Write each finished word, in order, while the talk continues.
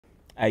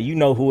Hey, you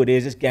know who it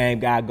is. It's Game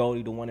God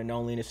Goldie, the one and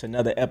only. And it's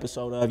another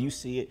episode of You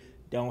See It.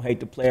 Don't hate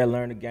the player,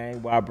 learn the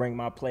game, where I bring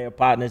my player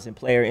partners and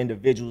player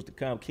individuals to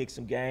come kick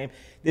some game.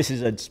 This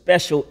is a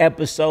special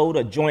episode,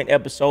 a joint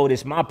episode.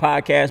 It's my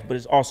podcast, but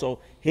it's also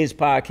his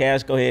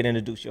podcast. Go ahead and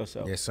introduce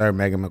yourself. Yes, sir.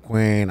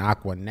 McQueen,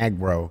 Aqua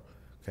Negro.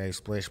 Okay,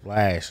 Splish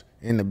Splash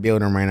in the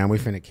building right now. We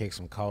finna kick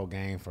some cold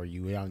game for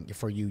you young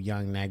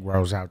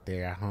Negros out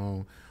there at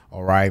home.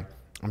 All right.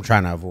 I'm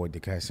trying to avoid the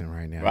cussing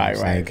right now.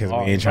 Right. Because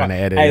we ain't trying to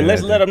edit. Hey,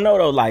 let's let them know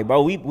though, like,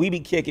 bro, we be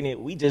kicking it.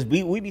 We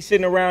be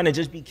sitting around and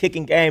just be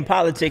kicking game,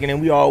 politicking,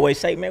 and we always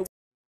say, man,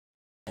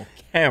 on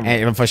camera.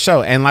 And for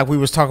sure. And like we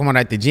was talking about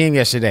at the gym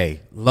yesterday,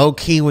 low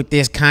key with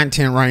this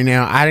content right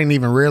now, I didn't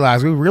even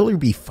realize we really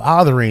be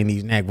fathering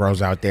these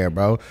Negros out there,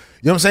 bro.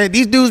 You know what I'm saying?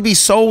 These dudes be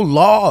so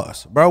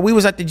lost, bro. We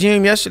was at the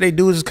gym yesterday.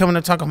 Dudes is coming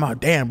to talking about,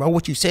 damn, bro,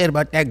 what you said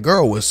about that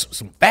girl was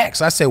some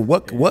facts. I said,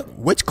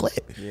 which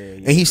clip?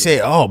 And he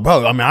said, oh,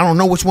 bro, I mean, I don't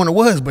know which one it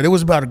was, but it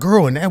was about a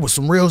girl, and that was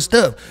some real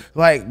stuff.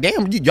 Like,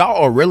 damn,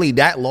 y'all are really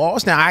that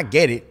lost? Now, I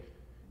get it.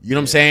 You know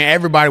what I'm saying?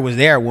 Everybody was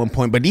there at one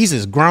point, but these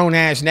is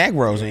grown-ass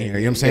Negros in here. You know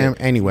what I'm saying?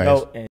 Anyways. You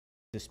know, and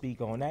to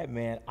speak on that,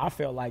 man, I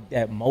felt like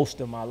that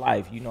most of my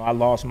life. You know, I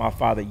lost my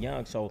father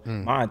young, so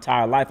my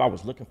entire life I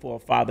was looking for a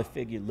father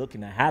figure,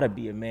 looking at how to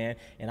be a man,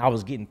 and I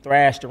was getting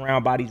thrashed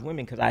around by these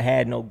women because I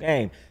had no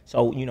game.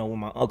 So, you know, when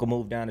my uncle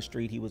moved down the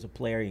street, he was a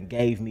player and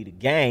gave me the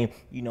game,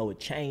 you know, it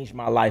changed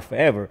my life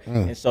forever.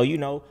 And so, you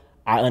know,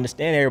 I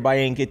understand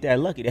everybody ain't get that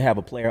lucky to have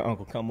a player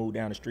uncle come move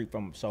down the street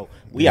from him. So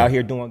we out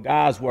here doing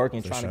God's work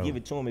and trying to give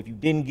it to him. If you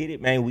didn't get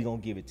it, man, we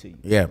gonna give it to you.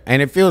 Yeah,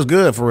 and it feels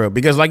good for real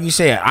because, like you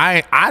said,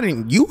 I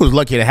didn't. You was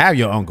lucky to have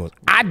your uncles.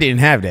 I didn't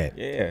have that.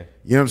 Yeah.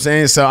 You know what I'm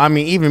saying? So I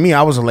mean, even me,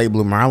 I was a late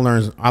bloomer. I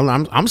learned.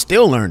 I'm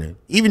still learning.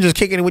 Even just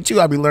kicking it with you,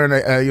 I'll be learning.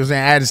 You know what I'm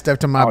saying? Adding stuff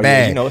to my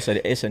bag. Yeah, you know,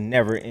 it's a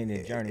never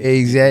ending journey.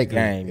 Exactly.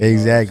 Game,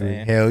 exactly.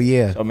 Hell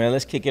yeah. So man,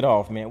 let's kick it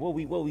off, man. What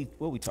we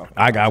talking about?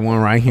 I got one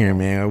right here,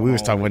 man. We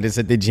was talking about this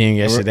at the gym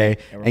yesterday.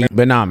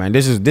 But nah, man,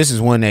 this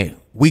is one that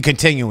we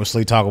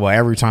continuously talk about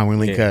every time we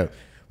link up.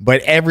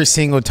 But every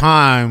single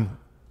time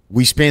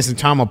we spend some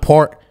time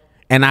apart,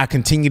 and I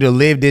continue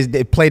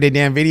to play the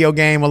damn video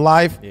game of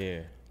life.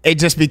 Yeah. It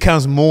just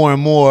becomes more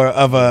and more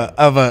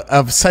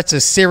of such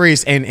a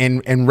serious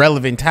and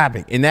relevant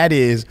topic, and that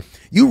is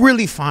you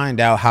really find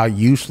out how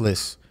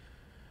useless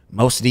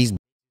most of these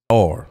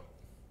are.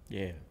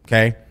 Yeah.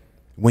 Okay.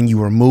 When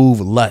you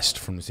remove lust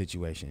from the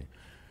situation,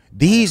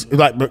 these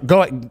like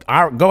go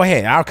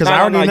ahead because I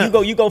already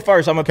know. You go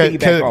first. I'm gonna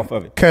piggyback off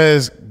of it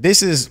because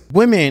this is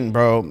women,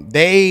 bro.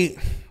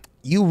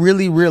 You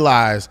really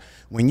realize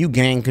when you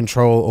gain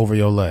control over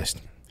your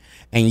lust,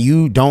 and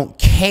you don't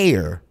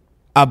care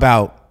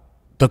about.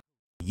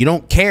 You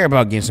don't care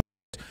about getting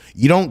some.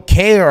 You don't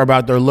care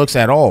about their looks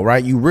at all,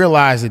 right? You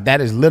realize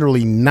that is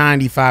literally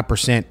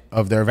 95%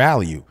 of their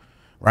value,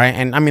 right?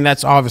 And I mean,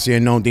 that's obviously a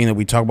known thing that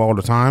we talk about all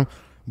the time.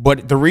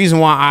 But the reason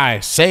why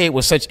I say it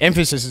with such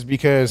emphasis is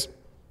because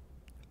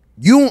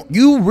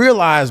you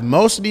realize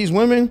most of these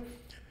women,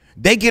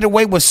 they get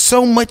away with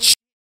so much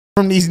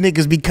from these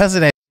niggas because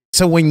of that.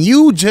 So when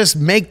you just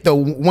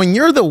when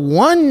you're the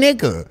one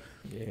nigga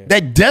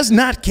that does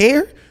not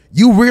care,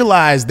 you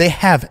realize they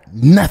have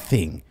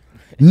nothing.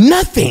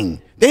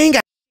 Nothing. They ain't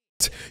got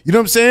shit. You know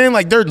what I'm saying?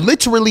 Like they're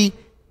literally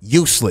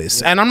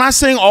useless. And I'm not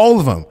saying all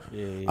of them.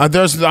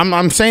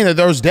 I'm saying that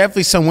there's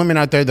definitely some women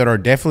out there that are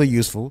definitely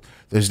useful.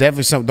 There's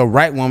definitely the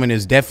right woman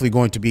is definitely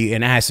going to be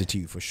an asset to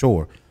you for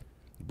sure.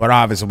 But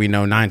obviously we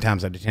know 9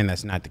 times out of 10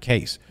 that's not the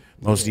case.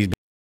 Most of these.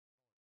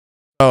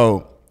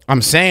 So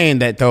I'm saying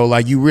that though,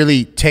 like you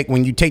really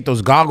when you take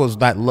those goggles,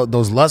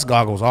 those lust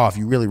goggles off,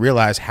 you really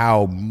realize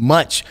how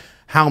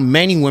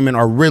many women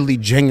are really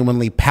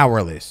genuinely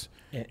powerless.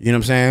 You know what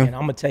I'm saying? And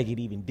I'm going to take it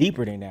even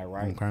deeper than that,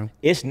 right? Okay.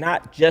 It's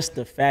not just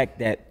the fact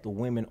that the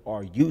women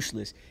are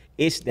useless.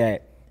 It's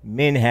that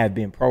men have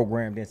been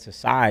programmed in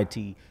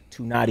society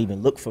to not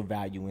even look for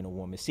value in a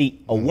woman.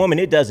 See, a woman,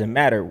 it doesn't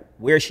matter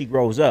where she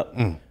grows up.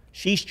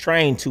 She's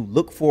trained to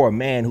look for a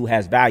man who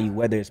has value,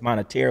 whether it's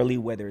monetarily,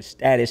 whether it's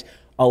status.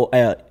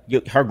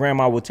 Her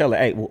grandma will tell her,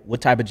 hey,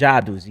 what type of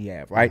job does he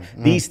have, right?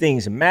 These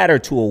things matter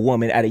to a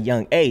woman at a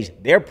young age.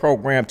 They're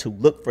programmed to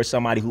look for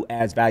somebody who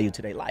adds value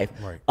to their life.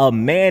 Right. A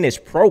man is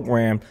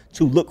programmed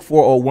to look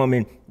for a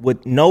woman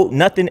with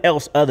nothing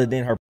else other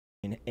than her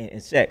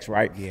and sex,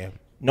 right? Yeah.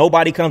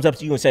 Nobody comes up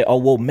to you and say, oh,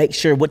 well, make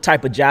sure what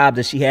type of job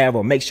does she have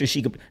or make sure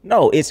she could.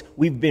 No,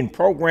 we've been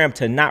programmed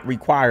to not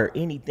require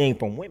anything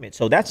from women.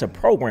 So that's a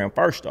program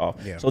first off.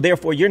 Yeah. So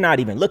therefore, you're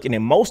not even looking.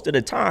 And most of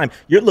the time,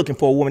 you're looking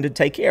for a woman to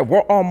take care of. We're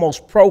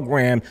almost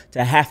programmed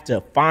to have to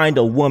find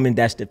a woman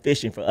that's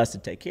deficient for us to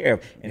take care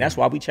of. And that's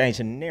why we changed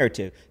the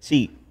narrative.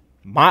 See,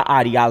 my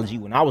ideology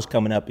when I was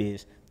coming up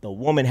is the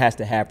woman has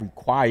to have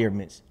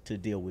requirements to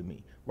deal with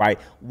me. Right?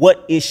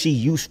 What is she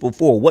useful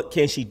for? What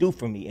can she do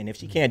for me? And if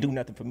she can't do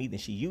nothing for me, then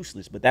she's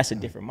useless. But that's a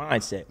different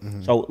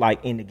mindset. So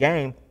like in the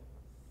game,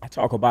 I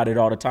talk about it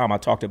all the time. I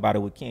talked about it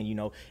with Ken. You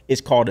know,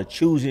 it's called a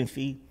choosing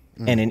fee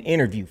and an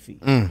interview fee.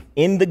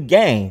 In the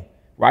game,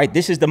 right?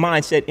 This is the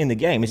mindset in the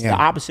game. It's the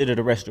opposite of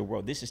the rest of the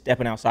world. This is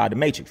stepping outside the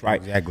matrix,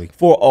 right? Exactly.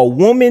 For a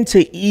woman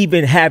to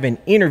even have an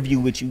interview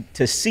with you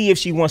to see if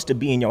she wants to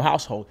be in your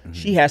household,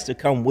 she has to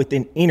come with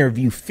an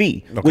interview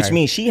fee, which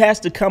means she has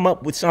to come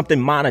up with something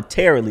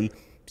monetarily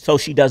so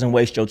she doesn't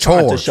waste your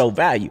time to show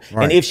value.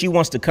 Right. And if she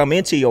wants to come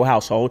into your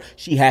household,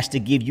 she has to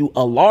give you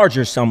a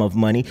larger sum of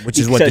money. Which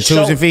is what, the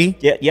choosing fee?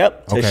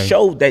 To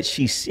show that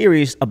she's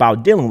serious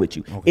about dealing with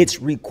you.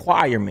 It's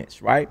requirements,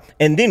 right?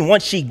 And then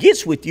once she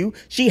gets with you,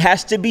 she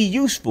has to be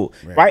useful,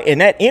 right? In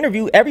that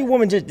interview, every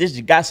woman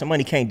just got some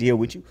money, can't deal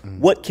with you.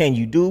 What can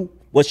you do?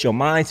 What's your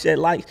mindset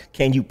like?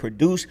 Can you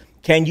produce?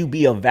 Can you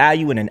be of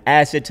value and an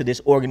asset to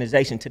this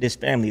organization, to this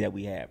family that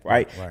we have,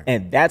 right?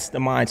 And that's the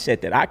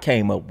mindset that I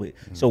came up with.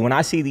 So when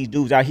I see these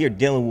dudes out here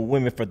dealing with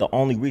women for the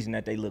only reason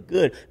that they look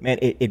good, man,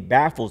 it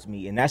baffles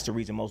me. And that's the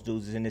reason most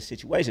dudes is in this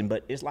situation.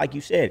 But it's like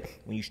you said,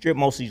 when you strip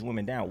most of these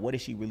women down, what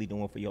is she really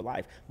doing for your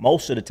life?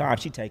 Most of the time,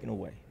 she's taken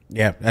away.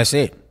 Yeah, that's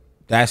it.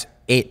 That's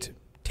it.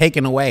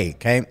 Taken away,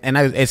 okay? And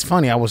it's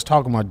funny, I was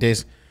talking about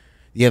this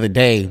the other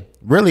day,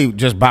 really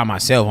just by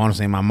myself,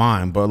 honestly, in my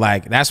mind. But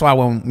like, that's why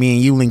when me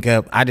and you link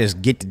up, we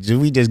just get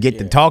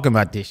to talking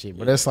about this shit.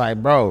 But it's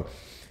like, bro,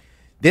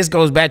 this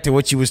goes back to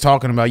what you was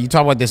talking about. You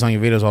talk about this on your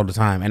videos all the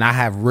time. And I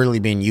have really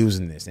been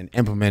using this and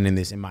implementing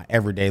this in my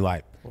everyday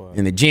life,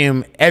 in the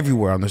gym,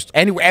 everywhere,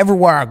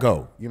 everywhere I go. You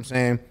know what I'm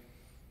saying?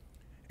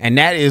 And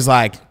that is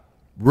like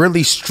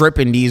really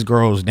stripping these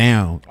girls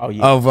down.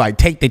 Of like,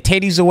 take the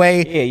titties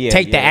away,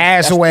 take the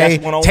ass away,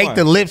 take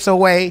the lips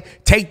away,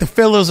 take the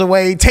fillers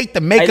away, take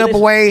the makeup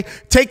away,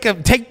 take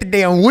the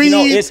damn weed. You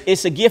know,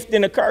 it's a gift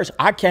and a curse.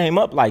 I came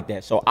up like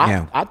that, so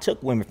I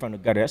took women from the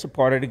gutter. That's a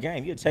part of the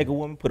game. You take a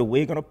woman, put a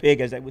wig on a pig,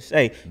 as they would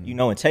say, you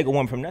know, and take a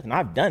woman from nothing.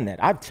 I've done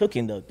that. I've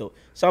taken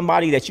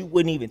somebody that you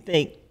wouldn't even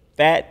think,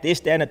 fat, this,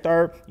 that, and the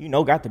third, you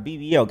know, got the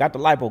BBL, got the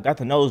lipo, got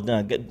the nose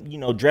done, you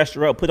know, dressed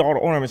her up, put all the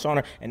ornaments on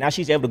her, and now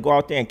she's able to go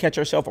out there and catch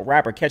herself a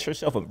rapper, catch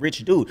herself a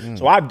rich dude.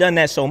 So I've done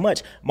that so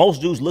much. Most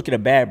dudes look at a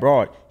bad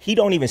broad, he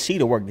don't even see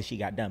the work that she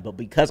got done. But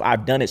because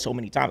I've done it so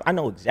many times, I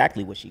know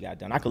exactly what she got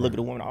done. I could look at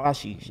a woman, oh,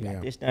 she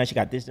got this done, she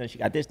got this done, she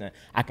got this done.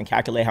 I can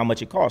calculate how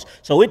much it costs.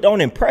 So it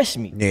don't impress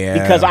me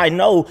because I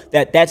know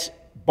that that's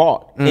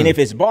bought. And if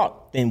it's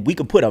bought, then we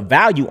could put a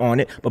value on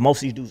it, but most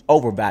of these dudes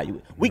overvalue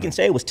it. We can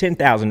say it was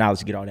 $10,000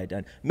 to get all that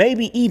done,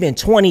 maybe even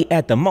 20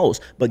 at the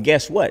most. But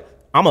guess what?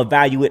 I'm gonna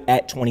value it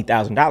at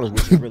 $20,000,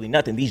 which is really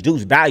nothing. These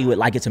dudes value it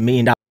like it's $1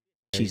 million.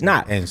 She's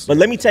not. But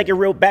let me take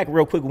it back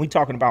real quick when we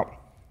talking about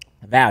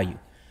value.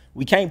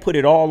 We can't put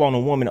it all on a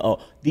woman. Oh,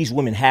 these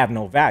women have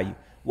no value.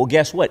 Well,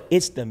 guess what?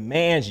 It's the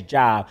man's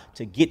job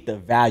to get the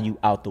value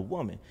out the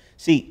woman.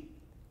 See,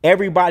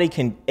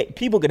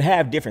 people can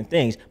have different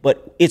things,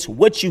 but it's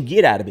what you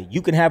get out of it.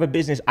 You can have a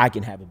business, I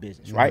can have a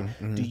business, right?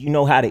 Do you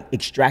know how to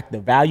extract the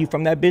value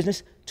from that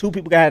business? Two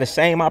people gotta have the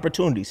same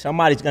opportunity.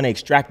 Somebody's gonna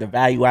extract the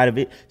value out of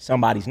it,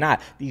 somebody's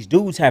not. These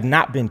dudes have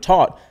not been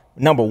taught,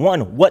 number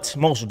one, what's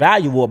most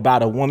valuable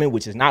about a woman,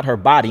 which is not her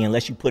body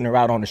unless you're putting her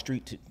out on the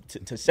street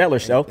to sell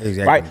herself,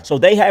 right? So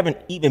they haven't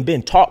even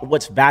been taught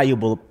what's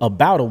valuable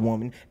about a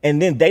woman,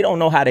 and then they don't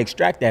know how to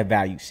extract that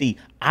value. See,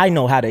 I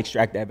know how to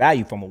extract that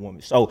value from a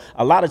woman. So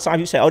a lot of times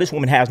you say, oh, this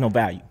woman has no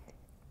value.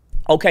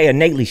 Okay,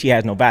 innately she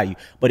has no value.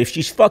 But if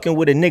she's fucking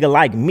with a nigga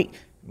like me,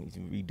 let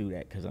me redo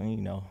that because, you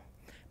know.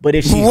 But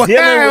if she's dealing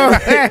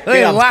with,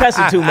 I'm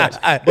cussing too much.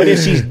 But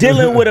if she's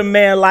dealing with a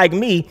man like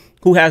me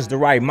who has the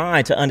right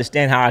mind to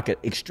understand how I could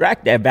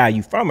extract that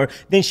value from her,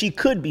 then she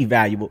could be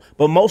valuable.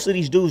 But most of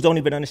these dudes don't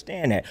even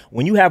understand that.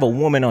 When you have a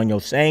woman on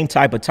your same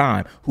type of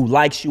time who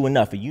likes you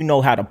enough and you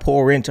know how to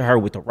pour into her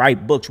with the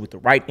right books, with the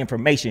right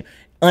information,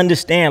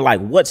 understand like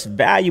what's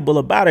valuable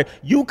about her,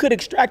 you could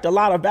extract a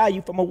lot of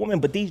value from a woman,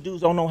 but these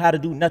dudes don't know how to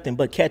do nothing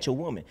but catch a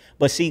woman.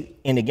 But see,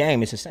 in the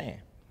game, it's a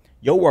saying,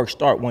 your work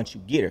start once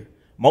you get her.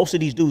 Most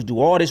of these dudes do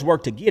all this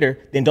work to get her,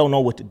 then don't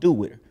know what to do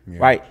with her,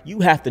 right?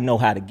 You have to know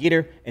how to get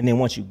her, and then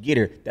once you get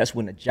her, that's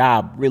when the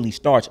job really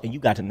starts, and you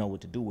got to know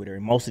what to do with her.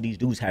 And most of these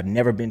dudes have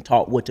never been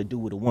taught what to do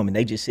with a woman.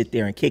 They just sit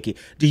there and kick it.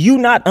 Do you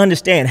not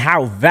understand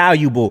how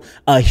valuable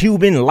a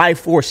human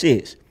life force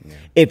is?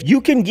 If you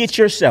can get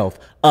yourself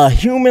a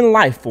human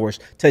life force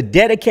to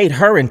dedicate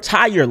her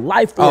entire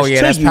life force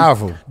to that's you,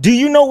 powerful. Do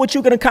you know what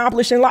you can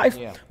accomplish in life?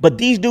 But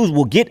these dudes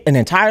will get an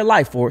entire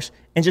life force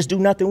and just do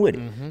nothing with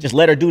it. Just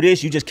let her do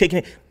this. You just kicking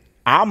it.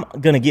 I'm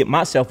going to get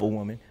myself a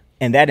woman,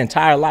 and that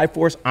entire life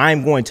force,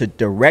 I'm going to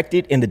direct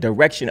it in the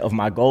direction of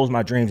my goals,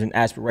 my dreams, and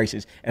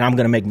aspirations, and I'm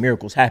going to make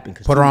miracles happen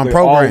because we're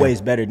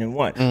always better than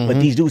one. But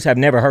these dudes have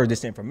never heard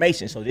this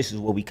information, so this is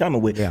what we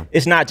coming with.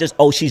 It's not just,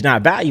 oh, she's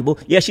not valuable.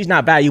 Yeah, she's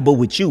not valuable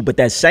with you, but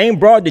that same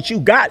broad that you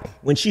got,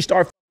 when she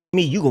starts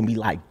me, you're going to be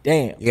like,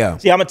 damn.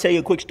 See, I'm going to tell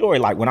you a quick story.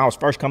 Like when I was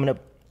first coming up,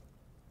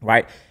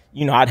 right,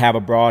 you know, I'd have a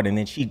broad, and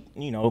then she,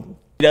 you know,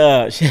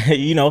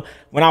 you know,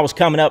 when I was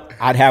coming up,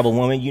 I'd have a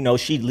woman, you know,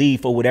 she'd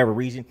leave for whatever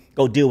reason,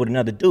 go deal with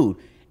another dude.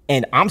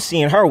 And I'm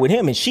seeing her with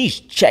him, and she's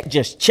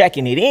just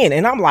checking it in.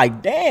 And I'm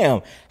like,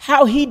 damn,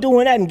 how he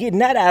doing that and getting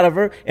that out of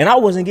her? And I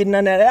wasn't getting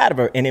none of that out of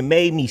her. And it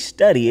made me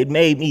study. It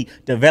made me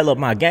develop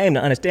my game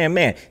to understand,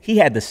 man, he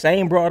had the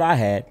same broad I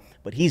had,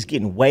 but he's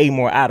getting way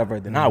more out of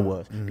her than I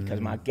was because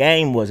my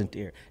game wasn't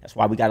there. That's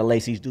why we got to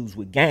lace these dudes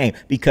with game,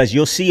 because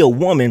you'll see a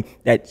woman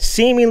that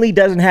seemingly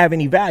doesn't have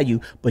any value,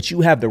 but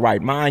you have the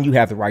right mind, you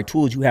have the right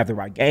tools, you have the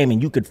right game,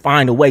 and you could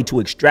find a way to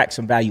extract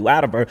some value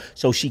out of her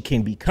so she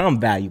can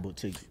become valuable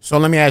to you. So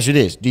let me ask you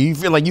this. Do you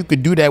feel like you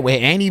could do that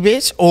with any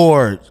bitch,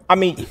 or? I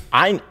mean,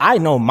 I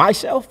know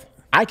myself,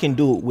 I can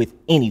do it with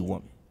any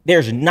woman.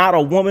 There's not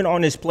a woman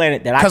on this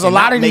planet that I can. Because a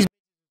lot of these.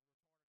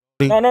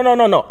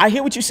 No. I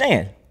hear what you're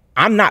saying.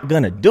 I'm not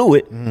going to do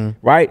it,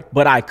 right?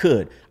 But I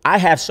could. I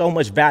have so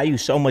much value,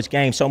 so much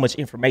game, so much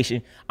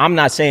information. I'm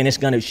not saying she's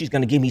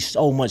going to give me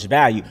so much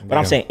value, but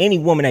I'm saying any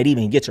woman that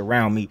even gets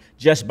around me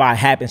just by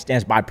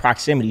happenstance, by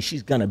proximity,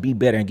 she's going to be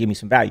better and give me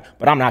some value.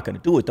 But I'm not going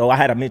to do it, though. I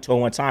had a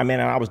mentor one time, man,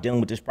 and I was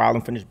dealing with this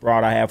problem from this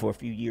broad I had for a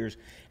few years.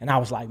 And I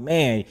was like,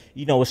 man,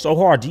 you know, it's so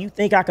hard. Do you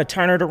think I could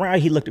turn it around?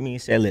 He looked at me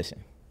and said,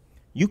 listen,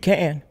 you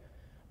can.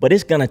 But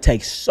it's going to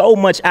take so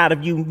much out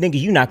of you, nigga,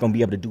 you're not going to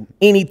be able to do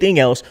anything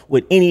else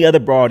with any other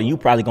broad, and you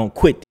probably going to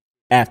quit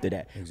after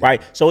that,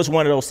 right? So it's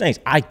one of those things.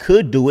 I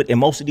could do it, and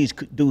most of these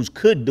dudes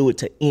could do it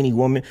to any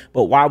woman,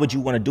 but why would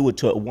you want to do it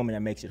to a woman that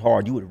makes it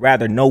hard? You would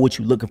rather know what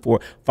you're looking for,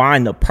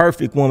 find the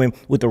perfect woman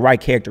with the right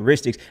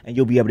characteristics, and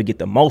you'll be able to get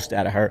the most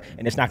out of her,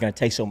 and it's not going to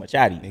take so much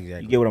out of you.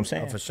 Exactly. You get what I'm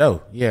saying? Oh, for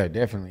sure. Yeah,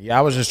 definitely. Yeah,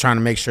 I was just trying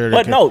to make sure that.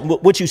 But no,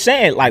 what you're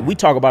saying, like we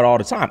talk about all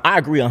the time, I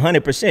agree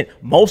 100%.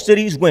 Most of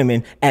these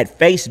women at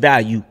face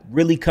value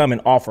really come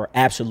and offer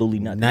absolutely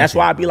nothing. That's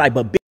why I'd be like,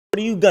 but bitch, what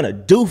are you gonna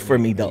do for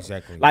me though?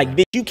 Exactly. Like,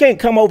 bitch, you can't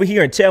come over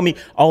here and tell me,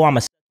 oh, I'm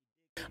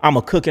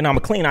a cook and I'm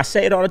a clean. I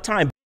say it all the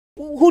time.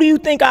 Who do you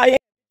think I am?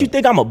 You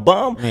think I'm a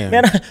bum?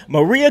 Man,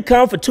 Maria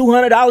come for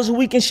 $200 a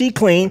week and she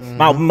clean.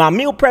 My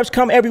meal preps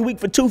come every week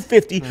for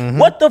 $250.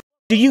 What the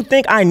do you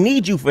think I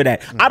need you for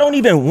that? I don't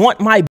even want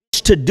my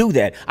bitch to do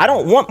that. I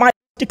don't want my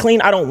bitch to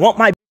clean. I don't want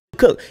my bitch to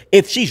cook.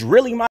 If she's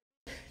really my,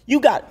 you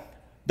got.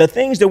 The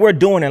things that we're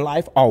doing in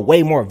life are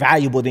way more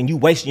valuable than you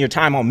wasting your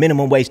time on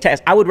minimum wage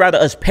tasks. I would rather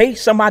us pay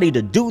somebody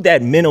to do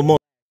that minimum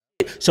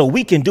so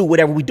we can do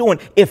whatever we're doing.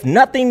 If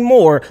nothing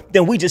more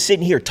than we just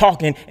sitting here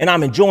talking and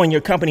I'm enjoying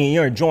your company and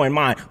you're enjoying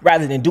mine,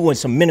 rather than doing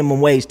some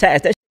minimum wage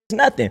tasks. That's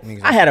nothing.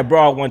 Exactly. I had a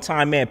broad one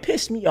time, man,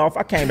 pissed me off.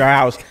 I came to her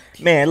house,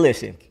 man,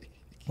 listen.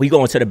 We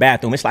go into the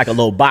bathroom. It's like a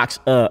little box,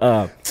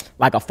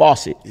 like a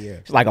faucet. Yeah.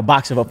 It's like a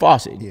box of a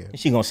faucet. Yeah. And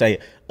she gonna say,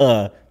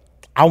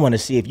 I want to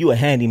see if you a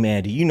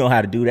handyman. Do you know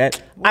how to do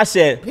that? I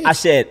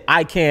said,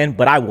 I can,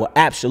 but I will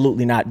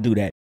absolutely not do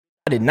that.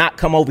 I did not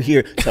come over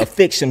here to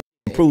fix and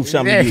prove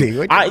something to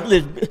you.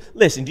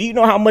 Listen, do you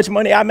know how much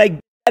money I make?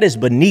 That is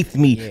beneath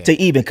me to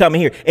even come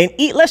in here and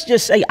eat. Let's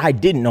just say I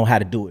didn't know how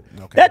to do it.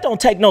 Okay. That don't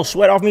take no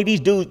sweat off me.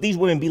 These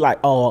women be like,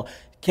 oh,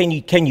 can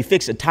you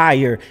fix a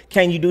tire?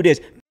 Can you do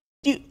this?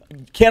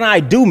 Can I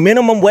do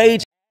minimum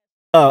wage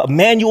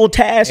manual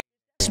tasks?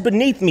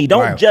 Beneath me.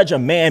 Don't judge a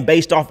man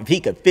based off if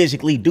he could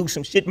physically do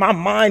some shit. My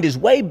mind is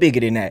way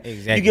bigger than that.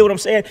 Exactly. You get what I'm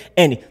saying?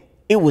 And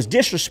it was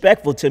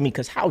disrespectful to me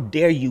because how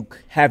dare you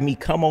have me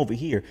come over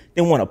here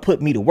then want to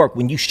put me to work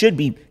when you should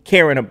be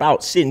caring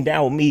about sitting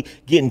down with me,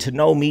 getting to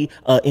know me,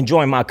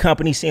 enjoying my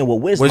company, seeing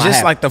what wisdom I have. Was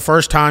this like the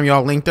first time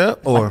y'all linked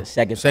up or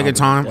like the second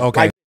time?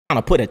 Okay. Like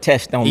trying to put a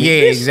test on me.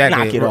 Yeah,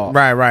 exactly. Knock it off.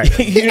 Right.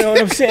 You know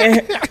what I'm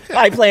saying?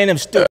 Like playing them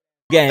stupid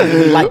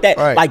games like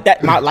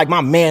that. Like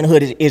my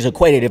manhood is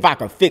equated if I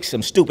could fix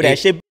some stupid ass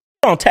shit.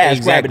 On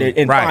TaskRabbit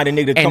and find a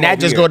nigga to come and that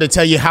just go to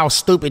tell you how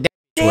stupid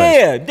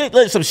that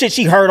was. Some shit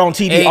she heard on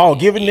TV.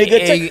 Give a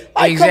nigga.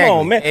 Like, come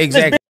on, man.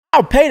 Exactly.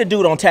 I'll pay the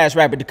dude on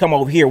TaskRabbit to come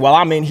over here while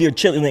I'm in here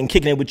chilling and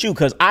kicking it with you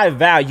because I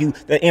value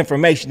the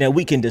information that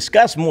we can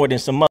discuss more than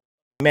some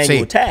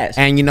manual tasks.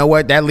 And you know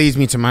what? That leads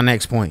me to my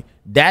next point.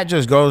 That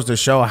just goes to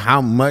show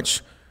how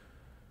much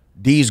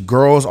these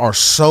girls are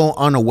so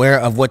unaware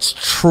of what's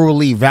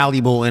truly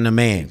valuable in a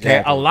man. Okay?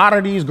 Exactly. A lot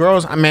of these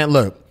girls, I mean,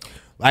 look,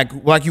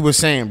 like you were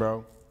saying,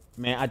 bro.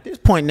 Man, at this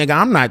point,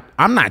 nigga,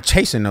 I'm not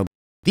chasing no.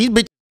 These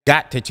bitches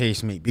got to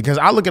chase me because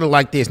I look at it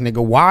like this,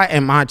 nigga. Why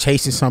am I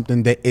chasing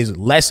something that is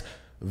less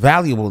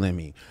valuable than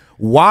me?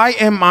 Why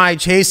am I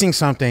chasing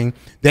something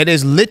that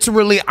is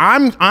literally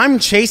I'm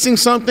chasing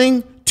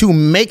something to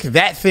make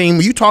that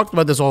thing. You talked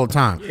about this all the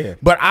time. Yeah.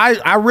 But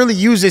I really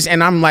use this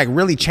and I'm like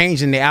really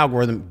changing the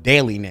algorithm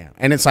daily now.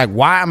 And it's like,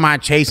 why am I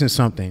chasing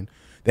something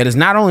that is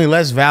not only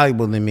less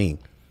valuable than me,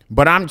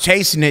 but I'm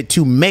chasing it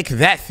to make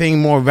that thing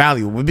more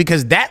valuable?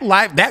 Because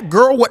that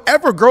girl,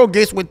 whatever girl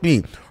gets with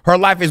me, her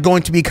life is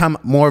going to become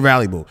more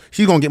valuable.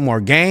 She's going to get more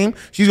game.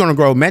 She's going to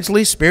grow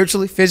mentally,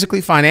 spiritually,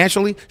 physically,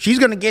 financially. She's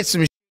going to get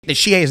some that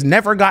she has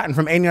never gotten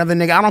from any other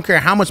nigga. I don't care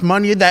how much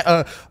money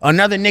that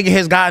another nigga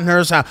has gotten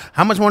her,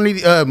 how much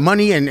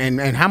money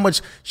and how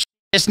much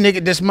this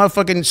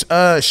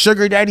motherfucking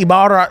sugar daddy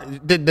bought her.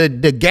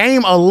 The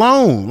game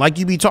alone, like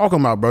you be talking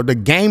about, bro, the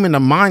game and the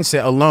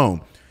mindset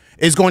alone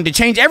is going to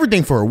change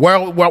everything for her.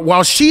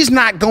 While she's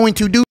not going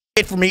to do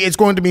for me, it's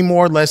going to be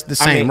more or less the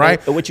same,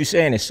 right? What you're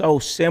saying is so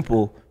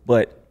simple,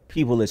 but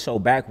people are so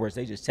backwards.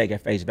 They just take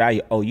at face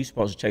value. Oh, you're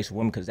supposed to chase a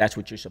woman because that's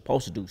what you're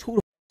supposed to do. Who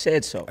the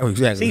said so? Oh,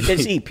 exactly.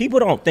 See, people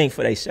don't think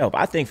for themselves.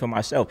 I think for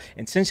myself.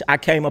 And since I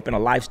came up in a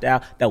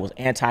lifestyle that was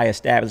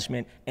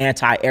anti-establishment,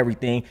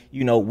 anti-everything,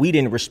 you know, we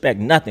didn't respect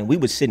nothing. We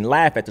would sit and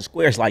laugh at the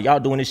squares like, y'all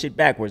doing this shit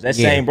backwards. That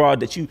same broad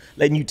that you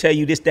letting you tell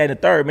you this, that, and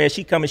the third, man,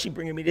 she coming, she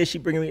bringing me this, she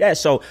bringing me that.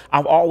 So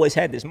I've always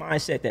had this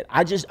mindset that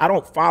I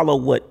don't follow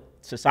what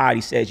society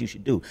says you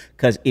should do.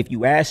 Because if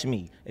you ask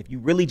me, if you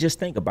really just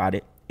think about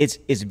it,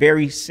 it's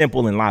very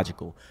simple and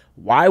logical.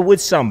 Why would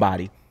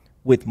somebody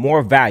with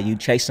more value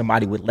chase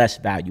somebody with less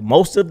value?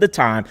 Most of the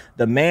time,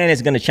 the man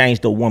is going to change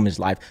the woman's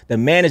life. The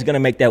man is going to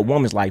make that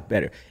woman's life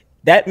better.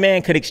 That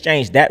man could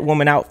exchange that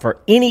woman out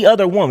for any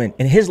other woman,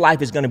 and his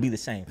life is going to be the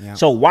same. Yeah.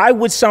 So why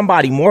would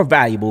somebody more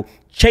valuable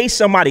chase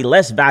somebody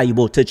less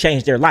valuable to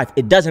change their life?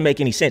 It doesn't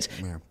make any sense.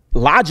 Yeah.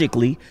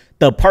 Logically,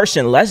 the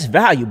person less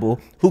valuable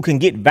who can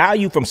get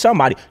value from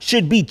somebody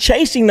should be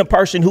chasing the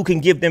person who can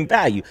give them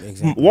value.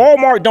 Exactly.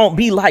 Walmart don't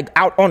be like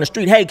out on the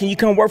street, hey, can you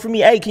come work for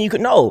me? Hey, can you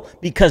come? No,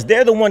 because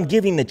they're the one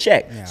giving the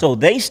check. Yeah. So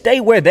they stay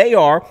where they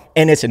are,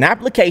 and it's an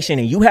application,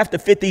 and you have to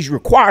fit these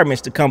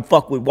requirements to come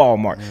fuck with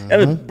Walmart.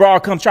 That broad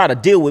come try to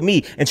deal with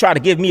me and try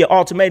to give me an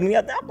ultimatum.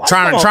 Like,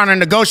 trying to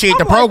negotiate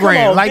the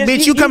program. Like,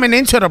 bitch, you coming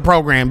into the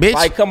program, bitch.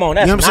 Like, come on,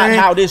 that's not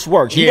how this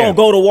works. You don't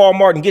go to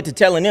Walmart and get to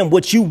telling them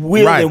what you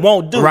will and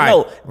won't do.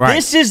 No,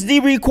 this is the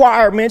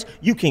requirements.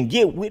 You can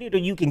get with it or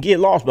you can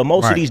get lost. But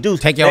most of these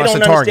dudes, they don't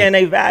understand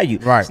their value.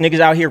 These niggas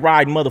out here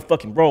riding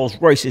motherfucking Rolls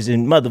Royces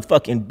and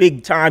motherfucking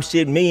big time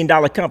shit, $1 million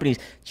companies,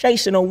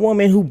 chasing a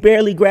woman who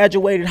barely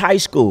graduated high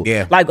school.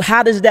 Yeah. Like,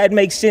 how does that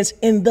make sense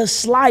in the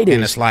slightest?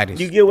 In the slightest.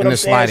 You get what I'm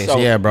saying? So,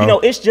 yeah, bro. You know,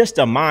 it's just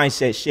a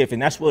mindset shift.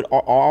 And that's what I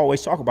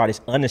always talk about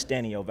is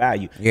understanding your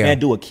value. Yeah. Man,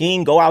 do a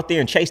king go out there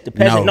and chase the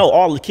peasant? No,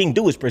 all the king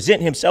do is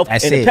present himself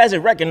and the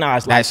peasant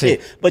recognize like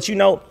shit. But you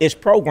know, it's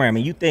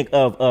programming. You think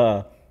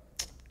of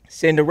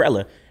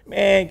Cinderella,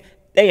 man,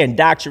 they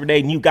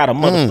indoctrinating you. Got a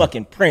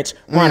motherfucking prince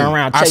running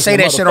around chasing. I say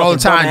that shit all the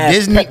time.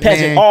 Disney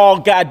peasant all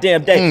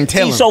goddamn day.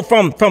 See, so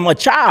from a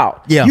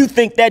child, you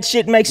think that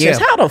shit makes sense.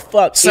 How the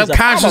fuck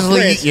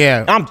subconsciously?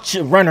 I'm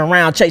running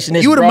around chasing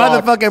this. You the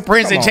motherfucking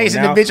prince and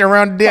chasing the bitch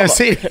around the damn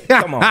city.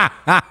 Come on,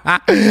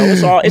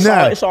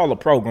 it's all a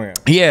program.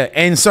 Yeah,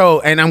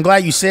 and I'm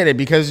glad you said it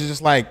because it's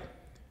just like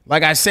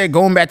I said,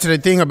 going back to the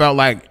thing about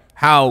like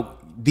how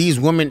these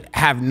women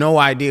have no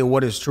idea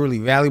what is truly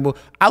valuable.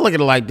 I look at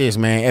it like this,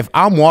 man. If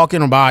I'm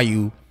walking by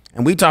you,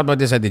 and we talked about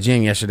this at the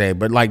gym yesterday,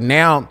 but like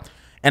now,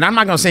 and I'm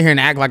not gonna sit here and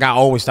act like I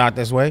always thought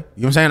this way. You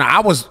know what I'm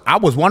saying? I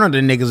was one of the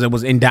niggas that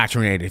was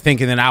indoctrinated,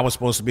 thinking that I was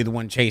supposed to be the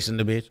one chasing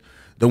the bitch,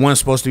 the one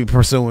supposed to be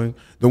pursuing,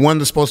 the one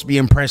that's supposed to be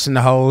impressing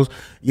the hoes.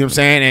 You know what I'm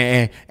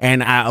saying?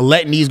 And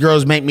letting these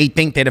girls make me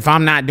think that if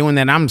I'm not doing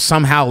that, I'm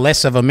somehow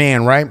less of a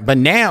man, right? But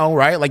now,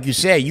 right, like you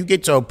said, you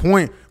get to a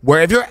point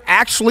where if you're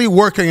actually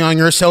working on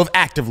yourself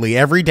actively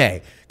every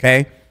day,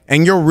 okay,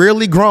 and you're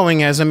really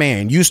growing as a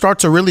man, you start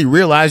to really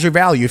realize your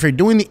value. If you're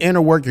doing the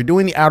inner work, you're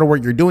doing the outer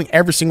work, you're doing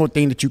every single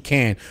thing that you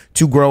can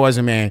to grow as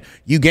a man,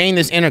 you gain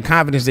this inner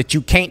confidence that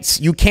you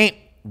can't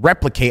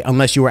replicate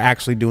unless you are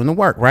actually doing the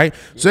work, right?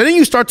 So then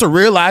you start to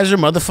realize your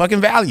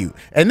motherfucking value.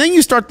 And then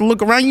you start to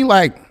look around, you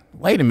like,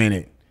 wait a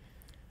minute.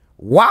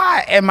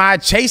 Why am I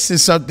chasing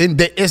something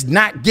that is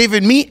not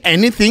giving me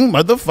anything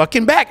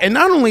motherfucking back? And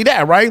not only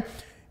that, right?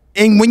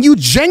 And when you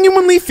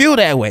genuinely feel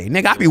that way,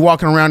 nigga, I be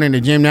walking around in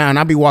the gym now and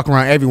I be walking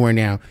around everywhere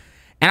now.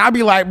 And I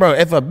be like, bro,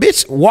 if a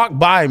bitch walk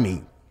by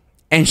me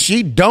and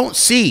she don't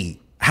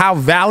see how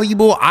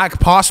valuable I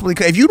possibly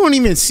could, if you don't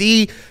even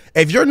see,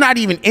 if you're not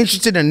even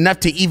interested enough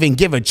to even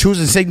give a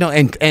choosing signal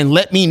and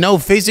let me know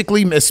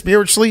physically,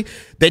 spiritually,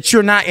 that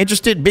you're not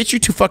interested, bitch, you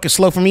too fucking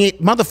slow for me,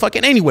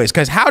 motherfucking anyways.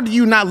 Because how do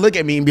you not look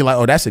at me and be like,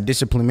 oh, that's a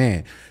disciplined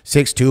man,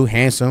 6'2",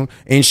 handsome,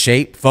 in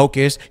shape,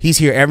 focused. He's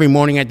here every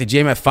morning at the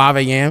gym at 5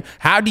 a.m.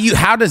 How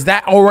does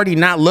that already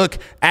not look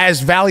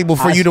as valuable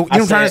for you to, you know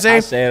what I'm trying to say? I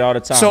say it all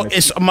the time. So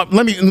it's, I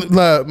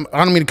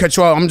don't mean to cut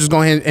you off. I'm just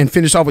going ahead and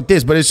finish off with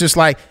this, but it's just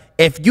like,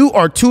 if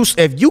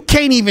you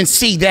can't even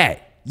see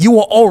that, you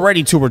are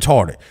already too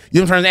retarded. You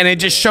know what I'm saying? And it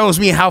just shows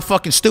me how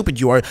fucking stupid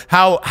you are.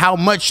 How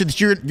much that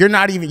you're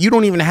not even, you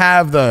don't even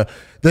have the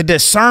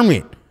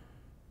discernment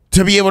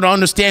to be able to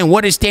understand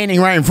what is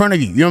standing right in front of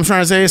you. You know what I'm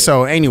trying to say?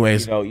 So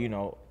anyways. You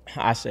know,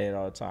 I say it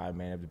all the time,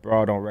 man. If the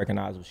broad don't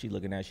recognize what she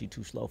looking at, she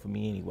too slow for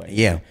me anyway.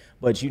 Yeah. Man.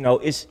 But you know,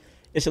 it's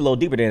a little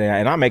deeper than that.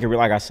 And I make it real,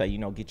 like I say, you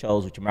know, get your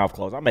O's with your mouth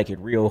closed. I make it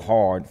real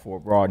hard for a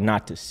broad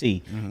not to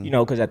see, you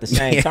know, because at the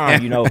same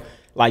time, you know,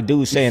 like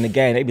dudes say in the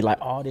game, they be like,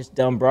 oh, this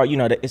dumb broad. You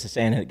know, it's a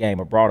saying in the game,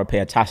 a broad will pay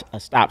a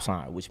stop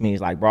sign, which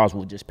means like broads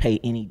will just pay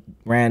any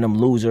random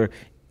loser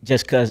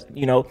just because,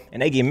 you know,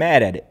 and they get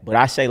mad at it. But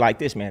I say like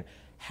this, man,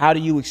 how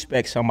do you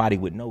expect somebody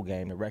with no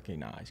game to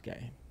recognize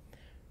game?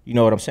 You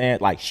know what I'm saying?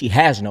 Like, she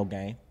has no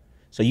game.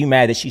 So you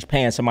mad that she's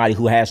paying somebody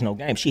who has no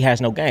game. She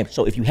has no game.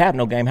 So if you have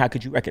no game, how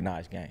could you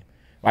recognize game?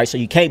 right? So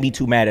you can't be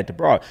too mad at the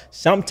broad.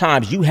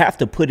 Sometimes you have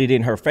to put it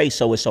in her face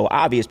so it's so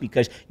obvious,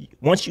 because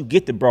once you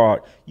get the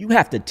broad, you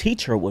have to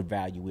teach her what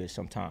value is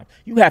sometimes.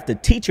 You have to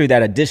teach her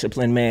that a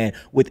disciplined man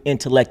with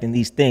intellect and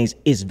these things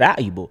is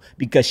valuable,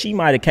 because she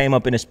might have came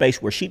up in a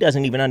space where she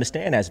doesn't even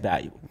understand that's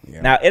valuable.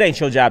 Yeah. Now, it ain't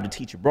your job to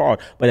teach a broad,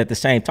 but at the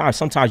same time,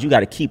 sometimes you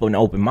got to keep an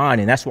open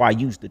mind, and that's why I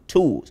use the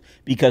tools,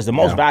 because the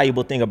most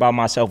valuable thing about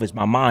myself is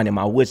my mind and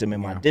my wisdom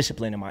and my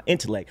discipline and my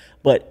intellect.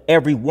 But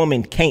every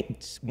woman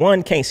can't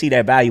see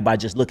that value by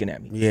just looking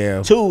at me.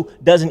 Yeah. Two,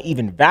 doesn't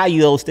even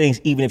value those things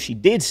even if she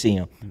did see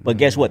them. But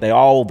guess what? They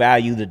all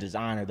value the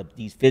designer,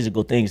 these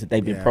physical things that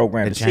they've been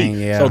programmed to see.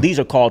 Yeah. So these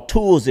are called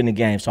tools in the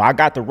game. So I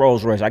got the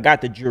Rolls Royce, I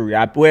got the jewelry,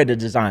 I wear the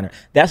designer.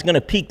 That's going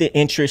to pique the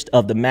interest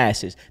of the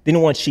masses.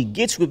 Then once she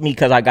gets with me,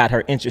 because I got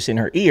her interest in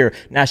her ear,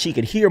 now she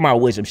could hear my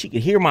wisdom, she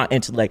could hear my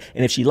intellect.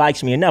 And if she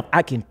likes me enough,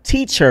 I can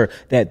teach her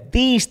that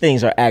these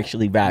things are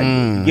actually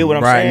valuable. You get what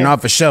I'm saying? No,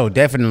 for sure.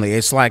 Definitely.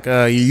 It's like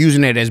you're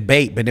using it as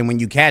bait, but then when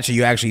you catch her,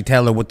 you actually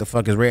tell her what the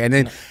fuck is real.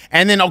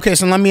 And then, okay,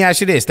 so let me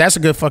ask you this. That's a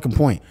good fucking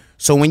point.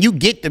 So when you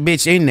get the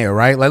bitch in there,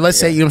 right? Like, let's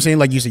say, you know what I'm saying?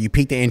 Like you said, you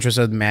pique the interest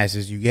of the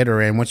masses, you get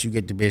her in. Once you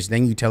get the bitch,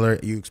 then you tell her,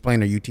 you explain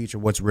her, you teach her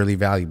what's really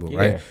valuable,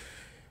 right?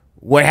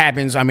 What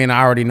happens? I mean,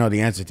 I already know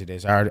the answer to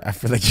this. I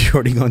feel like you're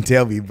already going to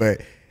tell me,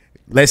 but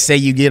let's say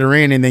you get her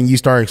in and then you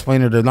start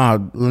explaining to her, nah,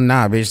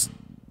 bitch,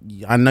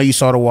 I know you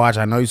saw the watch,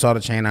 I know you saw the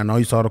chain, I know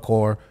you saw the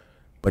core,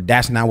 but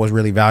that's not what's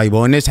really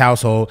valuable in this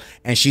household.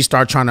 And she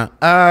start trying to,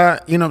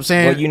 you know what I'm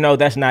saying? Well, you know,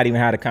 that's not even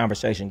how the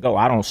conversation go.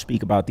 I don't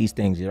speak about these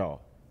things at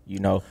all, you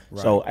know?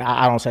 Right. So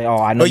I don't say, oh,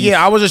 I know. But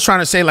yeah, I was just trying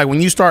to say, like,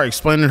 when you start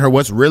explaining to her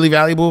what's really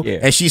valuable,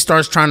 and she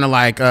starts trying to,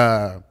 like,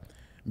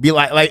 be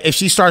like if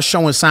she starts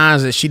showing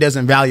signs that she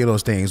doesn't value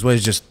those things, what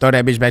is just throw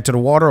that bitch back to the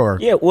water? Or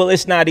yeah, well,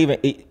 it's not even.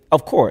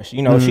 Of course,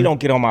 you know, if she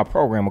don't get on my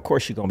program, of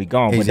course she's gonna be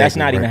gone. But that's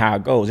not even how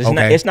it goes.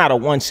 It's not a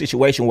one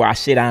situation where I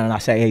sit down and I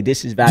say, hey,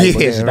 this is valuable,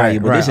 this is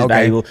valuable, this is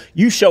valuable.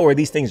 You show her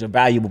these things are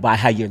valuable by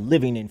how you're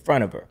living in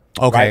front of her.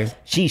 Okay. Right?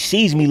 She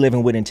sees me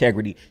living with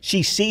integrity.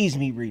 She sees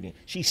me reading.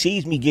 She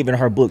sees me giving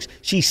her books.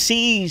 She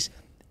sees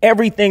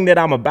everything that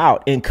I'm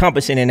about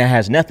encompassing, and it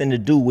has nothing to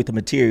do with the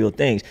material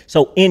things.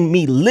 So in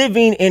me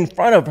living in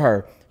front of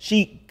her,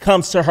 she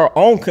comes to her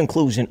own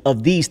conclusion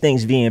of these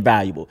things being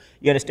valuable.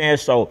 You understand?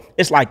 So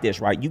it's like this,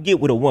 right? You get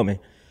with a woman.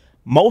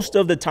 Most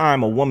of the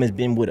time, a woman's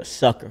been with a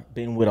sucker,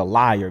 been with a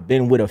liar,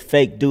 been with a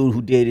fake dude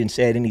who did and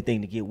said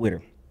anything to get with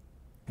her,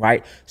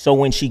 right? So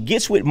when she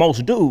gets with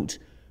most dudes,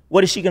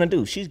 what is she going to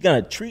do? She's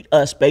going to treat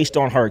us based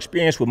on her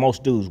experience with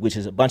most dudes, which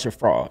is a bunch of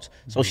frauds.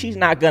 So she's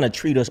not going to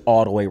treat us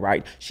all the way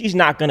right. She's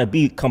not going to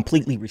be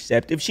completely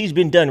receptive. She's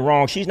been done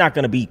wrong. She's not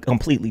going to be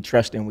completely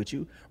trusting with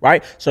you,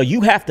 right? So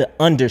you have to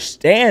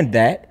understand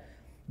that,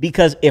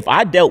 because if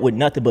I dealt with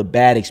nothing but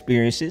bad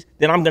experiences,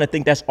 then I'm going to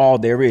think that's all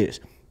there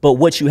is. But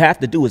what you have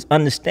to do is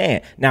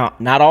understand. Now,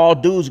 not all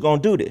dudes are going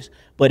to do this,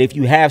 but if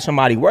you have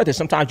somebody worth it,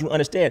 sometimes you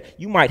understand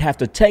you might have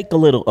to take a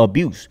little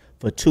abuse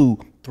for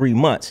 2-3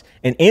 months.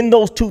 And in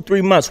those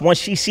 2-3 months, once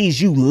she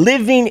sees you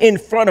living in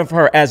front of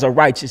her as a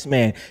righteous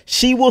man,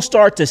 she will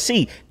start to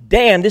see,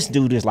 damn, this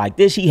dude is like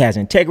this. He has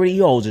integrity. He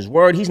holds his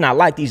word. He's not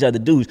like these other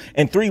dudes.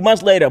 And 3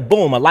 months later,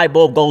 boom, a light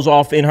bulb goes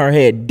off in her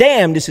head.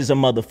 Damn, this is a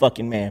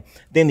motherfucking man.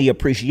 Then the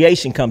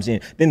appreciation comes in.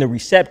 Then the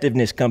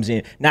receptiveness comes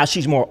in. Now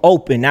she's more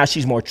open. Now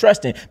she's more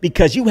trusting,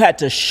 because you had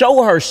to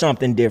show her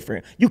something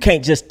different. You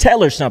can't just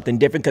tell her something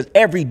different, because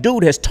every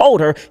dude has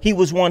told her he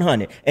was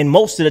 100. And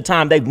most of the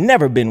time, they've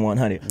never been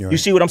 100. Right. You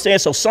see what I'm saying?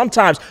 So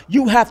sometimes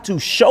you have to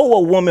show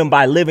a woman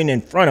by living in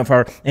front of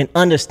her and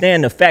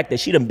understand the fact that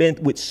she done been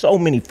with so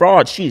many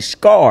frauds. She's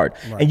scarred.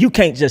 Right. And you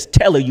can't just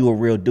tell her you a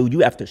real dude.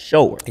 You have to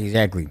show her.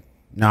 Exactly.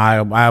 No, I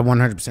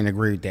 100%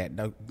 agree with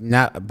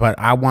that. But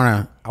I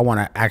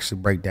wanna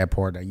actually break that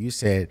part that you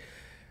said.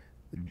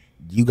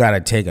 You gotta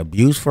take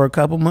abuse for a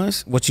couple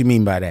months. What you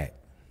mean by that?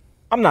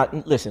 I'm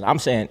not. Listen, I'm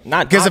saying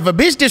not, because if a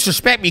bitch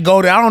disrespect me,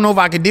 Goldie, I don't know if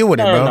I can deal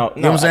with it, bro. No,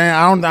 you know what I'm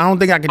saying? I don't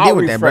think I can deal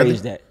with that, brother.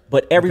 That.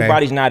 But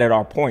everybody's not at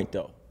our point,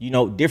 though. You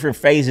know, different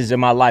phases in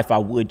my life, I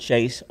would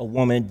chase a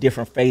woman.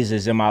 Different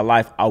phases in my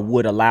life, I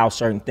would allow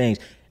certain things.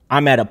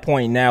 I'm at a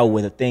point now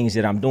with the things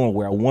that I'm doing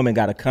where a woman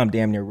got to come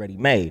damn near ready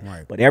made.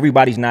 Right. But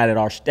everybody's not at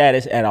our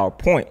status, at our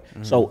point.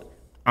 So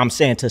I'm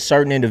saying to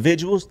certain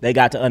individuals, they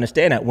got to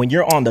understand that when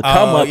you're on the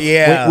come up,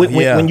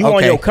 when you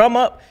on your come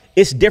up,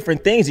 it's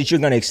different things that you're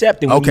going to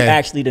accept, and when you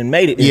actually done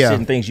made it, it's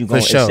certain things you're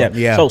going to accept.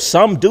 So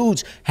some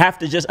dudes have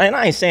to just, and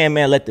I ain't saying,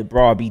 man, let the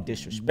broad be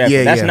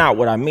disrespectful. That's not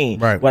what I mean.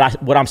 Right.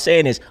 What I'm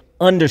saying is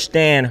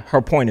understand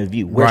her point of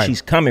view, where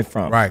she's coming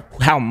from,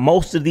 how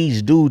most of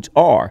these dudes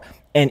are.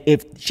 And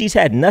if she's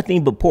had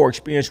nothing but poor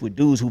experience with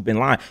dudes who've been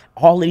lying,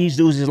 all of these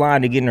dudes is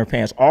lying to get in her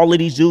pants. All of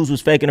these dudes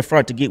was faking the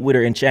front to get with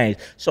her and change.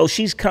 So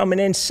she's coming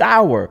in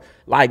sour.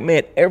 Like,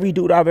 man, every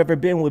dude I've ever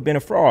been with been a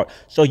fraud.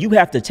 So you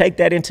have to take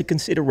that into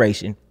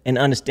consideration and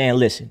understand,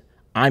 listen,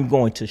 I'm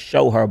going to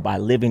show her by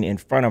living in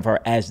front of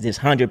her as this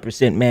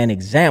 100% man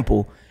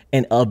example.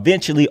 And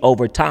eventually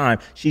over time,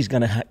 she's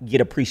going to get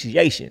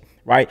appreciation,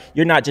 right?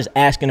 You're not just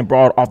asking the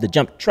broad off the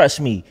jump, trust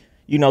me.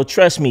 You know,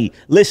 trust me,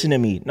 listen to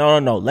me. No.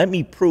 Let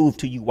me prove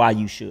to you why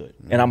you should.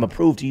 And I'm going to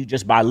prove to you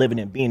just by living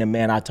and being a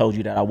man I told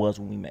you that I was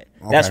when we met.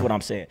 Okay. That's what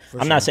I'm saying.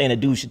 I'm not saying a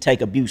dude should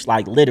take abuse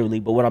like literally,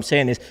 but what I'm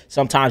saying is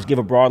sometimes give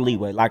a broad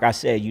leeway. Like I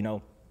said, you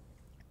know,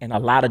 and a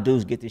lot of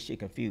dudes get this shit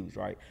confused,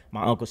 right?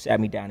 My uncle sat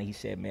me down and he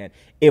said, man,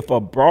 if a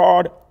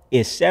broad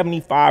is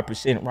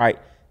 75% right,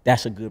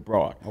 that's a good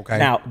broad. Okay.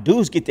 Now,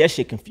 dudes get that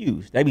shit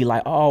confused. They be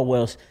like, oh,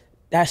 well,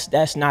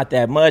 that's not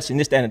that much and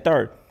this, that, and the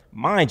third.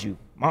 Mind you,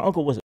 my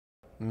uncle was a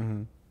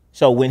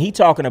so when he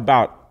talking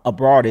about a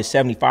broad is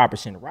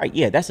 75% right,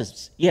 yeah, that's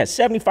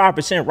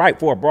 75% right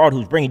for a broad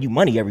who's bringing you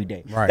money every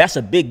day. Right. That's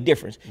a big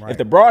difference. Right. If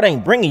the broad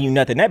ain't bringing you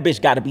nothing, that bitch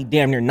got to be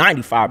damn near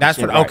 95%. That's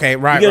what. Right. Okay,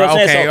 right. You know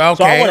what I'm saying?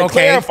 So I want to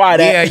clarify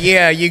that.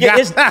 Yeah. You got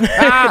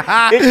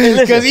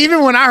because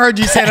even when I heard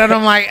you say that,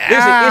 I'm like,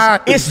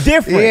 it's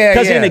different.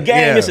 Because in the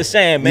game, it's a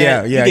saying,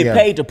 man, you get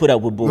paid to put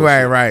up with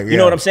bullshit. Right. You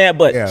know what I'm saying?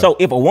 But so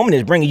if a woman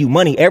is bringing you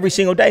money every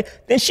single day,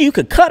 then you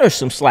could cut her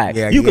some slack.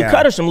 You could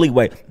cut her some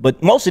leeway.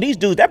 But most of these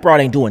dudes, that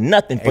broad ain't doing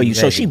nothing for you.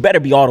 So she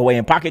better be all the way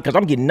in pocket because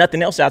I'm getting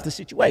nothing else out the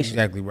situation.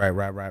 Exactly.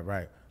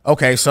 Right.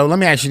 Okay, so let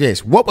me ask you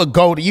this. What would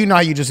Goldie, you know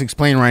how you just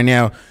explained right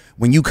now,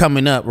 when you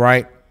coming up,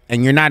 right,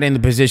 and you're not in the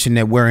position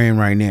that we're in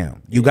right now,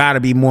 you got to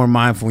be more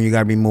mindful and you got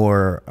to be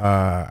more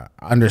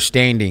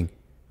understanding,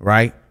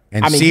 right?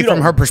 And see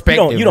from her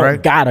perspective, you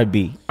don't gotta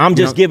be. I'm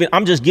just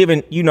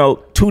giving, you know,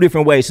 two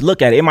different ways to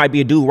look at it. It might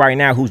be a dude right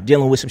now who's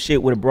dealing with some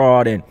shit with a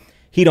broad and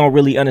he don't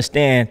really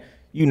understand,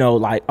 you know,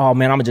 like, oh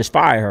man, I'm gonna just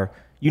fire her.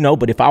 You know,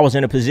 but if I was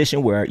in a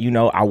position where, you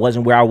know, I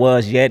wasn't where I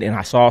was yet and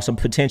I saw some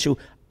potential,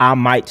 I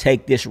might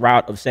take this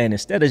route of saying,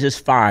 instead of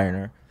just firing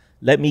her,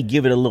 let me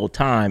give it a little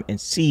time and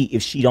see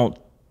if she don't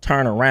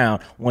turn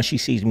around once she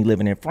sees me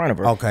living in front of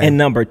her. Okay. And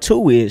number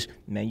two is,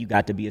 man, you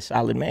got to be a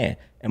solid man.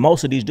 And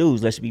most of these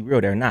dudes, let's be real,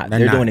 they're not.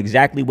 They're doing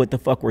exactly what the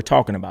fuck we're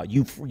talking about.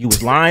 You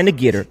was lying to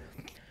get her.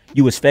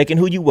 You was faking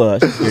who you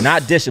was. You're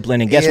not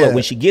disciplined. And guess what?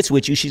 When she gets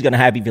with you, she's going to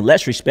have even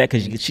less respect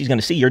because she's going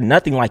to see you're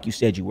nothing like you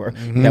said you were.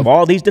 You have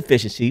all these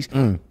deficiencies. You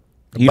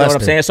know what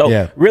I'm saying?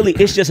 So really,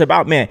 it's just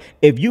about, man,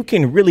 if you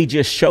can really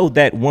just show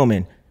that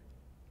woman,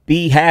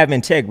 have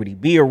integrity,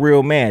 be a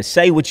real man,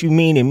 say what you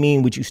mean and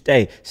mean what you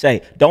say.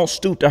 Don't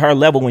stoop to her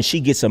level when she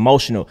gets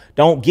emotional.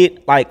 Don't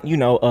get like, you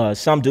know,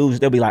 some dudes,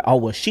 they'll be like, oh,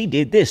 well, she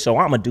did this, so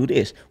I'm gonna do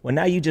this. Well,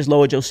 now you just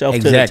lowered yourself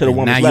to the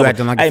woman's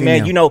level. Like, hey,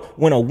 man, you know,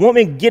 when a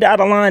woman get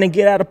out of line and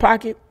get out of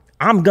pocket,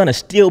 I'm gonna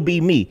still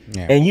be me.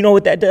 And you know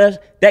what that does?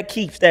 That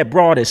keeps that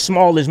broad as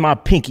small as my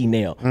pinky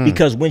nail.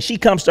 Because when she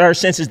comes to her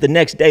senses the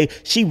next day,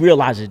 she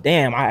realizes,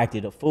 damn, I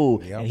acted a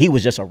fool. And he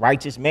was just a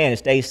righteous man and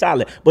stayed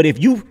solid. But if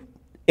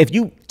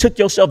you took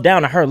yourself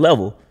down to her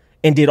level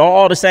and did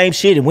all the same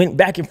shit and went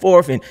back and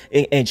forth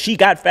and she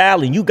got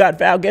fouled and you got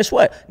fouled, guess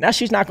what? Now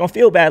she's not going to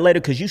feel bad later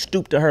because you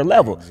stooped to her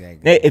level. Exactly.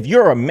 Now, if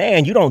you're a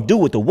man, you don't do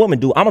what the woman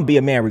do. I'm going to be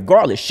a man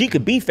regardless. She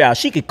could be fouled.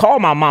 She could call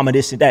my mama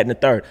this and that and the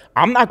third.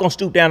 I'm not going to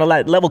stoop down to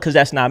that level because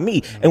that's not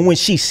me. And when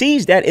she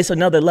sees that, it's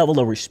another level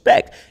of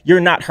respect. You're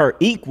not her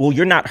equal.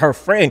 You're not her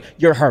friend.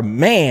 You're her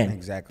man.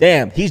 Exactly.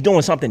 Damn, he's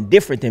doing something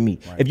different than me.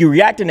 Right. If you're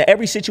reacting to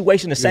every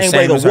situation the same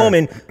way the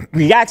woman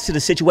reacts to the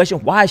situation,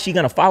 why is she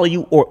going to follow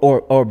you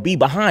or be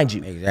behind you?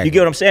 Exactly. You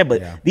get what I'm saying?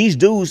 But these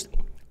dudes,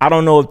 I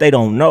don't know if they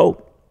don't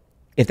know,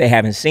 if they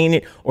haven't seen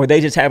it, or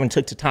they just haven't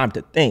took the time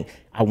to think.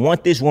 I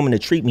want this woman to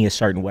treat me a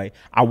certain way.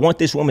 I want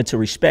this woman to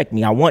respect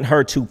me. I want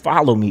her to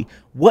follow me.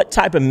 What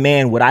type of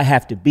man would I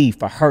have to be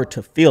for her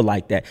to feel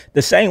like that?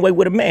 The same way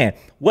with a man.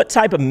 What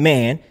type of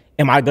man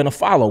am I going to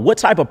follow? What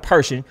type of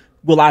person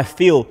will I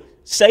feel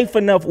safe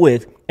enough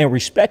with and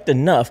respect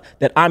enough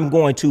that I'm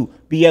going to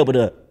be able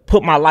to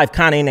put my life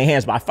kind of in their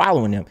hands by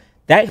following them?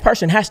 That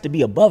person has to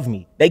be above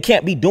me. They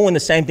can't be doing the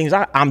same things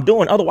I'm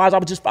doing. Otherwise, I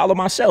would just follow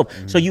myself.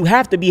 So you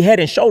have to be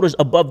head and shoulders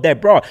above that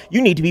broad. You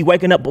need to be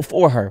waking up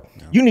before her.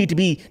 You need to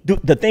be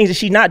the things that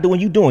she's not doing,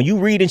 you doing. You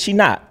read and she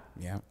not.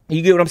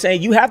 You get what I'm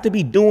saying? You have to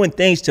be doing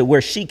things to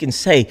where she can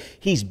say,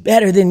 he's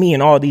better than me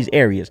in all these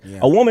areas.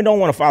 A woman don't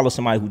want to follow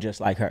somebody who just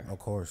like her. Of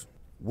course.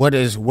 What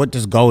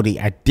does Goldie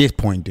at this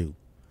point do?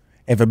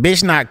 If a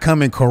bitch not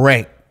coming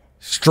correct,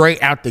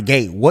 straight out the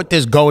gate, what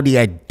does Goldie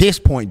at this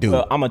point do?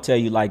 Well, I'm going to tell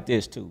you like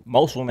this, too.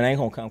 Most women ain't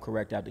going to come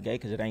correct out the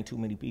gate because it ain't too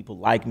many people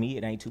like me.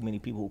 It ain't too many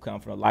people who come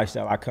from the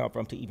lifestyle I come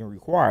from to even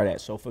require that.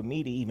 So for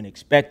me to even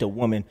expect a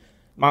woman,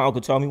 my uncle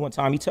told me one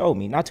time, he told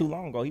me not too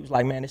long ago, he was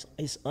like, man,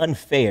 it's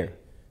unfair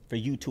for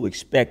you to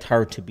expect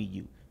her to be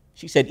you.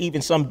 She said,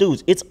 even some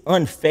dudes, it's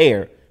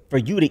unfair for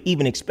you to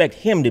even expect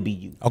him to be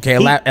you. Okay,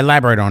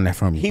 elaborate on that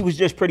for me. He was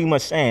just pretty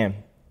much saying,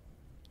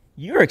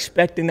 you're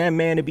expecting that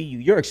man to be you.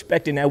 You're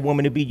expecting that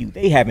woman to be you.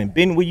 They haven't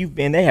been where you've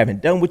been. They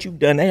haven't done what you've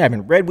done. They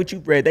haven't read what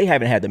you've read. They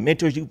haven't had the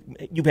mentors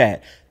you've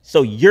had.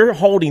 So you're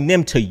holding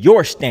them to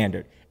your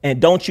standard.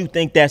 And don't you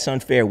think that's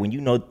unfair when you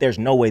know there's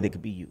no way they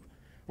could be you?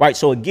 Right?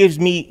 So it gives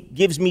me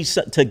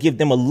to give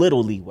them a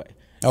little leeway.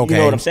 Okay. You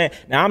know what I'm saying?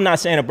 Now, I'm not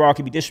saying a broad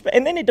can be disrespectful.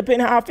 And then it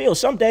depends how I feel.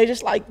 Some days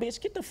it's like,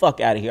 bitch, get the fuck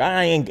out of here.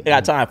 I ain't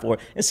got time for it.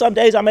 And some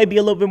days I may be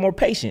a little bit more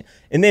patient.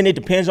 And then it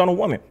depends on a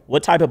woman.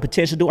 What type of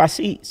potential do I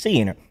see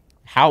in her?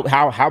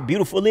 How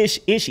beautiful is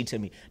she to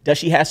me? Does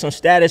she have some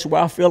status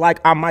where I feel like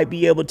I might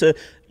be able to,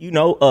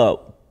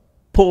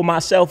 pull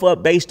myself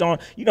up based on,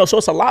 so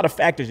it's a lot of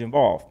factors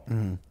involved.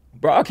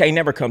 Bro, I can't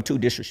never come too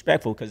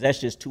disrespectful because that's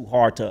just too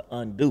hard to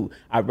undo.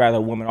 I'd rather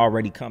a woman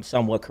already come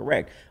somewhat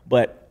correct.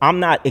 But I'm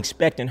not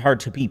expecting her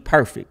to be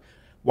perfect.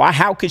 Why?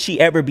 How could she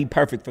ever be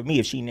perfect for me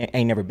if she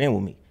ain't never been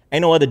with me?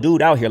 Ain't no other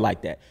dude out here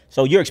like that.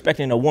 So you're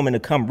expecting a woman to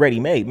come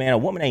ready-made. Man, a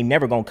woman ain't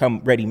never going to come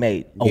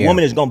ready-made. A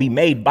woman is going to be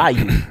made by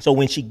you. So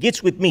when she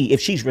gets with me, if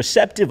she's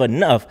receptive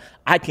enough,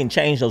 I can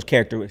change those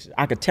characteristics.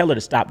 I could tell her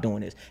to stop doing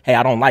this. Hey,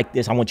 I don't like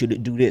this. I want you to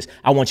do this.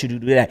 I want you to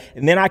do that.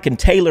 And then I can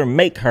tailor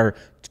make her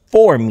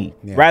for me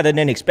rather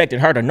than expecting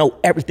her to know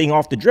everything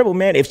off the dribble,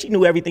 man. If she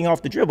knew everything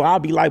off the dribble, I'll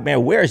be like,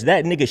 man, where's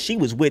that nigga she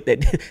was with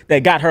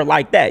that got her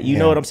like that? You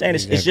know what I'm saying?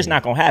 It's just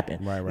not going to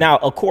happen. Right. Now,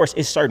 of course,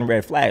 it's certain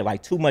red flag,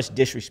 like too much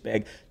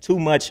disrespect, too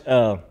much,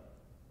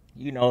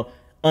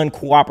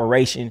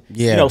 uncooperation,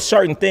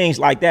 certain things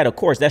like that. Of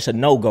course, that's a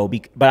no-go.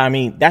 But I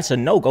mean, that's a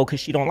no-go because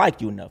she don't like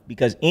you enough.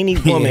 Because any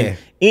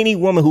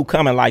woman who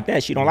coming like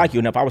that, she don't like you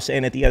enough. I was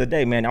saying it the other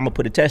day, man, I'm gonna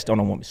put a test on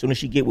a woman. As soon as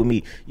she get with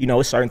me,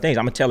 it's certain things.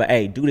 I'm gonna tell her,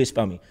 hey, do this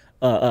for me.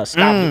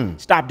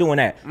 Stop doing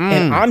that.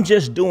 And I'm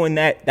just doing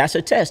that. That's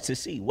a test to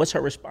see what's her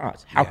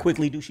response. How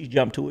quickly do she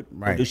jump to it?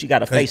 Right. Or do she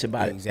got a face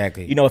about it?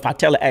 Exactly. If I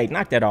tell her, hey,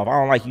 knock that off. I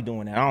don't like you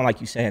doing that. I don't like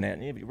you saying that.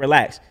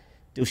 Relax.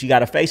 Do she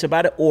got a face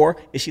about it, or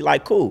is she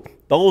like, cool?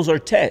 Those are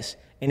tests.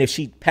 And if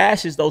she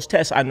passes those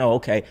tests, I know,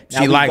 okay,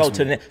 now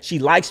she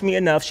likes me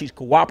enough, she's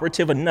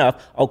cooperative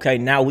enough, okay,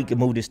 now we can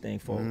move this thing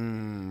forward.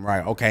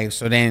 Right, okay.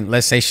 So then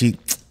let's say she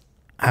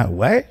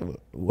what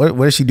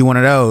if she do one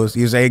of those?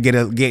 You say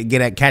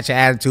catch an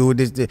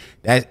attitude,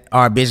 that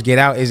our bitch get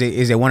out. Is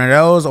it one of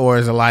those, or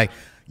is it like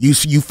you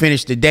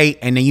finish the date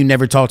and then you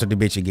never talk to the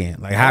bitch again?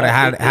 Like how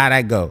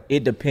that go?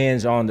 It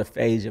depends on the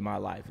phase of my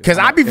life. Because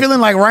I be feeling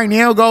like right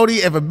now,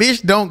 Goldie,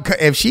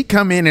 if she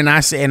come in and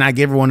I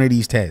give her one of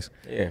these tests,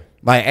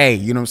 like, hey,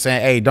 you know what I'm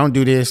saying? Hey, don't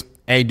do this.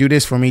 Hey, do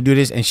this for me. Do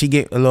this, and she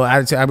get a little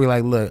attitude. I'll be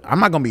like, look, I'm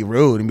not gonna be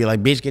rude and be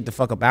like, bitch, get the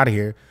fuck up out of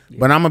here.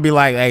 But I'm gonna be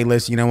like, hey,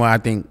 listen, you know what? I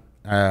think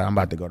I'm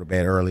about to go to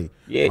bed early.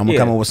 I'm gonna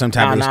come up with some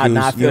type of excuse.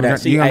 I feel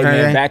that. See, hey,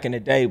 man, back in the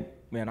day,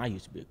 man, I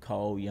used to be a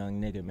cold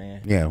young nigga,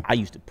 man. Yeah. I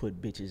used to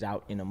put bitches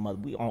out in the mother.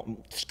 We on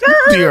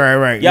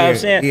right. You know what I'm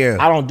saying? Yeah.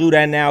 I don't do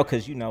that now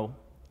because,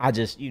 I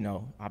just,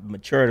 I've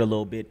matured a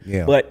little bit.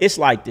 Yeah. But it's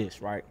like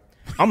this, right?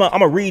 I'm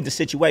gonna read the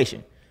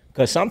situation.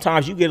 Because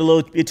sometimes you get a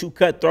little bit too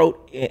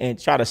cutthroat and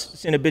try to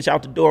send a bitch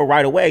out the door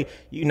right away.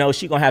 She going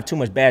to have too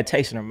much bad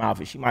taste in her mouth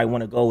and she might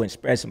want to go and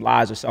spread some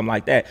lies or something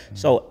like that.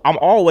 So I'm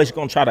always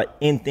going to try to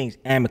end things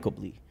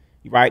amicably,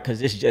 right?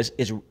 Because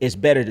it's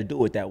better to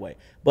do it that way.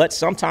 But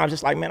sometimes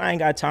it's like, man, I ain't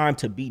got time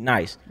to be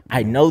nice.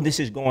 I know this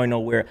is going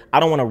nowhere.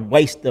 I don't want to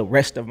waste the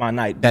rest of my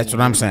night. That's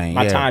what I'm saying.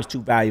 My time's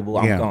too valuable.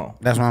 I'm gone.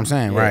 That's what I'm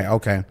saying. Right.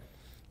 Okay.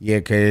 Yeah,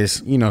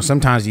 because,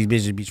 sometimes these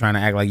bitches be trying to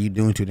act like you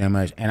doing too damn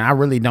much. And I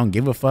really don't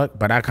give a fuck,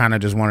 but I kind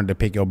of just wanted to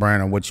pick your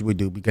brain on what you would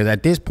do. Because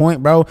at this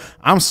point, bro,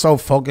 I'm so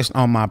focused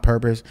on my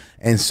purpose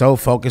and so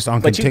focused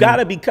on But you got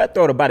to be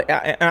cutthroat about it.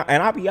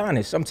 And I'll be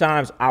honest,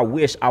 sometimes I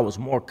wish I was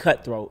more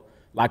cutthroat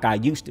like I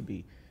used to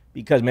be.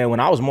 Because, man, when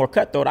I was more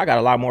cutthroat, I got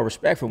a lot more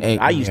respect from women.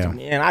 I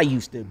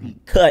used to be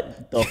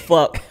cut the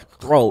fuck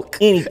throat,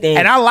 anything.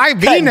 And I like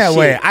being that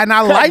way. And I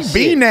like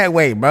being that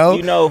way, bro.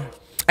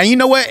 And you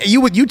know what?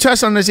 You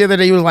touched on this the other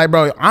day. You was like,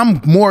 bro,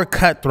 I'm more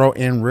cutthroat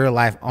in real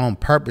life on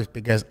purpose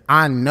because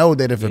I know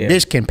that if a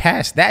bitch can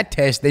pass that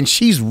test, then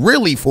she's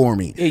really for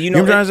me. Yeah, you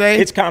know what I'm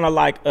saying? It's kind of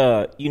like,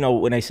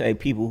 when they say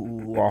people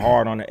who are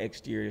hard on the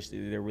exterior,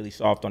 they're really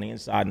soft on the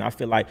inside. And I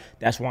feel like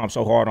that's why I'm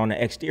so hard on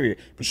the exterior.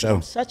 Because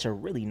I'm such a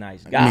really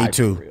nice guy. Me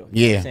too. For real.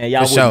 Yeah.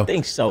 Y'all wouldn't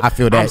think so. I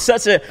feel that. I'm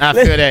such a. I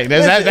feel that.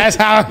 That's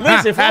how.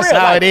 Listen, that's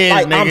real, how it is,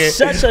 nigga. I'm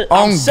such a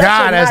that's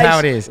nice, how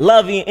it is.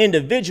 Loving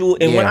individual,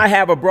 and when I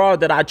have a broad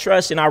that I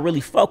trust and I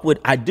really fuck with,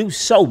 I do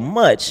so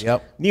much.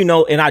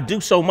 And I do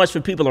so much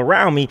for people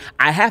around me.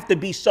 I have to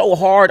be so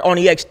hard on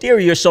the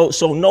exterior so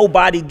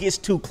nobody gets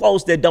too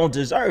close that don't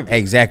deserve it.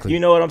 Exactly. You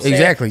know what I'm saying?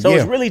 Exactly. So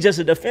it's really just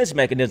a defense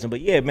mechanism. But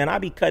yeah, man, I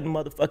be cutting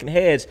motherfucking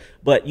heads.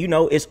 But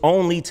it's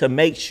only to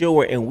make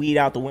sure and weed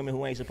out the women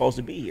who ain't supposed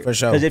to be here. For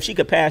sure. Because if she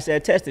could pass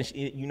that test, then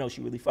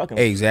she really fucking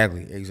with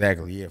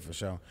Exactly. Yeah, for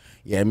sure.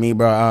 Yeah, me,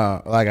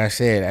 bro. Like I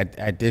said,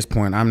 at this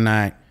point,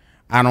 I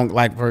don't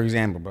like, for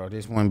example, bro,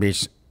 this one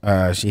bitch,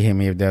 she hit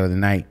me up the other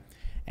night.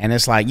 And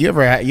it's like, you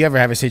ever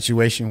have a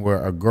situation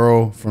where a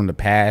girl from the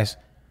past,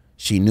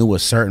 she knew a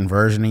certain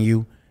version of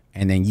you,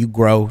 and then you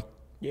grow,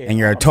 and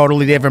you're a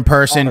totally different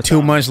person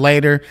 2 months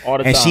later,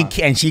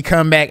 and she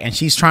come back and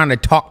she's trying to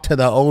talk to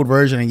the old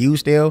version of you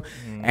still,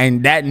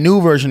 and that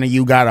new version of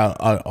you got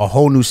a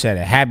whole new set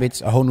of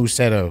habits, a whole new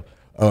set of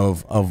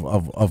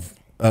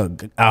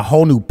a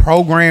whole new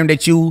program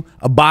that you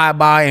abide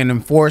by and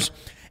enforce,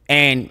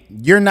 and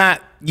you're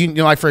not,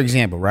 like for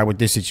example, right, with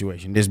this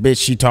situation, this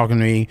bitch, she talking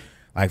to me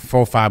like 4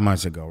 or 5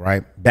 months ago,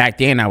 right? Back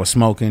then I was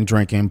smoking,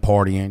 drinking,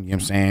 partying, you know what I'm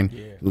saying?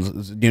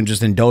 Yeah.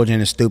 Just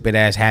indulging in stupid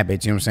ass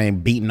habits, you know what I'm saying?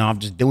 Beating off,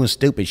 just doing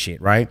stupid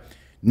shit, right?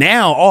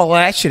 Now all of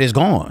that shit is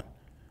gone.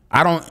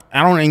 I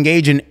don't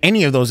engage in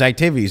any of those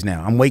activities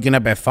now. I'm waking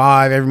up at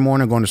 5 every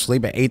morning, going to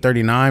sleep at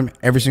 8:39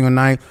 every single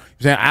night.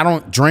 I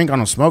don't drink, I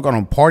don't smoke, I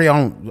don't party,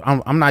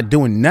 I'm not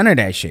doing none of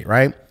that shit,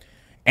 right?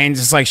 And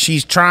it's like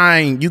she's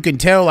trying. You can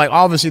tell, like,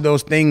 obviously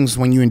those things,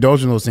 when you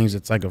indulge in those things,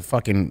 it's like a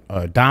fucking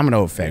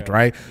domino effect,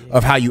 right?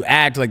 Of how you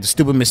act, like the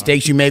stupid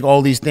mistakes you make,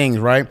 all these things,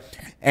 right?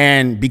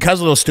 And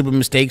because of those stupid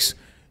mistakes,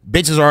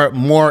 bitches are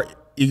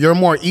you're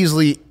more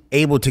easily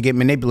able to get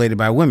manipulated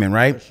by women,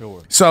 right? For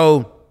sure.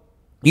 So,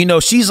 you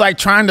know, she's like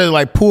trying to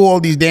like pull all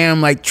these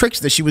damn like tricks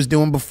that she was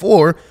doing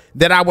before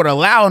that I would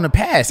allow in the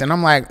past. And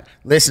I'm like,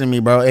 listen to me,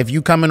 bro. If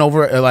you coming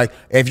over, like,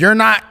 if you're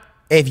not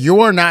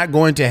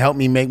going to help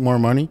me make more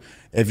money,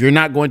 if you're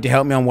not going to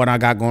help me on what I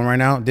got going right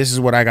now, this is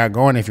what I got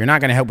going. If you're not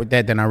going to help with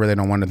that, then I really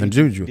don't want nothing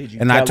to do with you.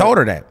 And I told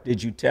her that.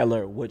 Did you tell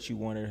her what you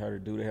wanted her to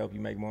do to help you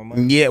make more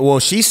money? Yeah, well,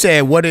 she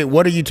said, what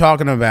are you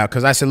talking about?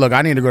 Because I said, look,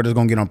 I need a girl that's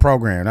going to get on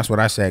program. That's what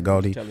I said,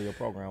 Goldie. Tell her your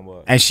program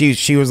was. And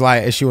she was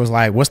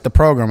like, what's the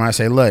program? I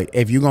said, look,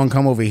 if you're going to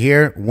come over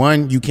here,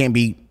 one, you can't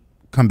be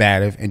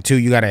combative, and two,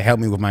 you got to help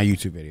me with my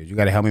YouTube videos. You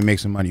got to help me make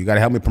some money. You got to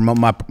help me promote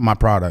my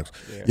products.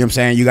 Yeah. You know what I'm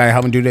saying? You got to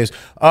help me do this.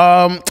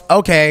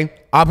 Okay,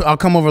 I'll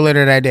come over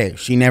later that day.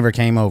 She never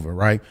came over,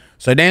 right?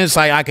 So then it's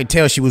like I could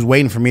tell she was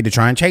waiting for me to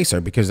try and chase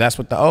her, because that's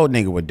what the old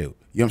nigga would do. You know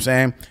what I'm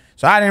saying?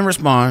 So I didn't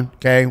respond,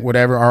 okay,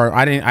 whatever. Or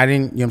I didn't, you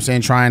know what I'm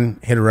saying, try and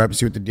hit her up and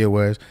see what the deal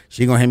was.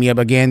 She gonna hit me up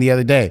again the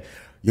other day.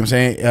 You know what I'm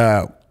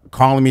saying?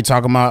 Calling me,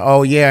 talking about,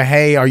 oh yeah,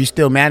 hey, are you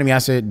still mad at me? I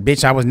said,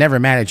 bitch, I was never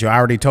mad at you. I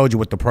already told you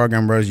what the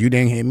program was. You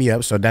didn't hit me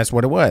up, so that's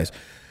what it was.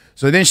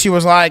 So then she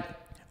was like,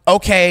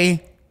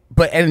 okay,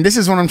 and this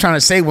is what I'm trying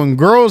to say. When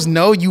girls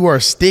know you are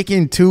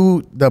sticking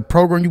to the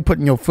program, you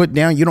putting your foot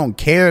down, you don't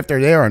care if they're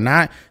there or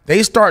not,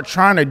 they start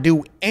trying to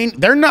do,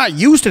 they're not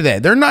used to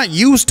that. They're not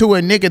used to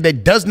a nigga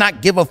that does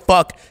not give a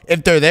fuck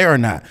if they're there or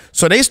not.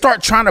 So they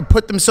start trying to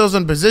put themselves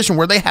in a position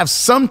where they have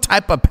some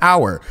type of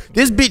power.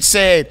 This bitch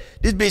said,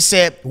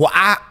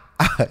 well,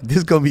 this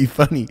is gonna be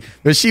funny,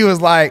 but she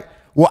was like,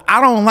 well,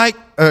 I don't like,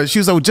 she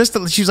was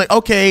like,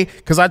 okay,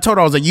 because I told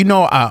her, I was like, you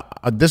know,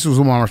 this was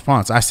my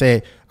response. I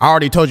said, I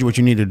already told you what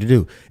you needed to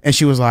do. And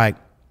she was like,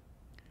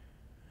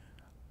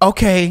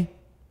 okay,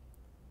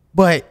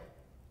 but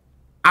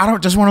I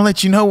don't just want to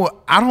let you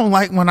know, I don't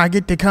like when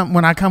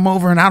I come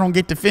over and I don't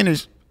get to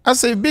finish. I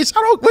said, bitch,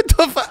 what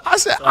the fuck? I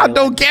said, I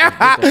don't care.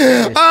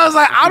 I was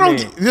like, I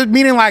don't,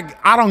 meaning like,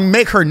 I don't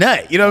make her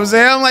nut. You know what I'm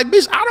saying? I'm like,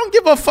 bitch, I don't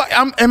give a fuck.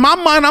 In my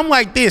mind, I'm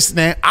like this,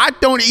 man. I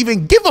don't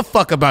even give a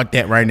fuck about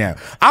that right now.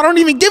 I don't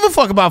even give a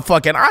fuck about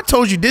fucking. I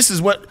told you this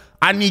is what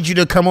I need you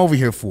to come over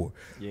here for.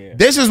 Yeah.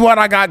 This is what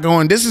I got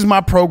going. This is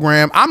my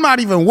program. I'm not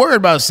even worried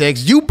about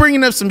sex. You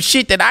bringing up some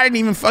shit that I didn't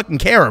even fucking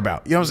care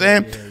about. You know what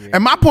I'm saying? Yeah.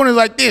 And my point is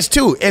like this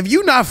too. If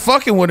you not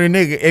fucking with a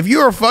nigga, if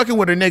you're fucking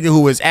with a nigga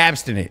who is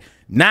abstinent,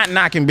 not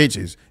knocking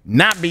bitches,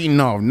 not beating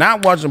off,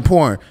 not watching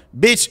porn,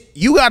 bitch,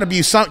 you gotta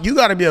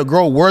be a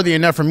girl worthy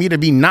enough for me to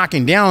be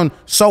knocking down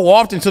so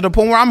often to the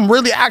point where I'm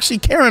really actually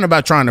caring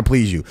about trying to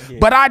please you. Yeah.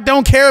 But I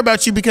don't care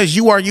about you because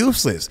you are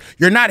useless.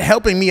 You're not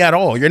helping me at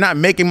all. You're not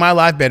making my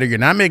life better. You're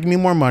not making me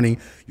more money.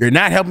 You're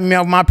not helping me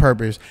out with my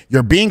purpose.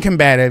 You're being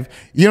combative.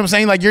 You know what I'm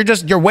saying? Like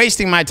you're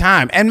wasting my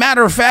time. And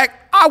matter of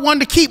fact, I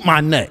wanted to keep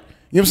my nut.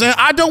 You know what I'm saying?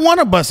 I don't want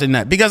to bust a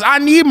nut because I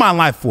need my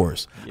life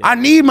force. Yeah. I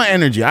need my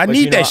energy. I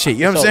need that shit.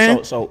 You know what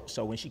I'm saying?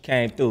 So when she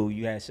came through,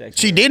 you had sex with her?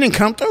 She didn't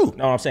come through.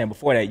 No, I'm saying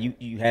before that,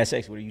 you had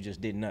sex with her, you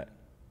just didn't nut.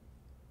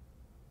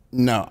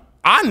 No,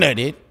 I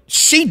nutted.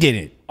 She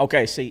didn't.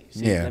 Okay, see,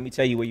 yeah. Let me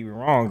tell you where you were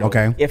wrong, though.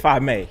 Okay. If I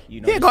may.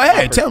 You know, yeah, go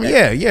ahead. Tell me.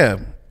 Yeah.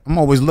 I'm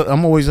always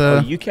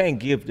you can't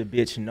give the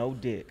bitch no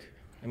dick.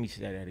 Let me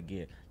say that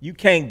again. You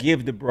can't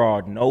give the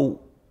broad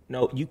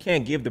you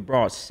can't give the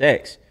broad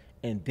sex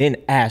and then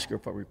ask her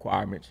for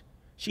requirements.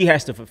 She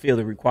has to fulfill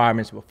the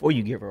requirements before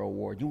you give her a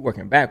reward. You're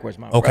working backwards,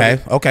 my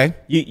brother. Okay.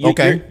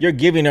 You're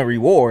giving a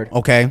reward.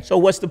 Okay. So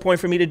what's the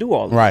point for me to do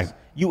all this? Right.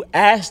 You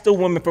ask the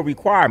woman for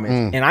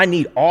requirements, and I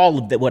need all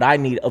of what I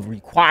need of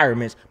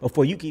requirements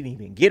before you can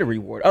even get a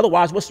reward.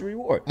 Otherwise, what's the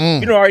reward?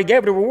 You know, already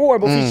gave her the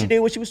reward before she did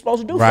what she was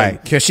supposed to do.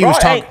 Right. Because she was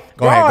talking.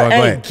 Go ahead.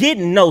 Ain't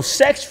getting no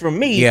sex from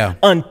me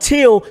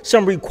until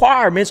some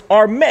requirements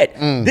are met.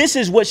 This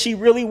is what she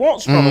really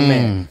wants from a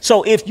man.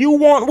 So if you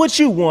want what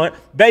you want,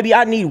 baby,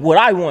 I need what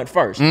I want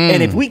first.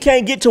 And if we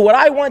can't get to what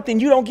I want, then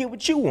you don't get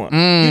what you want.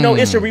 You know,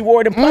 it's a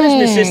reward and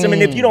punishment system.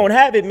 And if you don't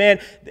have it, man,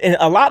 and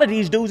a lot of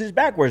these dudes is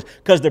backwards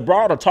because the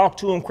broad will talk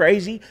to him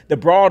crazy. The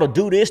broad will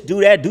do this, do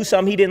that, do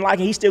something he didn't like,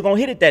 and he's still gonna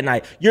hit it that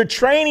night. You're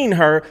training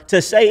her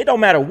to say it don't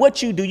matter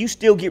what you do, you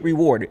still get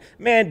rewarded.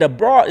 Man, the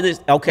broad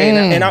is okay,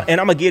 and I'm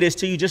gonna get this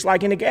to you just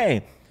like in the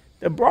game.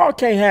 The broad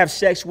can't have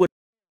sex with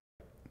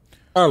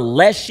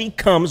unless she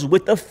comes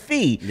with a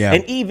fee. Yeah.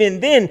 And even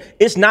then,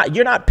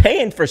 you're not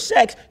paying for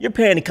sex, you're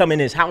paying to come in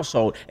his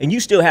household. And you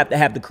still have to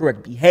have the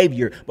correct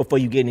behavior before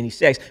you get any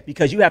sex,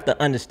 because you have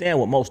to understand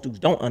what most dudes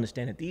don't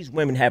understand, that these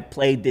women have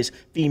played this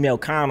female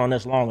con on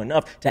us long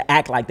enough to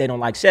act like they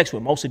don't like sex.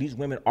 When most of these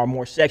women are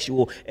more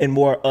sexual and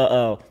more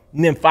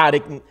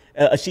nymphotic.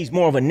 She's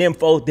more of a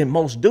nympho than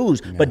most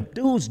dudes. Yeah. But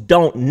dudes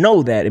don't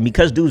know that. And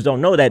because dudes don't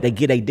know that, they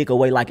get a dick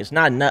away like it's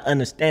not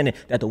understanding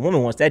that the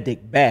woman wants that dick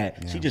bad.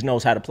 Yeah. She just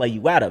knows how to play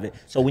you out of it.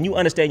 So when you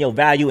understand your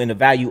value and the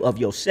value of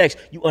your sex,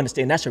 you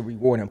understand that's a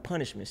reward and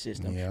punishment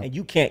system. Yeah. And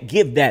you can't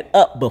give that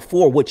up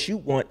before what you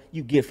want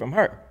you get from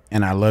her.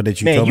 And I love that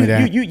you told me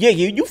that.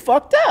 You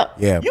fucked up.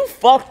 Yeah. You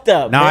fucked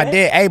up, No, man. I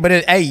did. Hey, but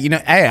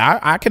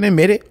I can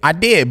admit it. I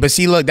did. But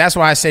see, look, that's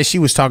why I said she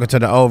was talking to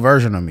the old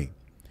version of me.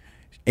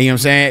 You know what I'm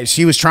saying?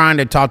 She was trying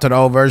to talk to the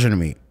old version of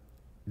me.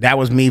 That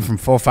was me from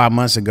 4 or 5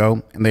 months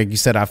ago. And like you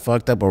said, I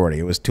fucked up already.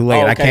 It was too late.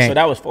 Oh, okay, I can't. So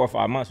that was 4 or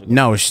 5 months ago.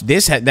 No,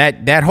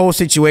 that whole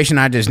situation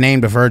I just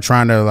named of her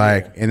trying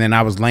to and then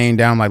I was laying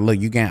down like, look,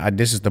 you can't.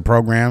 This is the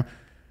program.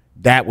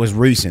 That was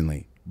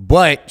recently.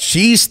 But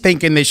she's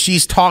thinking that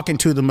she's talking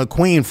to the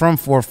McQueen from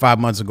 4 or 5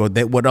 months ago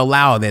that would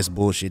allow this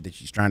bullshit that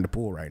she's trying to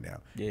pull right now.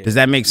 Yeah. Does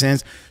that make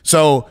sense?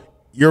 So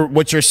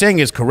what you're saying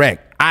is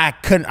correct.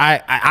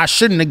 I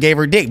shouldn't have gave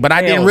her dick, but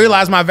I didn't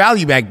realize my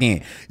value back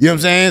then. You know what I'm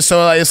saying?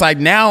 So it's like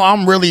now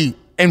I'm really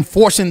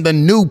enforcing the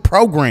new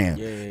program.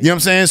 Yeah. You know what I'm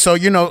saying? So,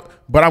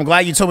 but I'm glad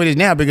you told me this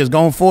now because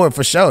going forward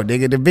for sure,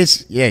 nigga, the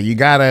bitch,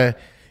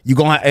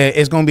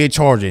 it's gonna be a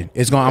charging.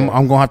 I'm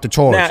gonna have to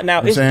charge.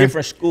 Now it's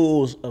different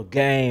schools of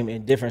game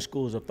and different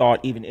schools of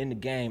thought, even in the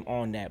game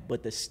on that.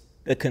 But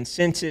the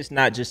consensus,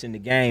 not just in the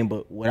game,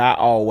 but what I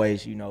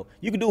always, you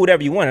can do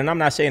whatever you want. And I'm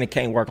not saying it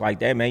can't work like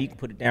that, man. You can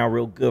put it down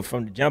real good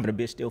from the jump and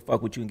the bitch still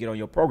fuck with you and get on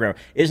your program.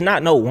 It's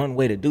not no one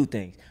way to do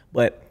things.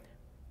 But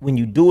when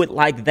you do it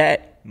like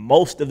that,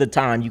 most of the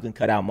time you can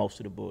cut out most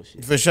of the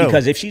bullshit. For sure.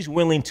 Because if she's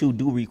willing to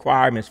do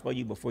requirements for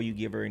you before you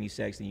give her any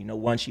sex, then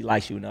one, she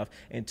likes you enough,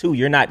 and two,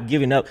 you're not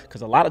giving up.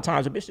 Because a lot of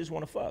times a bitch just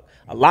want to fuck.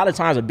 A lot of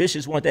times a bitch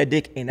just want that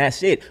dick and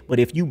that's it. But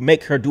if you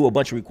make her do a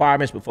bunch of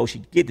requirements before she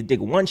get the dick,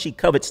 one, she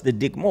covets the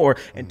dick more,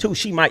 and two,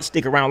 she might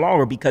stick around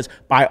longer because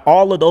by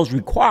all of those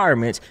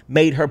requirements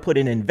made her put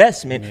an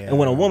investment. Yeah. And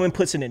when a woman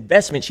puts an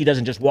investment, she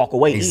doesn't just walk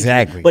away.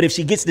 Exactly. Easily. But if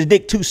she gets the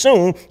dick too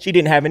soon, she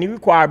didn't have any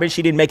requirements,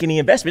 she didn't make any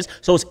investments,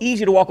 so it's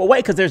easy to walk away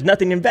because there's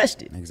nothing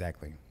invested.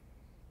 Exactly.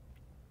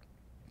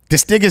 The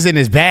stick is in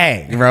his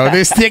bag, bro.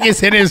 This stick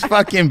is in his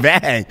fucking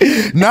bag.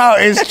 No,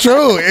 it's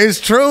true.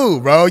 It's true,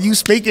 bro. You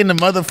speak in the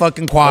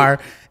motherfucking choir,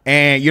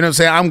 and you know what I'm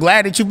saying? I'm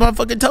glad that you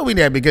motherfucking told me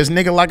that because,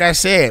 nigga, like I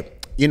said,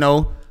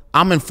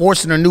 I'm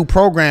enforcing a new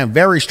program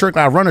very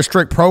strictly. I run a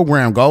strict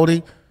program,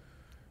 Goldie.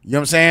 You know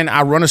what I'm saying?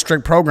 I run a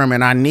strict program,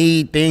 and I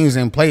need things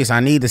in place. I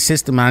need the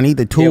system. I need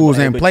the tools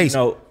in place.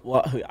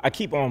 I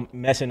keep on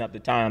messing up the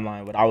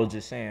timeline, but I was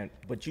just saying,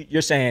 but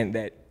you're saying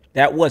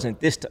that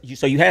wasn't this time.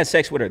 So you had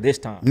sex with her this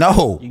time?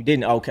 No. You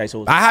didn't? Okay.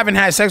 So I haven't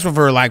had sex with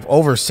her like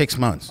over 6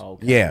 months.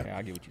 Okay, yeah. Okay,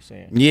 I get what you're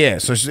saying. Yeah.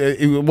 So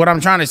what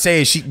I'm trying to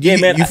say is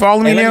man, you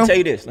follow me now? Let me tell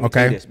you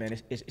this. Man.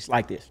 It's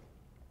like this.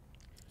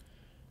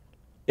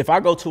 If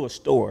I go to a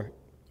store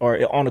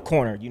or on the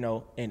corner,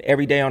 and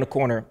every day on the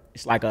corner,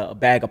 it's like a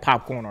bag of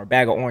popcorn or a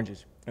bag of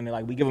oranges. And they're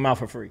like, we give them out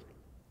for free.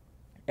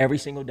 Every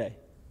single day.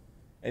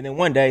 And then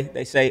one day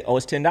they say, oh,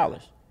 it's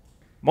 $10.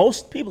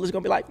 Most people is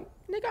going to be like,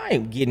 nigga, I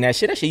ain't getting that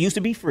shit. That shit used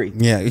to be free.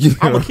 Yeah.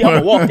 I'm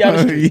gonna walk down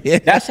the street. Yeah.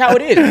 That's how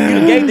it is. You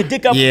done gave the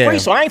dick up for free,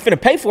 so I ain't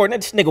finna pay for it. Now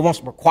this nigga wants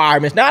some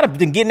requirements. Now I've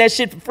been getting that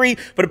shit for free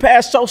for the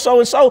past so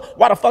and so.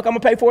 Why the fuck I'm gonna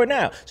pay for it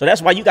now? So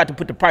that's why you got to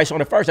put the price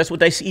on it first. That's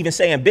what they even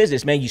say in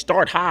business, man. You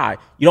start high.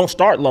 You don't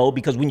start low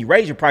because when you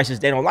raise your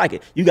prices, they don't like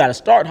it. You got to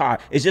start high.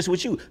 It's just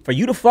with you. For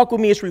you to fuck with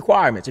me, it's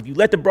requirements. If you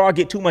let the broad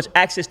get too much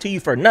access to you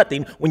for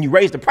nothing, when you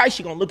raise the price,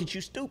 she gonna look at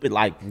you stupid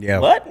like,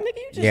 what?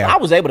 Nigga, I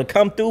was able to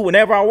come through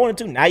whenever I wanted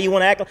to. Now you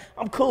want to act like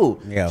I'm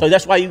cool. Yeah. So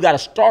that's why you got to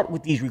start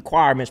with these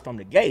requirements from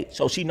the gate.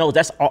 So she knows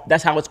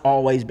that's how it's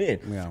always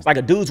been. Yeah. It's like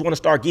a dudes want to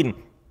start getting,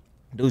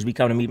 dudes be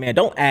coming to me, man,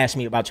 don't ask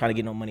me about trying to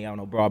get no money out of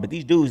no broad. But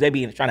these dudes, they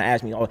be trying to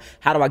ask me, oh,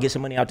 how do I get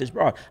some money out this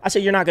broad? I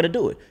said, you're not going to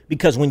do it.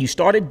 Because when you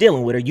started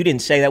dealing with her, you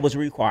didn't say that was a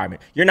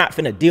requirement. You're not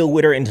finna deal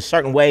with her in a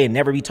certain way and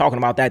never be talking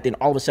about that. Then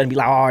all of a sudden be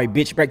like, all right,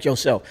 bitch, break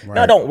yourself. Right.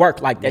 No, it don't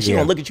work like that. She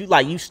gonna look at you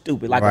like you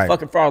stupid, like a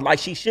fucking fraud, like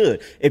she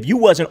should. If you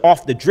wasn't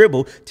off the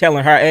dribble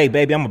telling her, hey,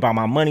 baby, I'm about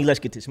my money. Let's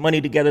get this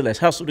money together. Let's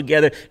hustle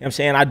together. You know what I'm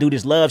saying? I do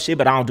this love shit,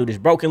 but I don't do this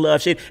broken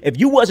love shit. If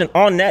you wasn't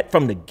on that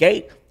from the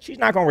gate, she's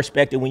not going to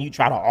respect it when you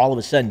try to all of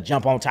a sudden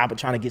jump on top of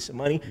trying to get some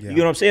money. Yeah. You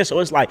know what I'm saying? So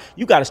it's like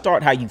you got to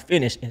start how you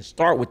finish and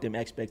start with them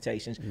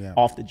expectations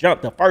off the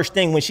jump. The first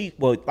thing when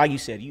like you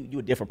said, you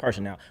a different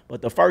person now.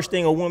 But the first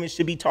thing a woman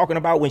should be talking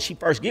about when she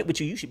first get with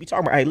you, you should be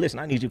talking about, hey, listen,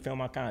 I need you to film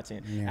my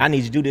content. Yeah. I need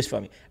you to do this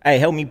for me. Hey,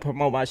 help me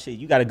promote my shit.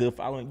 You got a good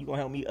following. You going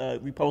to help me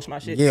repost my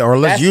shit? Yeah, or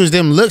let's use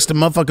them looks to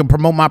motherfucking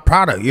promote my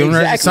product. You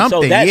know,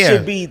 something. So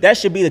that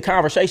should be the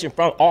conversation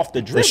from off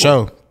the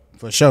dribble.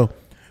 For sure.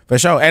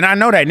 And I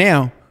know that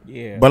now.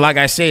 Yeah. But like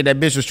I said, that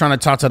bitch was trying to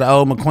talk to the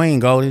old McQueen,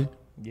 Goldie.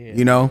 Yeah.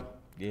 You know?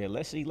 Yeah,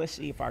 let's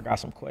see if I got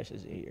some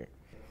questions in here.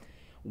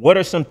 What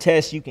are some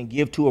tests you can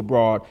give to a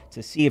broad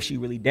to see if she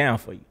really down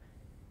for you?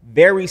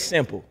 Very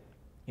simple.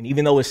 And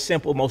even though it's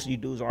simple, most of you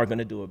dudes aren't going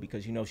to do it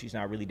because you know she's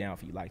not really down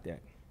for you like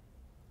that.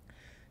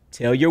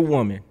 Tell your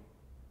woman,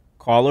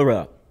 call her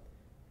up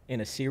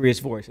in a serious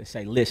voice and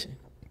say, listen,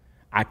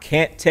 I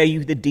can't tell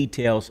you the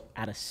details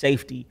out of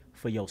safety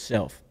for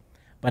yourself,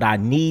 but I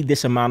need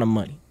this amount of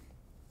money.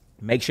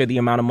 Make sure the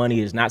amount of money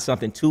is not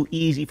something too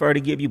easy for her to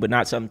give you, but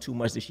not something too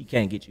much that she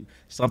can't get you.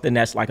 Something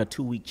that's like a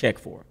 2-week check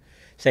for her.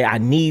 Say, I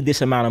need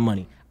this amount of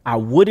money. I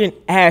wouldn't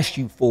ask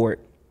you for it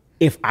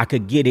if I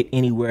could get it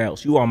anywhere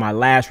else. You are my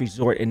last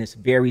resort, and it's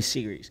very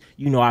serious.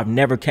 You know I've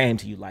never came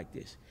to you like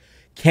this.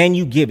 Can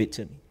you give it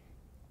to me?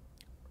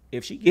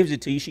 If she gives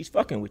it to you, she's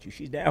fucking with you.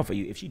 She's down for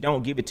you. If she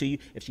don't give it to you,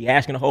 if she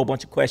asking a whole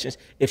bunch of questions,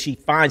 if she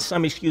finds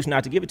some excuse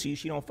not to give it to you,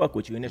 she don't fuck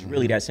with you. And it's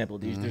really that simple.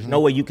 There's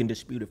no way you can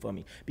dispute it for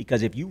me.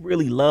 Because if you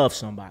really love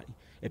somebody,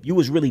 if you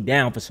was really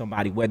down for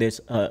somebody, whether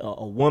it's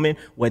a woman,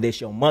 whether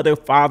it's your mother,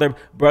 father,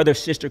 brother,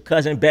 sister,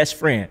 cousin, best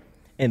friend,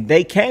 and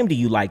they came to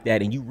you like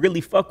that and you really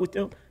fuck with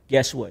them,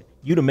 guess what?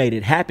 You'd have made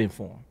it happen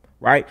for them,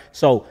 right?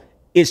 So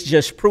it's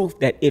just proof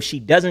that if she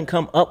doesn't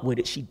come up with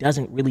it, she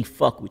doesn't really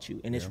fuck with you.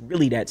 And it's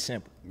really that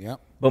simple. Yep.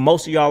 But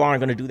most of y'all aren't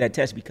going to do that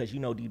test because you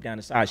know deep down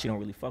inside she don't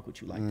really fuck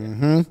with you like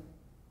that.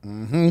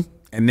 And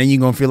then you're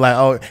going to feel like,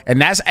 oh,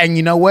 and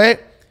you know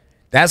what?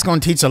 That's going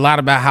to teach a lot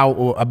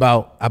about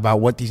about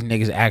what these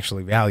niggas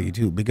actually value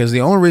too. Because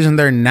the only reason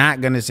they're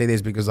not going to say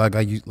this because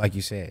like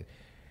you said,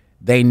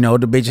 they know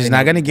the bitch is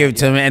not going to give it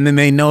to them, and then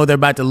they know they're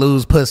about to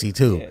lose pussy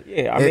too.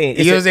 Yeah. I mean,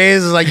 you know what I'm saying?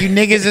 It's like you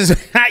niggas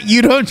is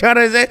you don't try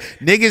to say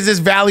niggas is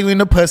valuing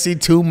the pussy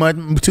too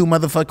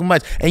motherfucking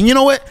much. And you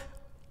know what?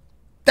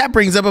 That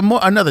brings up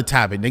another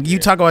topic. Nigga, you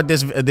talk about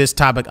this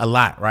topic a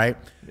lot, right?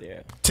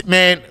 Yeah.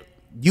 Man,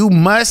 you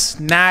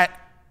must not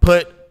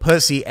put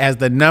pussy as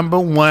the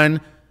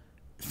 #1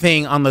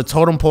 thing on the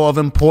totem pole of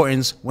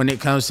importance when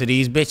it comes to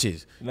these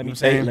bitches. Let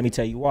me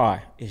tell you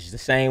why. It's the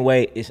same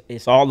way.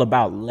 It's all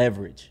about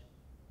leverage.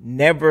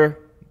 Never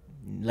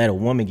let a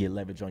woman get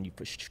leverage on you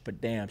for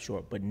damn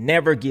sure, but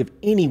never give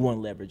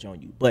anyone leverage on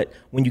you. But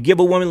when you give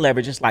a woman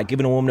leverage, it's like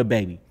giving a woman a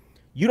baby.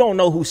 You don't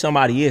know who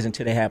somebody is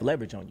until they have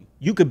leverage on you.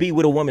 You could be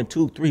with a woman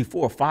 2, 3,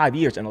 4, 5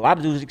 years, and a lot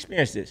of dudes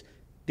experience this.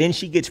 Then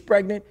she gets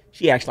pregnant,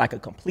 she acts like a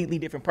completely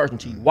different person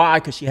to you. Why?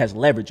 Because she has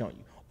leverage on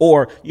you.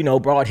 Or, you know,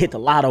 broad hit the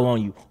lotto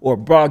on you, or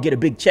broad get a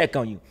big check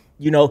on you.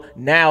 You know,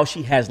 now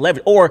she has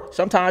leverage. Or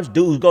sometimes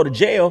dudes go to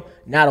jail,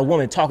 now the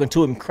woman talking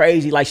to him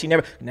crazy like she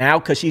never, now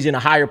because she's in a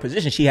higher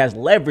position, she has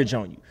leverage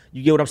on you.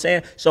 You get what I'm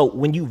saying? So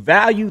when you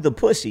value the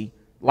pussy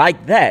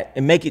like that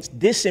and make it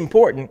this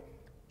important,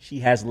 she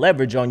has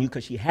leverage on you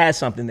because she has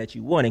something that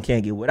you want and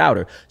can't get without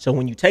her. So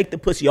when you take the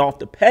pussy off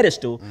the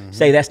pedestal,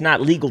 say that's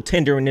not legal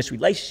tender in this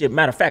relationship.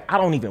 Matter of fact, I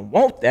don't even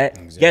want that.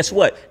 Exactly. Guess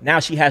what? Now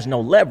she has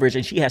no leverage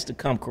and she has to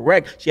come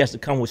correct. She has to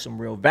come with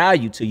some real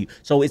value to you.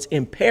 So it's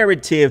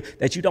imperative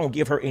that you don't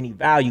give her any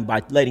value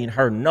by letting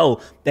her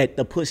know that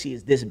the pussy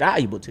is this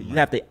valuable to you. You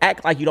have to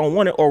act like you don't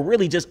want it or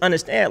really just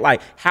understand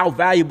like how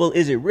valuable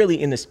is it really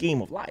in the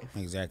scheme of life.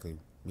 Exactly.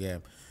 Yeah.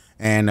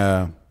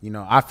 And you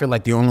know, I feel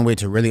like the only way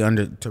to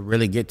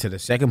really get to the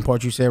second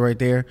part you said right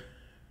there,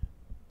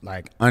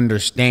 like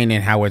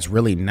understanding how it's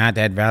really not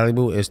that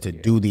valuable, is to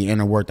do the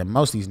inner work that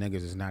most of these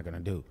niggas is not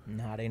gonna do.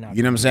 Nah, they not.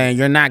 You know what I'm saying?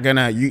 You're not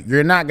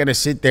gonna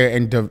sit there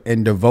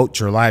and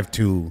devote your life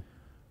to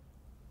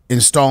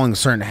installing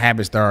certain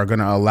habits that are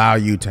gonna allow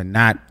you to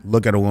not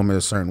look at a woman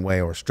a certain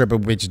way, or strip a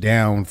bitch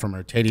down from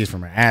her titties,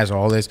 from her ass,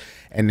 all this,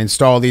 and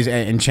install these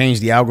and change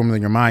the algorithm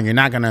in your mind. You're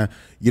not gonna,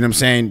 you know what I'm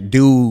saying,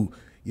 do.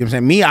 You know what I'm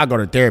saying? Me, I go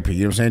to therapy,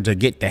 you know what I'm saying, to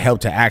get the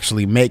help to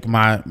actually make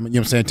my, you know what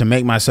I'm saying, to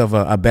make myself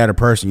a better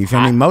person. You feel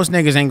me? Most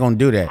niggas ain't gonna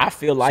do that. I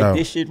feel like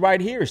this shit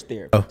right here is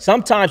therapy.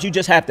 Sometimes you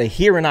just have to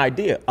hear an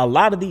idea. A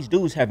lot of these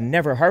dudes have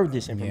never heard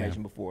this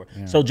information before.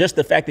 Yeah. So just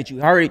the fact that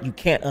you heard it, you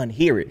can't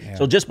unhear it. Yeah.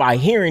 So just by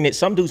hearing it,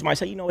 some dudes might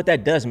say, you know what,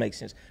 that does make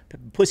sense.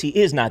 Pussy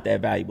is not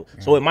that valuable.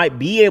 Yeah. So it might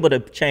be able to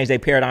change their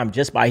paradigm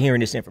just by hearing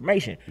this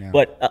information. Yeah.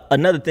 But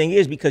another thing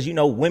is, because, you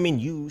know, women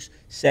use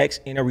sex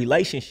in a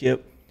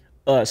relationship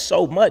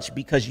so much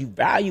because you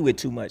value it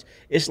too much.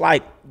 It's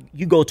like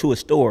you go to a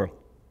store.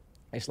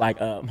 It's like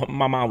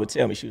my mom would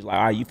tell me, she was like,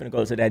 all right, you finna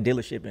go to that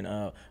dealership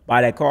and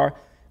buy that car?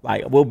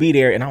 Like, we'll be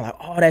there. And I'm like,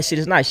 oh, that shit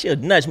is nice. She'll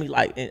nudge me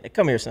like,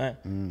 come here,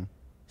 son.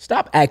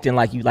 Stop acting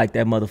like you like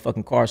that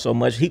motherfucking car so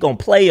much. He gonna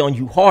play on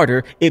you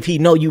harder if he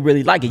know you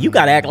really like it. You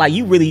gotta act like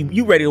you ready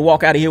to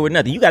walk out of here with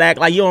nothing. You gotta act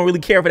like you don't really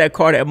care for that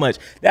car that much.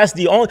 That's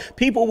the only,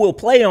 people will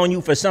play on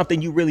you for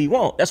something you really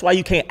want. That's why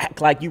you can't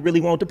act like you really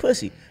want the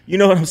pussy. You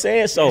know what I'm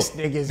saying? So this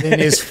nigga's in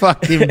his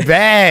fucking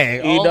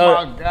bag. You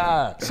know? My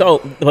God. So,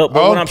 but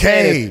what I'm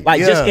saying is,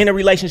 like, just in a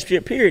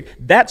relationship period,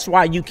 that's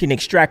why you can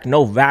extract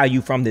no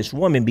value from this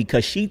woman,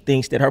 because she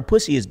thinks that her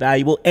pussy is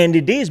valuable, and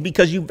it is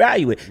because you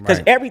value it.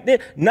 Because everything,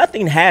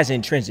 nothing has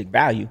intrinsic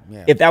value.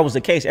 Yeah. If that was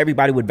the case,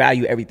 everybody would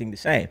value everything the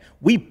same.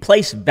 We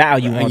place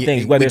value on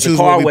things, whether it's a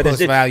car, whether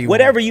it's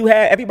whatever you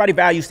have. Everybody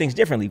values things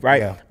differently,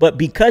 right? Yeah. But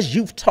because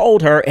you've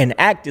told her and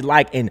acted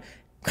like and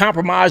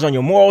compromise on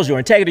your morals, your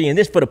integrity, and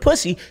this for the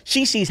pussy,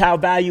 she sees how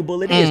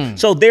valuable it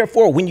is. So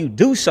therefore, when you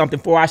do something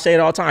for her, I say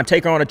it all the time,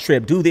 take her on a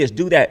trip, do this,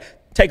 do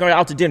that, take her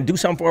out to dinner, do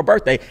something for her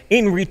birthday.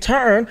 In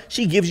return,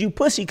 she gives you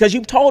pussy because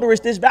you've told her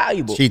it's this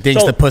valuable. She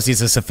thinks the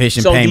pussy's a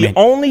sufficient payment. So the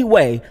only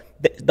way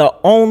the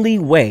only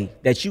way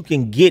that you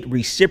can get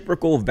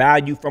reciprocal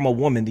value from a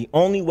woman, the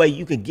only way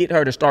you can get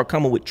her to start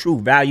coming with true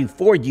value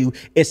for you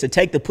is to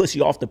take the pussy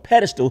off the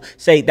pedestal,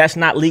 say that's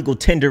not legal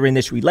tender in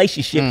this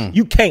relationship.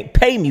 You can't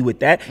pay me with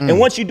that. And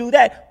once you do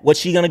that, what's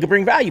she gonna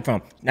bring value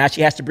from? Now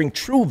she has to bring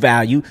true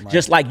value,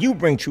 just like you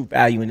bring true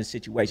value in this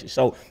situation.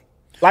 So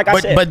like I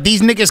said, but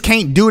these niggas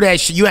can't do that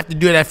shit. You have to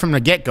do that from the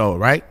get-go,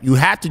 right? You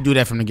have to do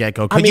that from the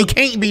get-go. Because you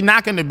can't be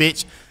knocking the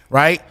bitch,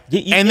 right?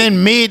 And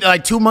then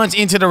like 2 months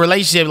into the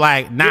relationship,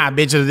 like, nah,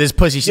 bitch, this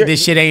pussy shit,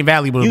 this shit ain't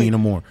valuable to me no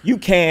more. You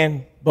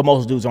can, but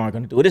most dudes aren't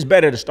going to do it. It's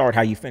better to start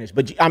how you finish.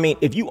 But I mean,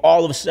 if you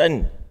all of a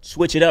sudden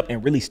switch it up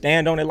and really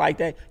stand on it like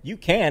that, you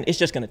can. It's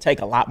just going to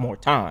take a lot more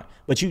time.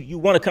 But you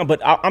want to come,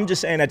 but I'm just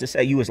saying that to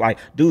say you was like,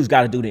 dudes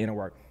got to do the inner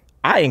work.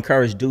 I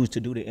encourage dudes to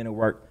do the inner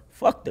work.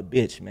 Fuck the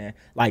bitch, man.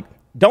 Like,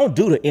 don't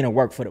do the inner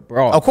work for the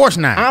broad. Of course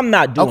not. I'm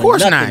not doing of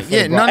course nothing not. For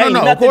Yeah, the broad.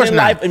 no, of course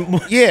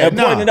not. Yeah,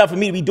 important enough for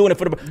me to be doing it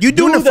for the broad. You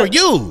doing it for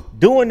you.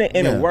 Doing the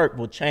inner work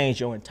will change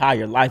your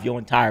entire life, your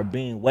entire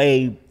being,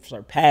 way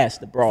surpass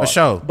the broad. For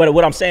sure. But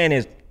what I'm saying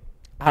is,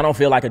 I don't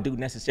feel like a dude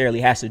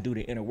necessarily has to do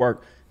the inner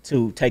work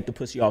to take the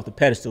pussy off the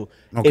pedestal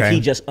if he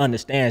just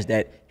understands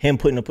that him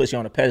putting the pussy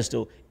on the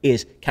pedestal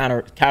is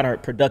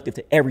counterproductive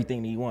to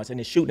everything that he wants, and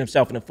it's shooting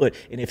himself in the foot.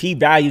 And if he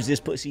values this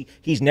pussy,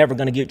 he's never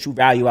going to get true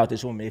value out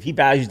this woman. If he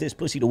values this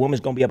pussy, the woman's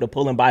going to be able to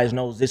pull him by his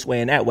nose this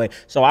way and that way.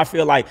 So I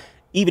feel like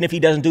even if he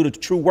doesn't do the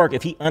true work,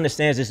 if he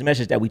understands this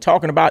message that we're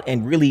talking about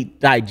and really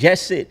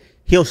digests it,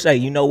 he'll say,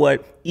 you know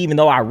what, even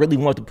though I really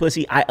want the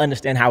pussy, I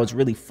understand how it's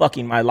really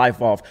fucking my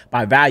life off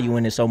by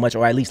valuing it so much,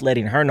 or at least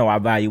letting her know I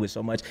value it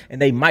so much.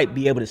 And they might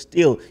be able to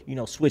still,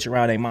 switch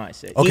around their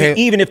mindset. Okay.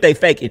 Even if they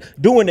fake it.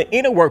 Doing the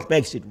inner work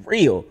makes it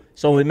real.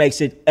 So it makes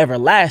it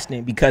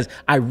everlasting because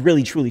I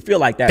really, truly feel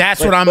like that.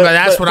 That's what I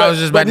was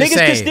just about to say.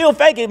 But niggas can still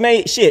fake it,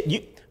 man.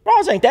 Shit,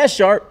 bras ain't that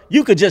sharp.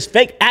 You could just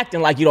fake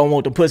acting like you don't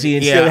want the pussy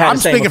and still have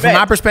the same effect. I'm speaking from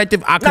my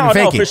perspective. I couldn't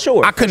fake it. For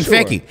sure. I couldn't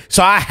fake it.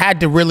 So I had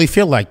to really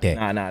feel like that.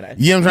 Nah.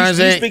 You know what I'm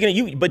trying to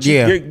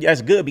say?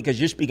 That's good because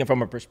you're speaking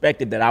from a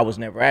perspective that I was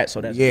never at.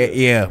 So that's good.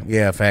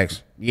 Yeah,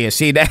 facts. Yeah,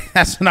 see,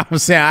 that's what I'm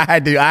saying. I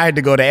had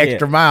to go the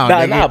extra mile.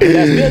 But that's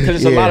good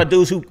because there's a lot of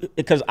dudes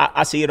because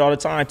I see it all the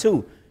time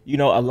too.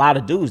 A lot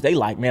of dudes, they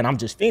like, man, I'm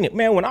just fiending.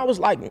 Man, when I was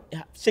like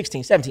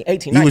 16, 17,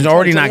 18, 19, you was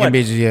already 21,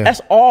 knocking bitches, yeah.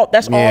 That's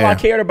all I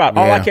cared about.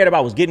 All I cared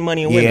about was getting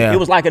money and women. It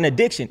was like an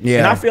addiction.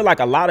 And I feel like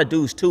a lot of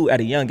dudes, too,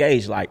 at a young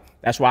age, like,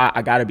 that's why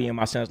I got to be in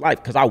my son's life.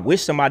 Because I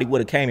wish somebody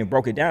would have came and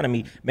broke it down to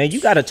me. Man, you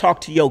got to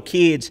talk to your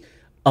kids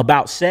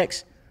about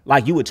sex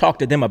like you would talk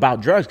to them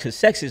about drugs, because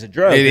sex is a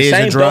drug. It is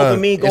a drug.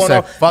 Dopamine going on.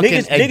 It's a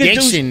fucking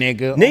addiction,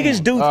 nigga.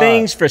 Niggas do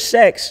things for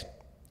sex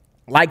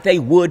like they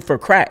would for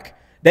crack.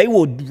 They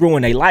will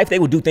ruin their life. They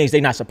will do things they're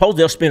not supposed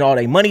to. They'll spend all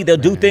their money. They'll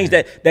do things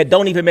that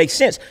don't even make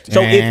sense. So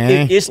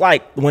it's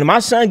like when my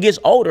son gets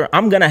older,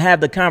 I'm going to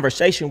have the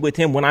conversation with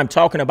him when I'm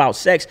talking about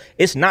sex.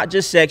 It's not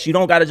just sex. You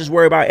don't got to just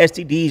worry about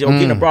STDs or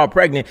getting a broad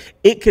pregnant.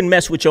 It can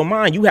mess with your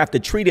mind. You have to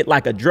treat it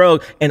like a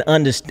drug and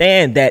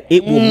understand that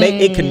it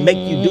can make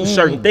you do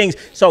certain things.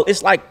 So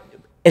it's like,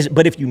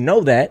 but if you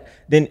know that,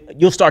 then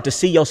you'll start to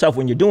see yourself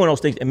when you're doing those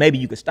things, and maybe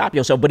you can stop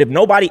yourself. But if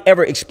nobody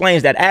ever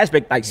explains that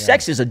aspect, like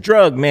sex is a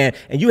drug, man,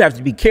 and you have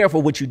to be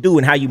careful what you do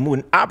and how you move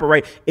and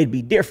operate, it'd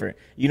be different.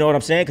 You know what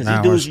I'm saying?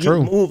 Because these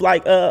dudes move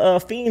like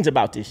fiends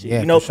about this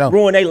shit.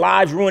 Ruin their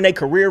lives, ruin their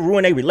career,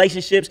 ruin their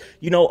relationships,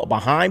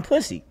 behind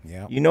pussy.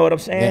 Yeah. You know what I'm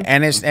saying? Yeah.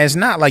 And it's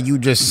not like you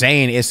just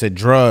saying it's a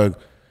drug.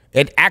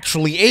 It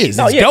actually is.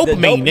 It's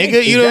dopamine, nigga.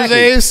 Exactly. You know what I'm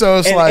saying? So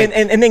it's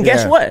and then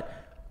guess what?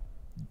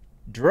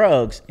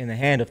 Drugs in the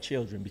hand of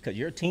children, because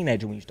you're a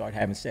teenager when you start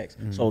having sex.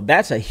 So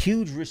that's a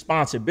huge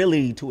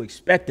responsibility to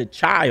expect a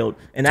child,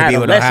 an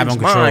adolescent's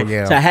mind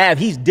to have.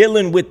 He's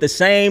dealing with the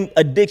same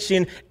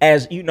addiction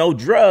as,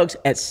 drugs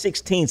at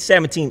 16,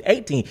 17,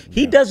 18.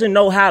 He doesn't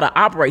know how to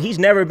operate. He's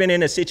never been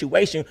in a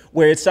situation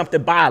where it's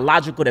something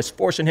biological that's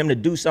forcing him to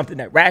do something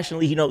that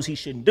rationally he knows he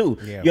shouldn't do.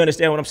 Yeah. You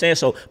understand what I'm saying?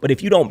 So, but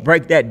if you don't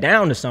break that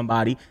down to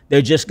somebody,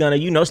 they're just gonna,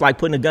 it's like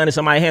putting a gun in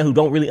somebody's hand who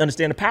don't really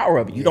understand the power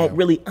of it. You don't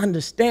really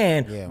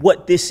understand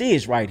what this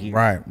is right here.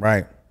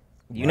 Right.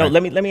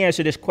 Let me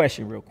answer this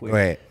question real quick. Go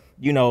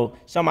ahead.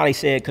 Somebody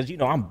said, because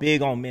I'm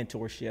big on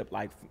mentorship,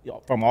 like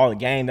from all the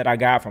game that I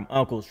got from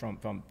uncles,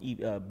 from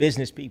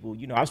business people.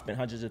 I've spent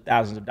hundreds of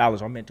thousands of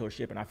dollars on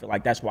mentorship, and I feel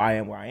like that's why I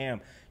am where I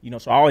am.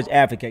 So I always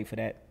advocate for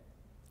that.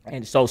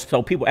 And so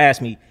people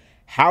ask me,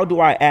 how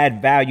do I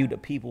add value to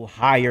people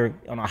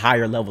on a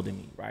higher level than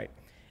me, right?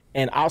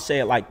 And I'll say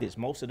it like this: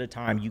 most of the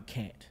time you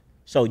can't.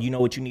 So you know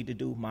what you need to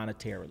do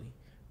monetarily.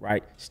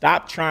 Right?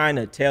 Stop trying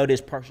to tell this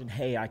person,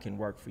 hey, I can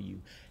work for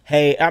you.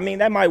 Hey, I mean,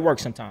 that might work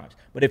sometimes.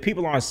 But if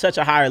people are on such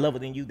a higher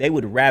level than you, they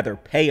would rather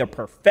pay a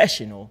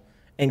professional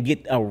and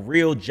get a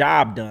real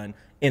job done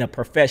in a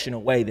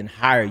professional way than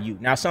hire you.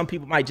 Now, some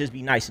people might just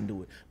be nice and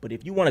do it. But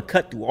if you want to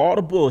cut through all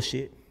the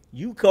bullshit,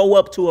 You go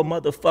up to a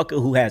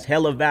motherfucker who has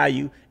hella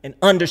value and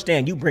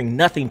understand you bring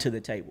nothing to the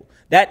table.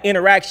 That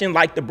interaction,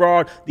 like the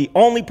broad, the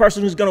only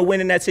person who's going to win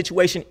in that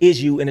situation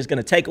is you, and it's going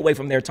to take away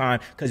from their time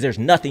because there's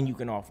nothing you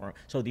can offer them.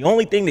 So the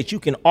only thing that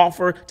you can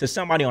offer to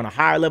somebody on a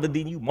higher level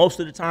than you most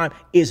of the time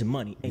is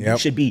money. And you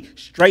should be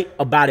straight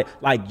about it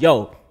like,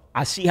 yo,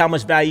 I see how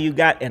much value you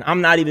got, and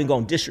I'm not even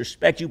going to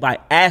disrespect you by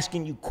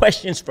asking you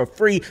questions for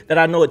free that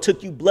I know it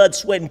took you blood,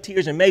 sweat, and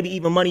tears and maybe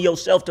even money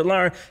yourself to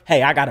learn.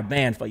 Hey, I got a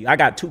band for you. I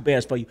got 2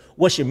 bands for you.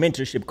 What's your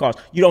mentorship cost?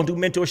 You don't do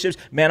mentorships?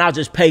 Man, I'll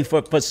just pay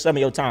for some of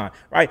your time,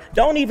 right?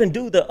 Don't even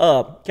do the,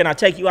 can I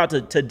take you out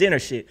to dinner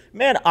shit?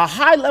 Man, a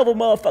high-level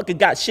motherfucker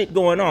got shit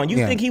going on.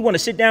 You think he want to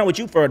sit down with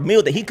you for a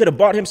meal that he could have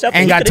bought himself?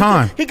 Ain't got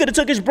time. He could have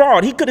took his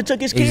broad. He could have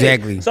took his kid.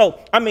 Exactly. So,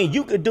 I mean,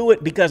 you could do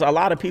it because a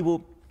lot of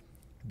people,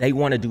 they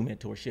want to do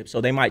mentorship, so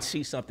they might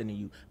see something in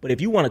you. But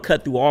if you want to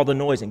cut through all the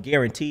noise and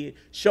guarantee it,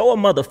 show a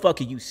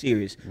motherfucker you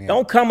serious.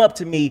 Don't come up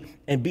to me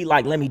and be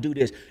like, let me do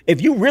this.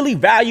 If you really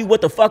value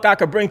what the fuck I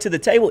could bring to the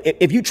table,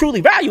 if you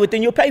truly value it,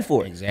 then you'll pay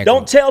for it. Exactly.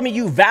 Don't tell me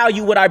you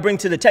value what I bring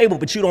to the table,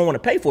 but you don't want to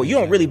pay for it. You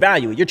don't really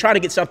value it. You're trying to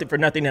get something for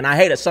nothing, and I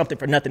hate a something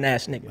for nothing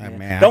ass nigga,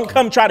 man. Don't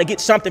come try to get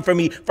something from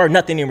me for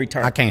nothing in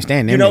return. I can't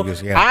stand them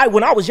niggas,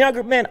 when I was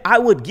younger, man, I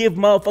would give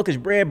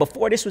motherfuckers bread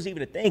before this was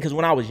even a thing, because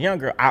when I was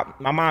younger,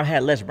 my mom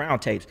had Les Brown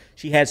tapes.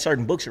 She had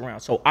certain books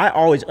around. So I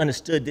always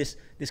understood this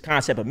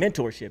concept of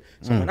mentorship.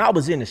 So when I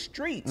was in the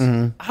streets,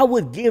 I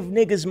would give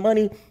niggas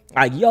money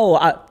like, yo,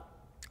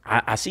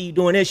 I see you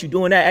doing this, you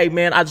doing that. Hey,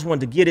 man, I just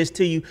wanted to get this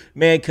to you,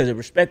 man, because I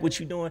respect what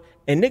you're doing.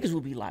 And niggas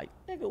would be like,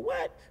 nigga,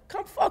 what?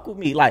 Come fuck with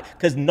me. Like,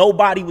 because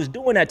nobody was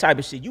doing that type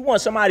of shit. You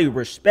want somebody to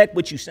respect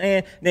what you're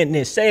saying,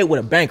 then say it with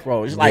a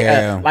bankroll. It's like,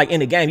 like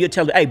in the game, you'll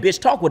tell her, hey, bitch,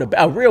 talk with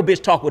a real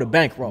bitch, talk with a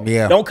bankroll.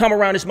 Don't come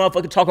around this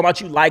motherfucker talking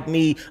about you like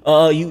me,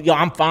 yo,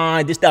 I'm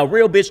fine. This, that.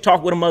 Real bitch,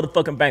 talk with a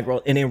motherfucking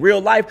bankroll. And in real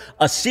life,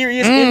 a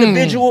serious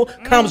individual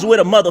comes with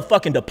a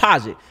motherfucking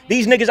deposit.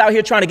 These niggas out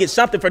here trying to get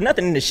something for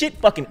nothing, and the shit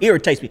fucking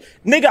irritates me.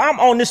 Nigga, I'm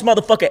on this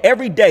motherfucker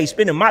every day,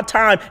 spending my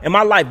time and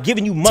my life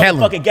giving you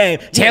motherfucking game.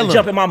 You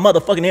jump in my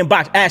motherfucking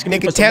inbox asking me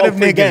for some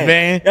niggas, game.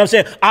 Man. You know what I'm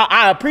saying?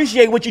 I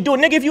appreciate what you're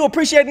doing. Nigga, if you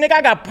appreciate it, nigga,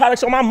 I got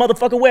products on my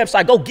motherfucking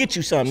website. Go get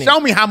you something. Show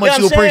me how much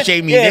you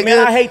appreciate me, nigga. nigga.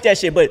 Man, I hate that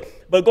shit, but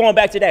going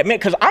back to that, man,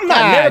 because I'm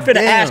not never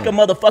finna ask a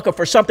motherfucker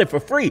for something for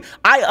free.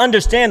 I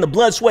understand the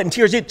blood, sweat, and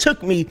tears it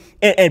took me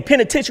and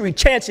penitentiary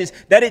chances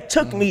that it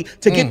took me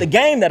to get the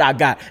game that I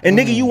got. And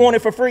nigga, you want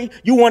it for free?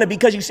 You want it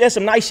because you said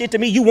some nice shit to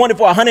me? You want it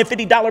for a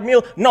 $150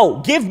 meal? No,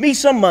 give me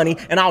some money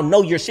and I'll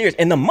know you're serious.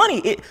 And the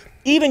money,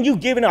 even you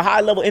giving a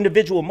high-level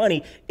individual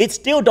money, it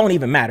still don't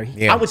even matter.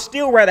 I would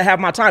still rather have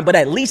my time, but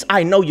at least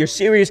I know you're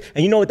serious,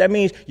 and you know what that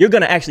means? You're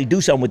going to actually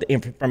do something with the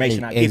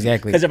information I give you.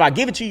 Because if I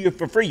give it to you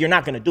for free, you're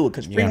not going to do it,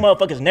 because free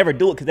motherfuckers never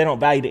do it because they don't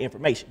value the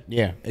information.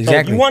 So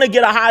if you want to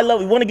get a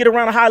high-level, you want to get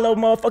around a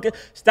high-level motherfucker,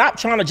 stop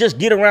trying to just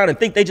get around and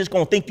think they just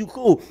going to think you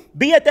cool.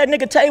 Be at that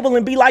nigga table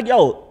and be like,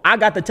 yo, I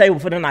got the table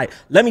for the night.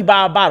 Let me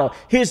buy a bottle.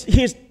 Here's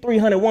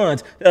 300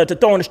 ones to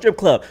throw in the strip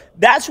club.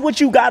 That's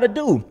what you got to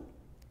do.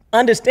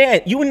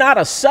 Understand, you're not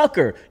a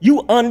sucker.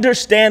 You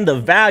understand the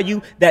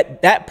value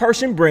that that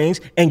person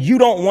brings, and you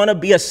don't want to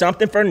be a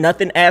something for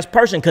nothing ass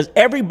person, because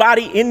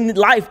everybody in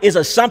life is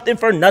a something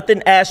for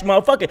nothing ass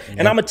motherfucker.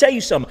 And I'm gonna tell you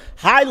something: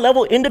 high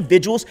level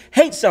individuals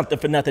hate something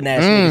for nothing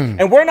ass niggas,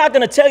 and we're not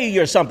gonna tell you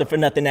you're something for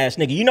nothing ass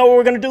nigga. You know what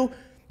we're gonna do?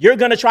 You're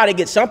gonna try to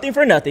get something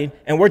for nothing,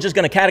 and we're just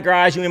gonna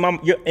categorize you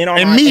in our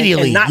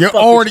immediately. Mind you're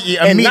already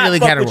immediately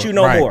categorized with you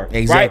no more,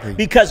 right?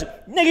 Because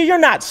nigga, you're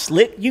not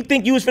slick. You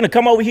think you was finna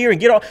come over here and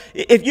get off?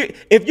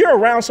 If you're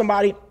around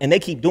somebody and they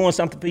keep doing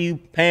something for you,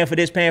 paying for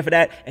this, paying for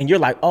that, and you're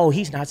like, oh,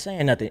 he's not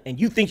saying nothing, and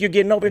you think you're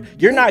getting over,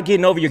 you're not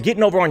getting over. You're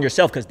getting over on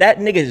yourself, because that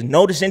nigga is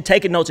noticing,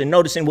 taking notes, and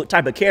noticing what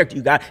type of character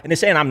you got, and they're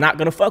saying, I'm not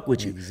gonna fuck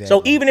with you.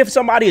 So even if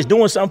somebody is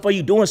doing something for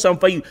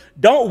you,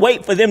 don't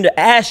wait for them to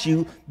ask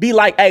you. Be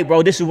like, hey,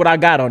 bro, this is what I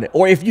got on it.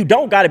 Or if you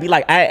don't got it, be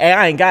like,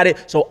 I ain't got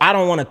it, so I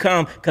don't want to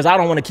come because I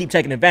don't want to keep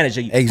taking advantage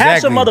of you.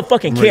 Have some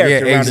motherfucking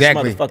character around this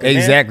motherfucker,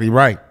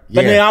 man. Right.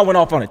 But then I went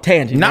off on a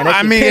tangent. No,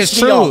 I mean, it's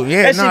true.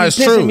 Yeah, no, it's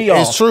true.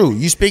 It's true.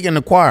 You speak in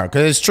the choir,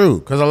 because it's true.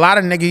 Because a lot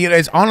of niggas,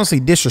 it's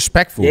honestly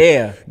disrespectful.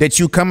 That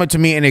you come up to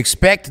me and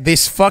expect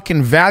this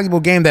fucking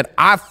valuable game that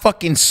I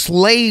fucking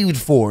slaved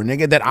for,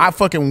 nigga, that I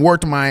fucking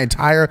worked my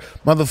entire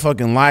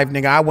motherfucking life,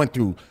 nigga. I went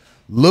through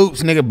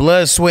loops, nigga,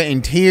 blood, sweat,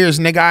 and tears,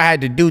 nigga. I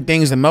had to do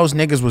things that most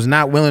niggas was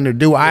not willing to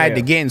do. I had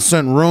to get in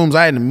certain rooms.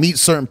 I had to meet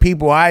certain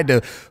people. I had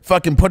to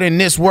fucking put in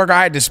this work.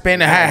 I had to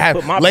spend have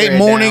late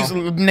mornings,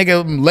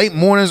 nigga, late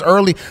mornings,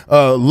 early,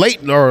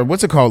 late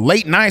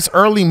nights,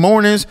 early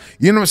mornings.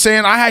 You know what I'm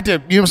saying? I had to, you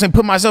know what I'm saying,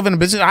 put myself in a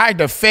position. I had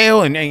to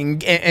fail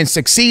and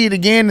succeed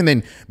again, and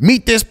then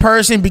meet this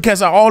person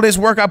because of all this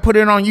work I put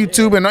in on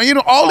YouTube and you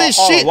know all this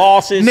shit,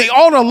 losses, nigga,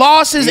 all the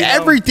losses,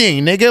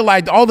 everything, nigga,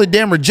 like all the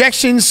damn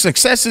rejections,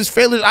 successes,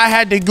 failures. I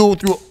had to go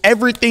through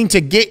everything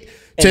to get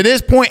to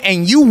this point,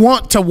 and you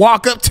want to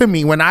walk up to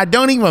me when I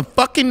don't even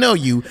fucking know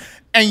you,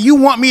 and you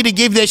want me to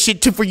give that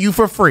shit for you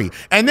for free.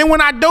 And then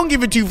when I don't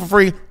give it to you for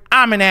free,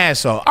 I'm an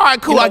asshole. All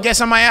right, cool. I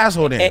guess I'm my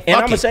asshole then. And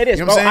I'm gonna say this,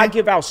 you know bro. I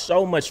give out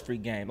so much free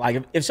game.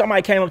 Like if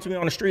somebody came up to me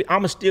on the street, I'm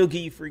gonna still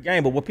give you free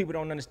game. But what people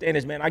don't understand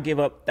is, man, I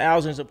give up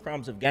thousands of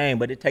crumbs of game,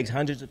 but it takes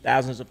hundreds of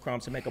thousands of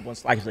crumbs to make up one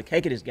slice of the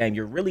cake of this game.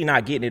 You're really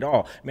not getting it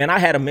all. Man, I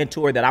had a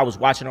mentor that I was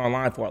watching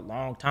online for a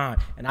long time,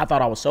 and I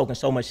thought I was soaking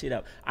so much shit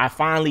up. I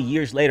finally,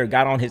 years later,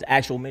 got on his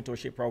actual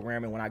mentorship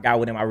program, and when I got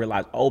with him, I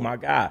realized, oh my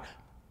God,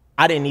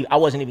 I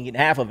wasn't even getting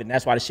half of it, and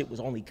that's why the shit was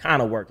only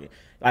kind of working.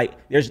 Like,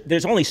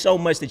 there's only so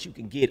much that you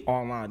can get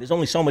online. There's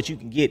only so much you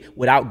can get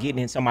without getting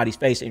in somebody's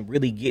face and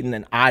really getting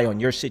an eye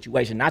on your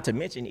situation. Not to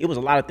mention, it was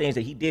a lot of things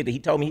that he did that he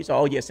told me. He said,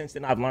 oh, yeah, since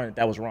then I've learned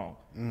that was wrong.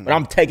 But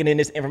I'm taking in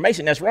this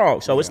information that's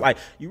wrong. So it's like,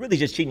 you're really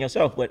just cheating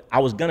yourself. But I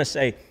was going to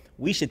say,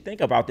 we should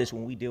think about this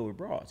when we deal with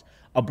broads.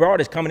 A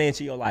broad is coming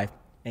into your life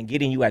and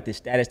getting you at this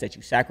status that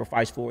you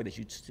sacrifice for, that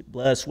you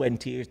blood, sweat, and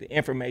tears, the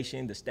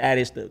information, the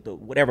status, the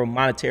whatever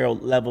monetary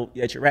level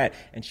that you're at,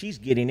 and she's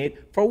getting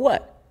it for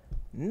what?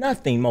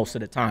 Nothing most of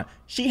the time.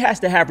 She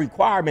has to have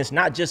requirements,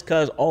 not just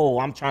because, oh,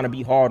 I'm trying to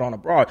be hard on a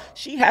broad.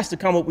 She has to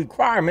come with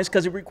requirements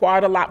because it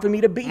required a lot for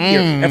me to be here.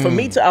 And for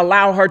me to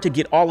allow her to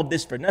get all of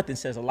this for nothing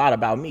says a lot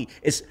about me.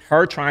 It's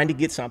her trying to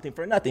get something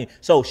for nothing.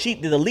 So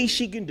the least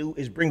she can do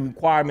is bring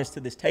requirements to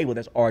this table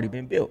that's already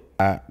been built.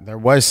 There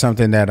was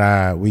something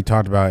that we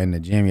talked about in the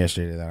gym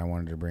yesterday that I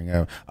wanted to bring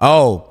up.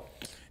 Oh,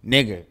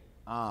 nigga.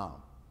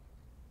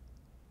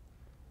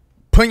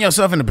 Putting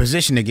yourself in a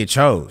position to get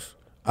chose.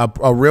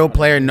 A real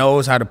player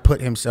knows how to put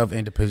himself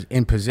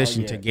in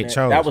position to get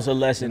chose. That was a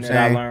lesson that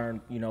I learned,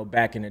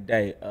 back in the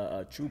day.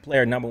 A true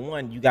player, number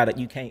one, you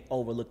can't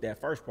overlook that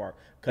first part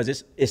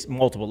because it's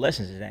multiple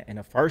lessons in that. And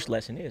the first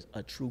lesson is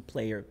a true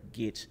player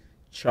gets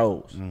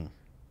chose.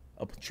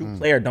 A true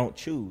player don't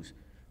choose.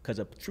 Because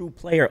a true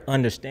player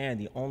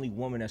understands the only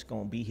woman that's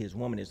going to be his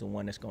woman is the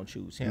one that's going to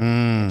choose him.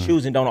 And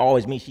choosing don't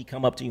always mean she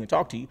come up to you and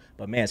talk to you.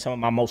 But, man, some of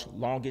my most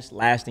longest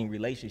lasting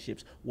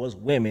relationships was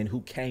women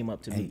who came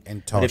up to me.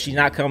 And but if she's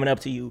not coming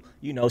up to you,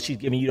 she's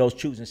giving you those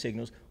choosing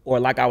signals. Or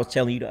like I was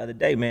telling you the other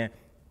day, man,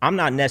 I'm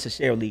not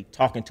necessarily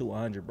talking to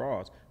 100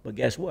 broads. But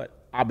guess what?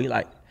 I'll be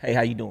like, hey,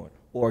 how you doing?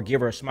 Or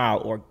give her a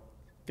smile or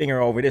finger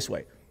her over this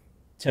way.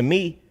 To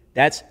me,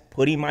 that's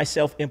putting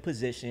myself in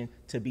position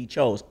to be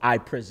chose. I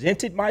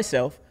presented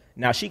myself.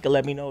 Now she can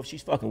let me know if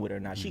she's fucking with her or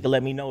not. She can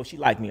let me know if she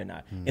like me or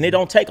not. And it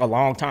don't take a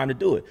long time to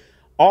do it.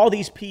 All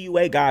these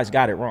PUA guys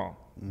got it wrong.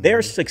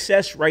 Their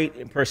success rate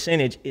and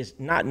percentage is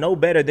no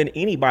better than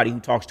anybody who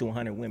talks to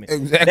 100 women.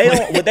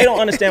 Exactly. What they don't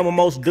understand, what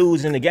most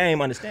dudes in the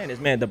game understand is,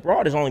 man, the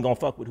broad is only gonna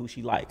fuck with who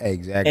she like.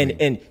 Exactly.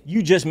 And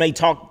you just may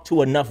talk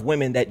to enough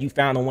women that you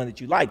found the one that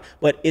you like,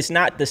 but it's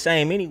not the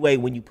same anyway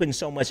when you put in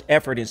so much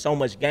effort and so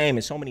much game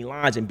and so many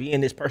lines and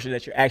being this person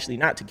that you're actually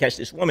not to catch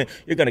this woman.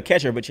 You're gonna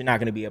catch her, but you're not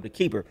gonna be able to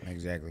keep her.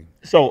 Exactly.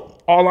 So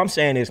all I'm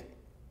saying is,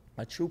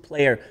 a true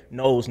player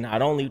knows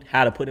not only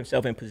how to put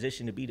himself in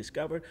position to be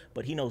discovered,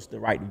 but he knows the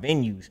right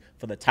venues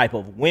for the type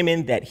of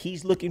women that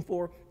he's looking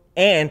for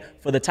and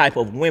for the type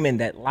of women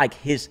that like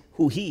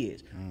who he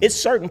is. It's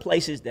certain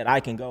places that I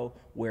can go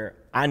where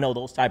I know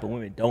those type of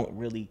women don't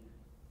really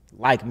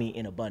like me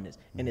in abundance.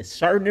 And in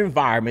certain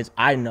environments,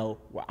 I know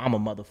where I'm a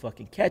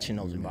motherfucking catch in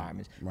those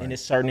environments. Right. And in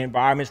certain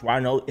environments where I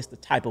know it's the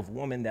type of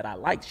woman that I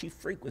like. She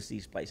frequents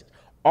these places.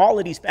 All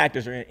of these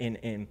factors are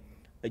in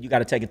that you got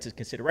to take into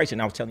consideration.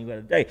 I was telling you the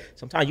other day,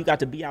 sometimes you got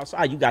to be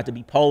outside. You got to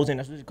be posing.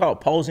 That's what it's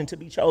called, posing to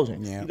be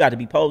chosen. Yeah. You got to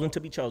be posing to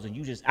be chosen.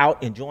 You just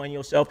out enjoying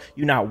yourself.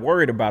 You're not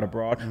worried about a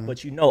broad,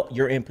 but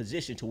you're in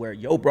position to where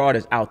your broad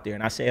is out there.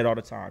 And I say it all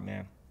the time,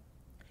 man.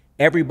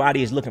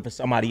 Everybody is looking for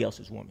somebody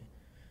else's woman.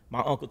 My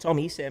uncle told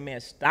me, he said,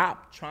 man,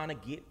 stop trying to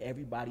get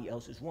everybody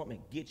else's woman.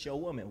 Get your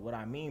woman. What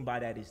I mean by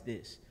that is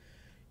this.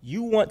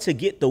 You want to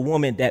get the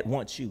woman that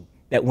wants you.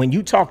 That when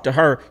you talk to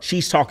her,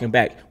 she's talking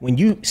back. When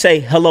you say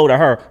hello to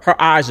her,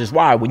 her eyes is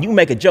wide. When you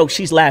make a joke,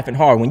 she's laughing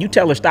hard. When you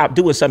tell her stop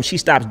doing something, she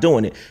stops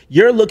doing it.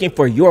 You're looking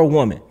for your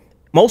woman.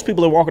 Most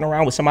people are walking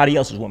around with somebody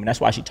else's woman.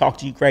 That's why she talks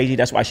to you crazy.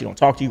 That's why she don't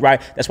talk to you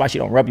right. That's why she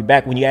don't rub you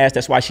back when you ask.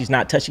 That's why she's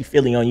not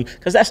touchy-feely on you.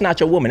 Because that's not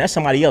your woman. That's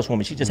somebody else's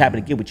woman. She just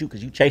happened to get with you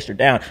because you chased her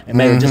down and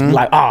made her just be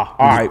like, all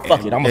right,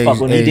 fuck it. I'm going to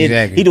fuck with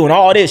him. He doing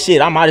all this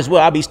shit. I might as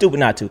well. I'll be stupid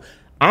not to.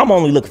 I'm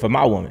only looking for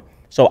my woman.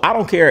 So I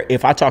don't care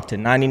if I talk to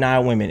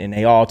 99 women and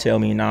they all tell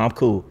me, nah, I'm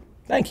cool.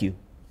 Thank you.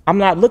 I'm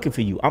not looking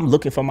for you. I'm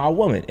looking for my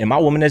woman, and my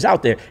woman is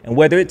out there. And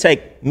whether it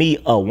take me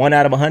a 1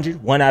 out of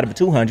 100, 1 out of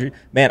 200,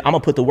 man, I'm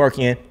going to put the work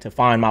in to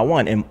find my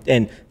one.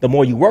 And the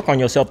more you work on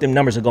yourself, them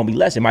numbers are going to be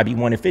less. It might be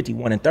 1 in 50,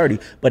 1 in 30.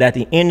 But at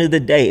the end of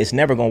the day, it's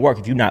never going to work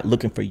if you're not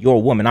looking for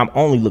your woman. I'm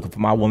only looking for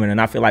my woman. And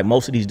I feel like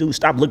most of these dudes,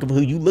 stop looking for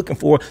who you looking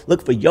for.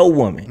 Look for your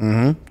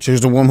woman.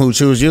 Choose the woman who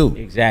choose you.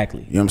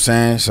 Exactly. You know what I'm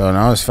saying? So,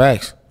 no, it's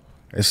facts.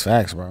 It's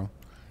facts, bro.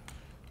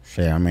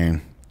 Shit, I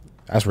mean,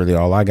 that's really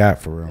all I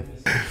got for real.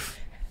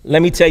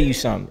 Let me tell you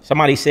something.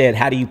 Somebody said,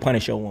 how do you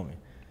punish your woman?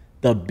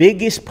 The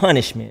biggest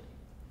punishment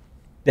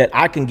that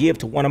I can give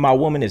to one of my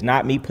women is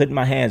not me putting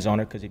my hands on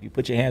her, because if you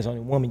put your hands on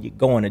a woman, you're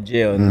going to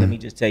jail. And let me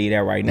just tell you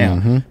that right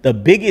now. The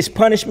biggest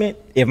punishment,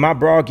 if my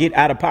bra get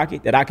out of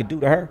pocket, that I could do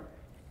to her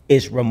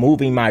is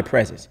removing my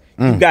presence.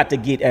 You got to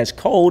get as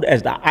cold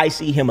as the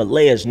icy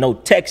Himalayas. No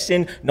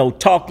texting, no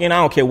talking. I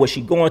don't care what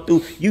she's going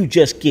through. You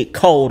just get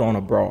cold on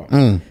a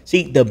broad.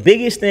 See, the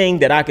biggest thing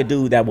that I could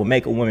do that will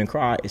make a woman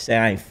cry is say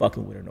I ain't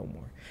fucking with her no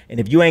more. And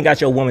if you ain't got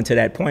your woman to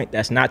that point,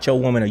 that's not your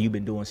woman, or you've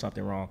been doing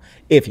something wrong.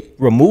 If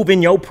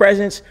removing your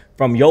presence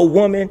from your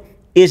woman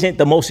isn't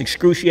the most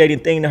excruciating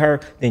thing to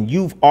her, then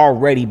you've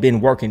already been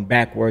working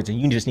backwards, and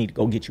you just need to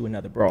go get you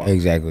another broad.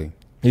 Exactly.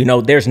 You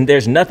know, there's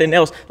nothing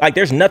else. Like,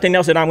 there's nothing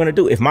else that I'm going to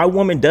do. If my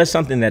woman does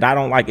something that I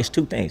don't like, it's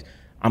two things.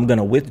 I'm going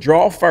to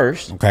withdraw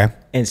first. Okay.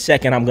 And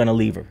second, I'm going to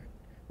leave her.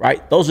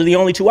 Right? Those are the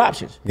only two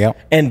options. Yep.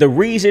 And the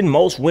reason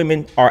most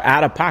women are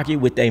out of pocket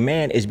with their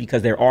man is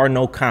because there are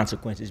no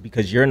consequences,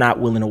 because you're not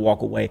willing to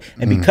walk away.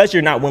 And because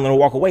you're not willing to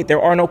walk away,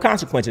 there are no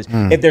consequences.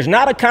 If there's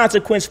not a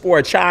consequence for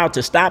a child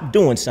to stop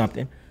doing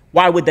something,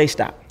 why would they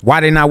stop? Why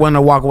they not willing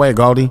to walk away,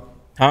 Goldie?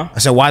 Huh? I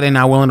said, why they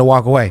not willing to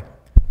walk away?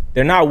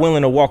 They're not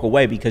willing to walk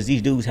away because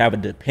these dudes have a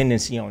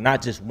dependency on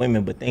not just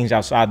women, but things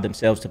outside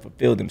themselves to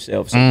fulfill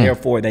themselves. So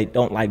therefore, they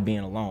don't like being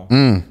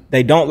alone.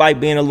 They don't like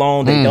being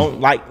alone. They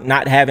don't like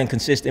not having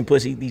consistent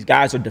pussy. These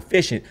guys are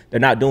deficient. They're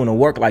not doing the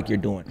work like you're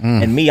doing.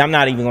 And me, I'm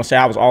not even gonna say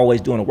I was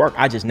always doing the work.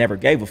 I just never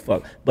gave a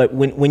fuck. But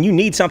when you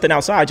need something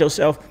outside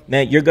yourself,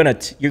 man, you're gonna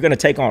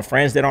take on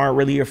friends that aren't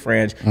really your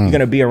friends. You're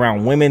gonna be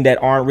around women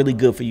that aren't really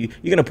good for you.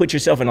 You're gonna put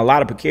yourself in a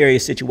lot of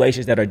precarious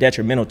situations that are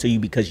detrimental to you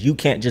because you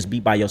can't just be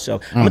by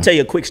yourself. I'm gonna tell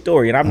you a quick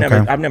story, and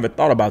I've never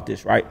thought about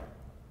this, right?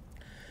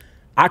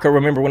 I can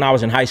remember when I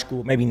was in high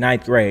school, maybe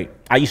 9th grade,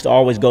 I used to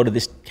always go to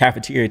this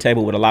cafeteria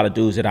table with a lot of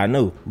dudes that I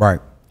knew. Right.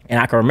 And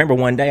I can remember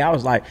one day I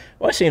was like,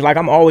 well, it seems like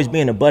I'm always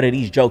being the butt of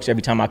these jokes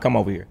every time I come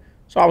over here.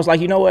 So I was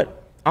like, you know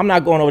what? I'm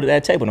not going over to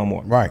that table no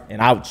more. Right.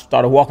 And I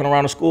started walking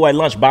around the school at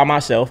lunch by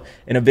myself.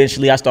 And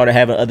eventually I started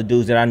having other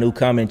dudes that I knew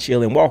come and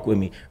chill and walk with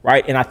me.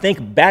 Right. And I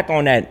think back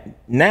on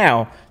that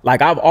now,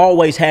 like, I've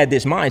always had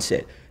this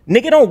mindset.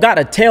 Nigga don't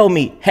gotta tell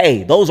me,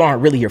 hey, those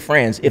aren't really your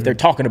friends if they're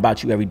talking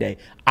about you every day.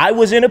 I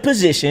was in a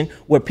position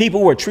where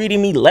people were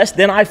treating me less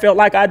than I felt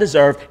like I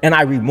deserved, and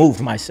I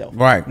removed myself.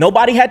 Right.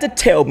 Nobody had to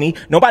tell me.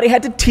 Nobody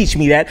had to teach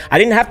me that. I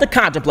didn't have to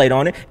contemplate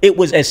on it. It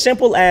was as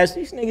simple as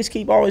these niggas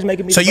keep always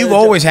making me. So you've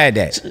always had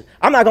that?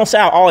 I'm not gonna say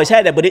I always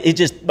had that, but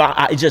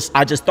I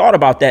just thought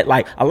about that.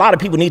 Like, a lot of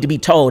people need to be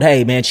told,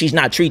 hey man, she's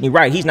not treating you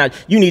right. He's not.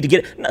 You need to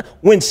get it.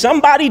 When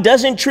somebody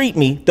doesn't treat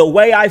me the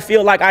way I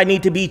feel like I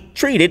need to be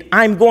treated,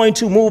 I'm going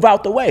to move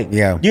out the way.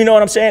 Yeah. You know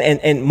what I'm saying?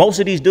 And most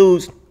of these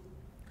dudes,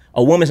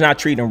 a woman's not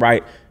treating them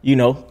right, you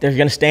know, they're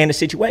gonna stay in the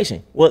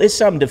situation. Well, it's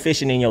something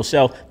deficient in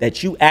yourself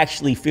that you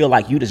actually feel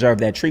like you deserve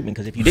that treatment.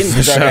 Because if you didn't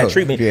deserve that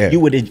treatment, you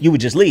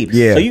would just leave.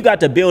 So you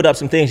got to build up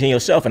some things in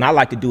yourself. And I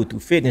like to do it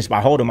through fitness,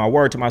 by holding my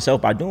word to myself,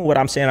 by doing what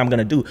I'm saying I'm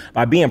gonna do,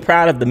 by being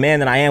proud of the man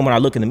that I am when I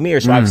look in the mirror,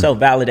 so I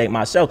self-validate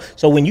myself.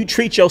 So when you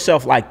treat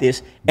yourself like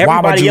this,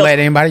 everybody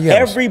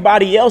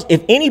else,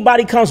 if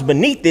anybody comes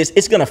beneath this,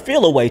 it's gonna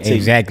feel a way to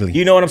you.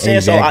 You know what I'm saying?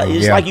 Exactly. So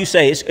it's like you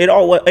say, it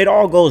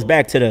all goes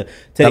back to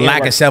the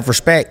lack of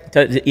self-respect.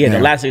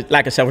 The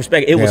lack of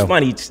self-respect. It was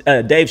funny.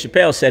 Dave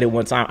Chappelle said it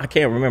one time. I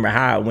can't remember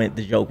how it went.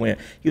 The joke went.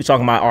 He was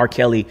talking about R.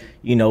 Kelly,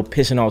 you know,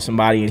 pissing on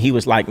somebody, and he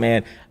was like,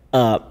 man,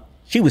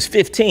 she was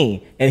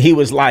 15, and he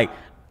was like,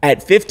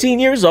 at 15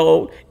 years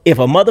old, if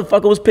a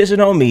motherfucker was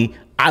pissing on me,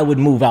 I would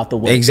move out the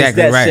way.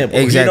 Exactly. It's that right. simple.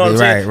 Exactly. You know what I'm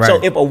saying? Right.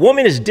 So if a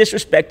woman is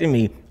disrespecting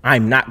me,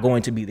 I'm not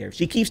going to be there. If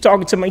she keeps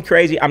talking to me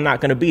crazy, I'm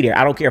not going to be there.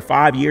 I don't care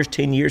 5 years,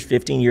 10 years,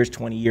 15 years,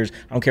 20 years.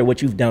 I don't care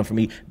what you've done for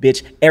me,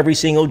 bitch. Every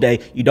single day,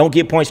 you don't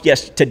get points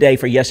today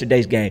for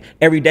yesterday's game.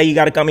 Every day you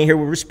got to come in here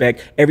with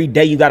respect. Every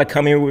day you got to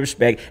come in here with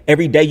respect.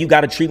 Every day you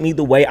got to treat me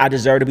the way I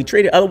deserve to be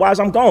treated. Otherwise,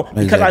 I'm gone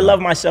because I love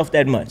myself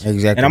that much.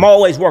 Exactly. And I'm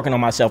always working on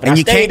myself. And I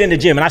stayed in the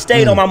gym, and I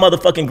stayed on my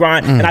motherfucking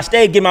grind, and I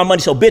stayed getting my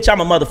money. So, bitch, I'm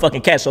a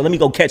motherfucking cat. So let me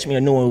go catch me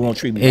a new one who won't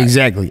treat me right.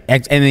 Exactly.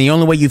 And the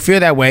only way you feel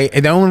that way,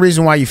 and the only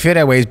reason why you feel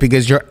that way is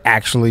because you're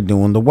actually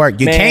doing the work.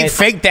 You can't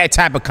fake that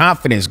type of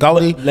confidence,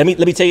 Goldie. Let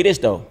me tell you this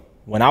though.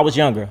 When I was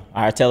younger,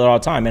 I tell it all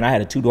the time, man, I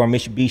had a 2-door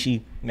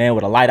Mitsubishi, man,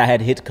 with a light I had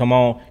to hit to come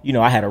on. You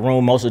know, I had a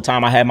room. Most of the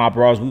time I had my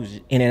bras. We was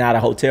in and out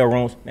of hotel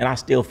rooms. Man, I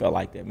still felt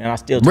like that, man. I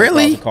still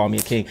told call me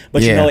a king.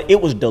 But you know,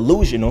 it was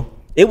delusional.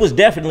 It was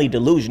definitely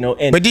delusional.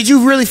 But did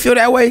you really feel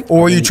that way?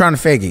 Or were you trying to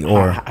fake it?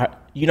 Or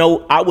you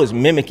know, I was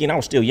mimicking. I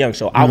was still young,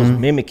 so I was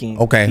mimicking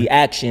the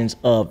actions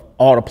of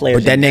all the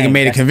players. But that nigga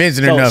made it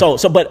convincing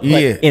enough. But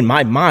in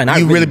my mind,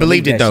 I really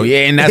believed it though.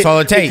 Yeah, and that's all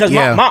it takes. Because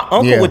my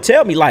uncle would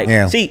tell me,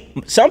 like, see,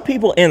 some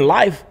people in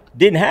life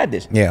didn't have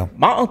this.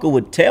 My uncle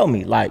would tell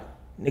me, like,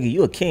 nigga,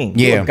 you a king,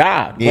 you a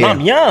god. When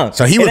I'm young.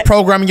 So he was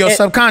programming your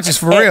subconscious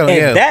for real.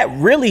 And that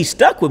really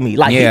stuck with me.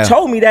 Like, he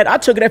told me that, I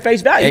took it at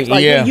face value. He's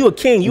like, yeah, you a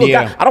king, you a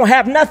god. I don't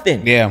have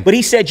nothing. But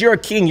he said, you're a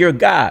king, you're a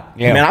god.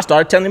 Man, I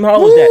started telling him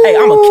hoes that, hey,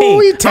 I'm a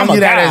king, I'm a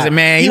god. As a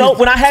man. You know,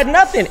 when I had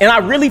nothing. And I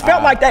really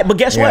felt like that. But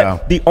guess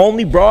what? The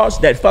only bras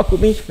that fuck with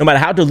me, no matter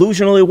how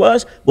delusional it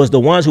was the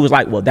ones who was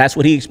like, well, that's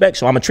what he expects,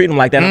 so I'm gonna treat him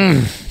like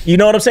that. You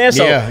know what I'm saying?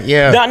 So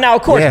now,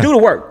 of course, do the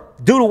work.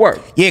 Do the work.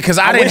 Yeah, because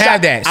I didn't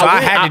have that, so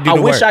I had to do the work.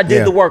 I wish I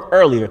did the work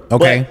earlier.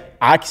 Okay. But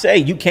I say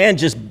you can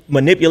just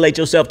manipulate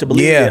yourself to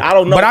believe it. I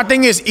don't know. But I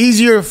think it's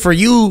easier for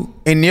you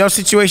in your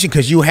situation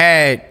because you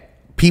had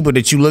people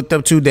that you looked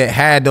up to that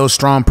had those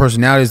strong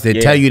personalities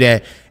that tell you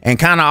that and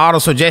kind of auto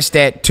suggest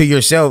that to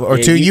yourself or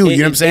to you. You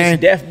know what I'm saying?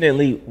 It's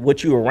definitely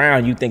what you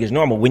around you think is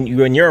normal. When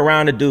you're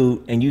around a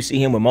dude and you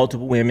see him with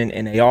multiple women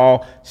and they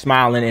all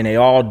smiling and they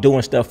all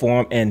doing stuff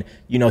for him and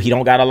you know he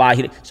don't got a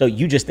lie, so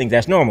you just think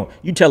that's normal.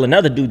 You tell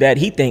another dude that,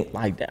 he think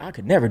like that. I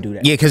could never do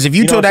that. Yeah, because if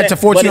you told that to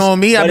 14-year-old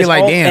me, I'd be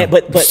like, damn.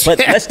 But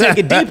let's take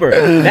it deeper.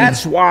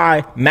 That's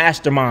why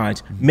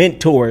masterminds,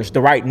 mentors,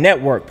 the right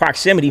network,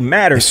 proximity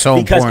matters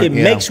because it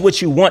makes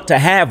what you want to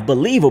have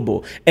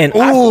believable. And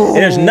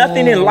there's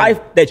nothing in life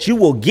that you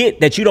will get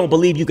that you don't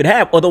believe you could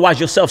have. Otherwise,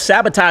 you'll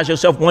self-sabotage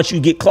yourself once you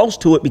get close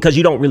to it because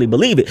you don't really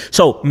believe it.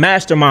 So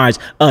masterminds,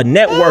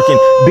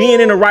 networking,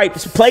 being in the right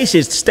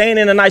places, staying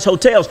in the nice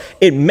hotels,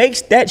 it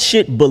makes that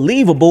shit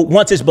believable.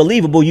 Once it's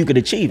believable, you could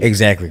achieve it.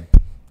 Exactly.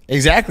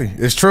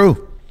 It's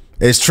true.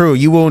 It's true.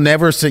 You will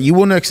never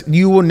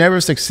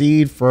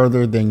succeed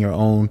further than your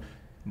own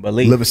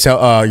belief,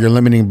 your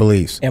limiting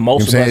beliefs. And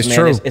most of us,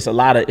 man, it's a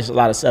lot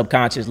of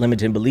subconscious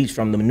limiting beliefs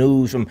from the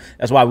news.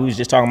 That's why we was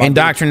just talking about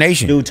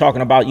indoctrination. Dude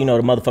talking about, you know,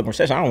 the motherfucking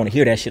recession. I don't want to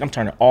hear that shit. I'm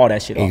turning all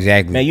that shit off.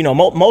 Exactly. Man, you know,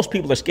 most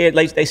people are scared.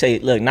 They say,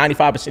 look,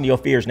 95% of your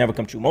fears never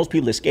come true. Most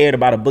people are scared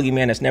about a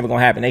boogeyman that's never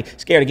gonna happen. They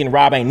scared of getting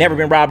robbed. Ain't never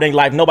been robbed in their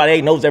life. Nobody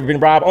they knows ever been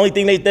robbed. Only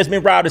thing that's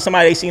been robbed is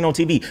somebody they seen on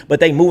TV.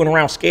 But they moving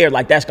around scared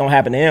like that's gonna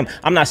happen to them.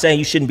 I'm not saying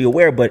you shouldn't be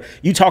aware, but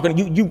you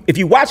talking if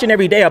you watching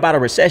every day about a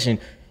recession,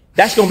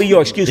 that's gonna be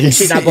your excuse when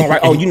shit not going right.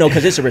 Oh, you know,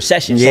 because it's a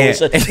recession. Yeah.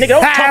 So nigga,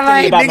 don't talk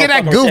to me about nigga,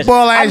 that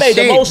goofball ass shit. I made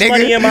the most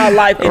money in my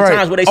life in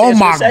times where they say oh it's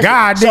my recession.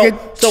 God,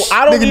 nigga. So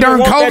I don't even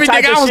want COVID, that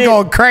type nigga, of I was shit.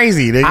 going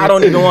crazy, nigga. I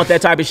don't even want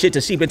that type of shit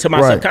to seep into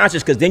my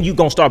subconscious because then you're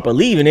gonna start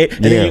believing it,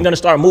 and then you're gonna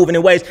start moving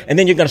in ways, and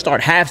then you're gonna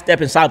start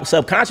half-stepping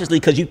subconsciously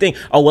because you think,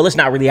 oh well, it's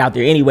not really out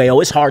there anyway.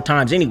 Oh, it's hard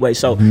times anyway.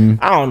 So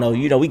I don't know.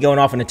 You know, we going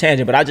off on a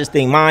tangent, but I just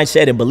think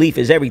mindset and belief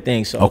is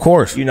everything. So of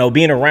course, you know,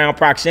 being around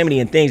proximity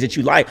and things that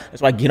you like.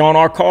 That's why get on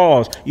our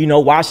calls. You know,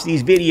 watch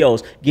these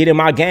videos. Get in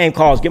my game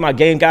calls, get my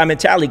game guy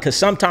mentality. Because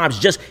sometimes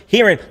just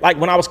hearing, like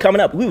when I was coming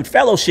up, we would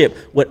fellowship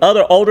with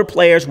other older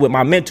players, with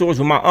my mentors,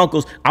 with my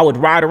uncles. I would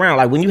ride around.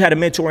 Like when you had a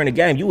mentor in the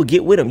game, you would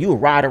get with them. You would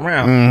ride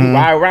around. You would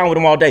ride around with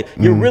them all day.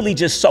 You're really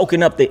just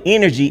soaking up the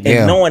energy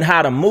and knowing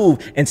how to move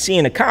and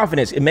seeing the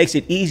confidence. It makes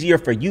it easier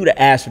for you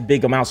to ask for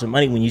big amounts of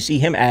money when you see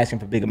him asking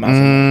for big amounts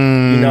of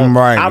money. You know,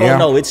 I don't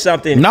know. It's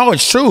something. No,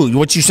 it's true.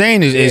 What you're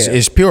saying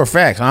is pure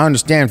facts. I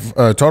understand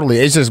totally.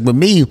 It's just with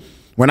me.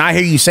 When I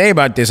hear you say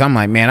about this, I'm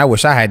like, man, I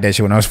wish I had that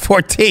shit when I was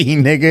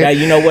 14, nigga. Yeah,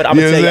 you know what? I'm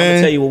gonna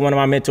tell you what one of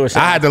my mentors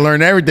said. I had to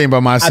learn everything by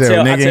myself,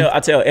 nigga.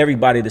 I tell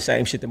everybody the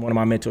same shit that one of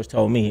my mentors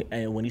told me.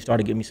 And when he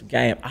started giving me some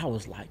game, I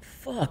was like,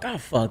 fuck, I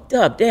fucked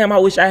up. Damn, I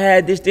wish I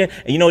had this then.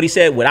 And you know what he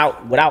said?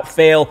 Without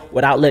fail,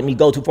 without letting me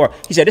go too far.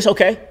 He said, it's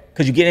okay,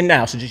 because you get in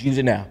now, so just use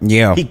it now.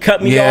 Yeah. He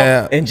cut me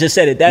off and just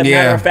said it that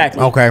matter of fact.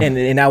 Okay.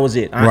 And that was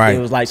it. It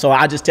was like, so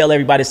I just tell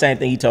everybody the same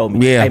thing he told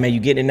me. Yeah. Hey, man, you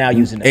get it now,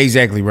 use it now.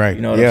 Exactly right.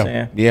 You know what I'm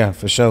saying? Yeah,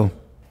 for sure.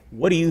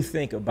 What do you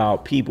think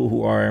about people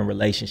who are in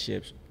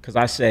relationships? Because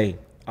I say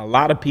a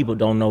lot of people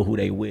don't know who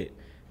they with,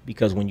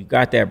 because when you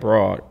got that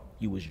broad,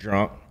 you was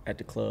drunk at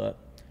the club.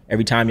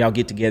 Every time y'all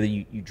get together,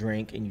 you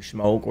drink and you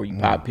smoke or you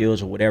pop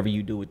pills or whatever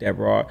you do with that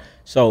broad.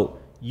 So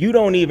you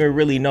don't even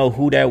really know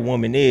who that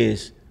woman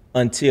is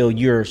until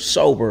you're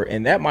sober,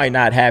 and that might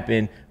not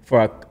happen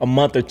for a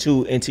month or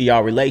two into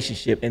y'all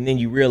relationship, and then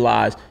you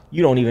realize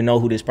you don't even know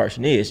who this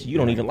person is. You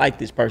don't even like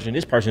this person.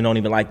 This person don't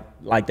even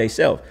like they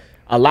self.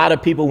 A lot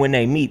of people, when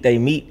they meet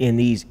in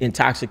these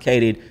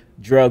intoxicated,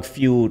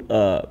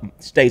 drug-fueled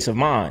states of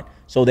mind.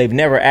 So they've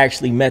never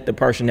actually met the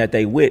person that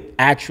they with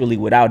actually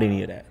without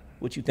any of that.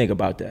 What you think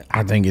about that?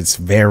 I think it's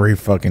very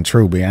fucking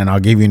true, man. I'll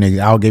give you an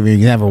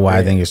example why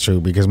I think it's true.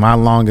 Because my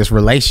longest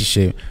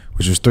relationship,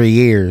 which was 3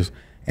 years,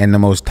 and the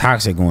most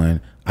toxic one,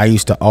 I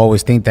used to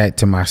always think that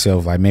to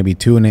myself, like maybe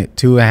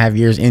 2.5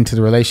 years into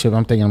the relationship,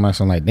 I'm thinking to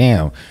myself like,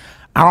 damn,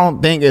 I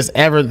don't think it's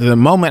ever, the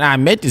moment I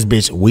met this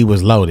bitch, we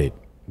was loaded.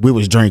 We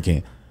was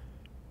drinking.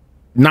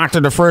 Not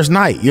to the first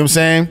night, you know what I'm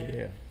saying?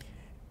 Yeah.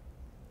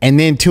 And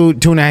then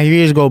 2.5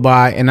 years go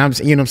by, and I'm,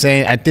 you know what I'm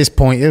saying? At this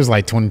point, it was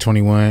like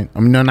 2021. I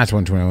mean, no, not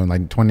 2021,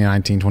 like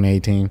 2019,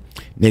 2018.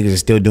 Niggas are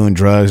still doing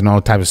drugs and all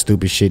type of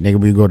stupid shit.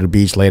 Nigga, we go to the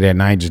beach late at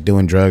night, just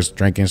doing drugs,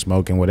 drinking,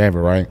 smoking,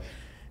 whatever, right?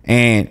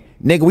 And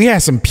nigga, we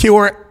had some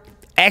pure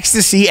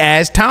ecstasy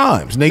ass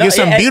times, nigga.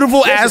 Some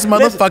beautiful ass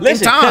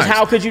motherfucking times.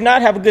 How could you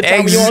not have a good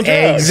time when you're on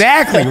drugs?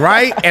 Exactly,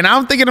 right? And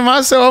I'm thinking to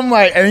myself, I'm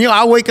like, and you know,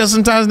 I wake up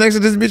sometimes next to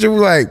this bitch and we're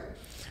like,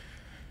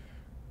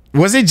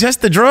 was it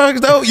just the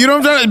drugs though? You know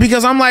what I'm saying?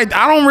 Because I'm like,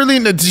 I don't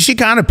really, she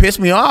kind of pissed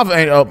me off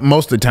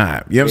most of the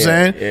time. You know what I'm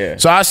saying? Yeah.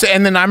 So I said,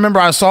 and then I remember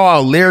I saw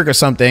a lyric or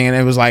something and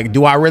it was like,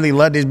 do I really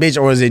love this bitch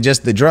or is it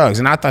just the drugs?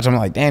 And I thought, I'm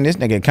like, damn, this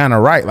nigga kind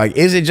of right. Like,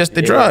 is it just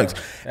the drugs?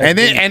 And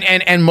then,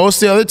 and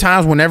most of the other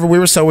times whenever we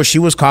were sober, she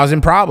was causing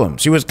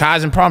problems. She was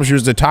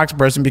the toxic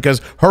person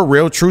because her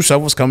real true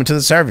self was coming to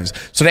the surface.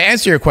 So to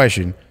answer your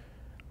question,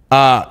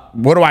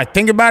 What do I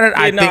think about it?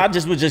 I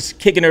just was just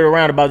kicking it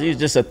around about it's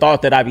just a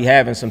thought that I be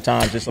having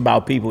sometimes, just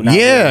about people.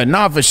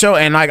 For sure.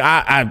 And like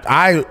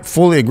I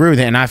fully agree with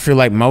it, and I feel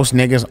like most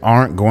niggas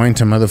aren't going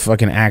to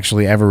motherfucking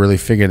actually ever really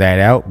figure that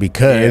out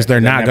because they're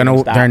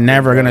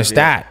never gonna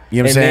stop. You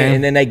know what I'm saying?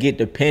 And then they get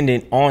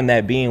dependent on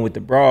that being with the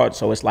broad.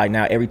 So it's like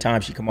now every time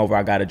she come over,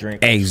 I got to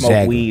drink,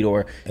 smoke weed,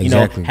 or you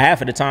know,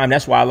 half of the time.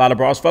 That's why a lot of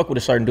broads fuck with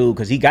a certain dude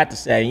because he got to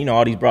say, you know,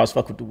 all these broads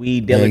fuck with the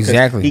weed dealer.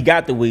 Exactly. He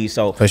got the weed.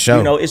 So for sure,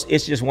 you know, it's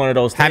just one of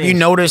those things.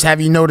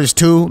 Have you noticed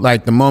too,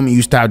 like the moment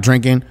you stop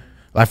drinking,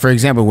 like for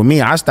example, with me,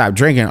 I stopped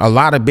drinking. A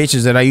lot of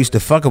bitches that I used to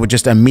fuck with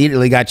just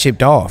immediately got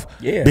chipped off.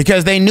 Yeah.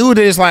 Because they knew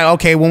that it's like,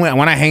 okay, when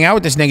I hang out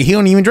with this nigga, he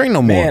don't even drink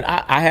no more. Man,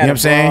 I had a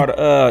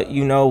broad,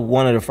 you know,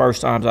 one of the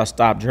first times I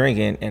stopped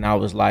drinking, and I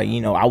was like,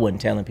 you know, I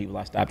wasn't telling people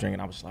I stopped drinking.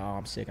 I was like, oh,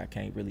 I'm sick. I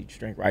can't really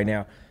drink right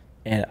now.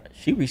 And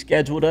she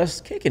rescheduled us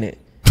kicking it.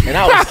 And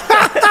I was,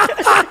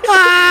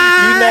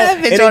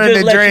 you know, and it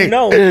just lets you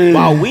know,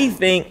 while we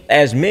think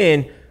as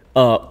men,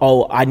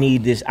 oh, I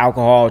need this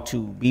alcohol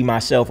to be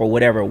myself or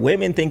whatever.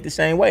 Women think the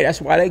same way. That's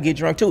why they get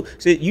drunk too.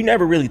 So you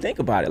never really think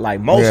about it.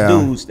 Like most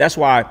dudes, that's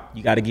why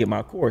you got to get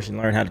my course and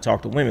learn how to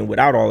talk to women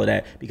without all of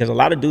that. Because a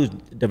lot of dudes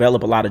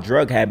develop a lot of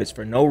drug habits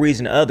for no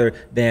reason other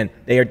than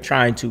they are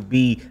trying to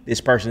be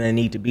this person they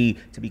need to be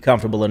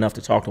comfortable enough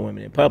to talk to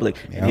women in public.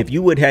 And if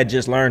you would have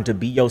just learned to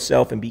be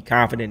yourself and be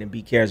confident and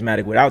be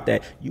charismatic without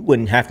that, you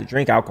wouldn't have to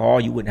drink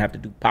alcohol. You wouldn't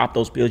have to pop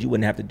those pills. You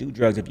wouldn't have to do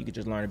drugs if you could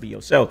just learn to be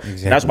yourself.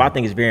 So that's why I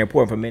think it's very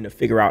important for men to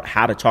figure out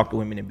how to talk to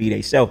women and be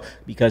themselves,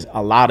 because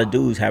a lot of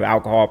dudes have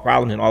alcohol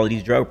problems and all of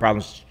these drug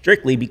problems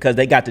strictly because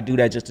they got to do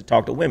that just to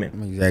talk to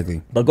women.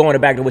 Exactly. But going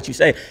back to what you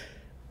say,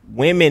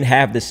 women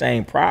have the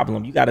same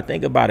problem. You got to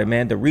think about it,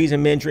 man. The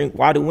reason men drink,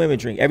 why do women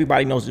drink?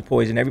 Everybody knows it's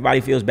poison.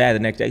 Everybody feels bad the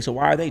next day. So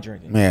why are they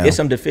drinking? There's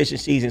some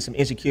deficiencies and some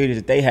insecurities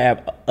that they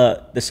have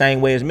the same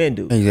way as men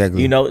do.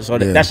 Exactly. You know, so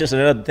that's just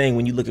another thing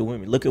when you look at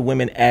women. Look at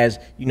women as,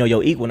 you know,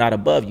 your equal, not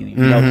above you. You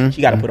know,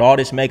 she got to put all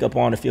this makeup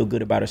on to feel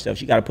good about herself.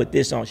 She got to put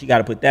this on. She got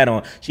to put that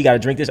on. She got to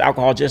drink this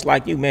alcohol just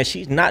like you, man.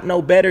 She's not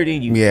no better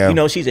than you. You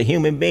know, she's a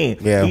human being.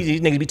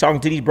 These niggas be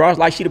talking to these bras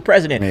like she the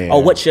president. Oh,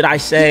 what should I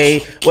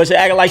say? What's it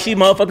acting like she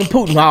motherfucking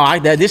Putin? Oh,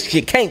 this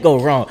shit can't go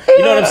wrong.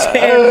 You know what I'm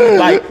saying?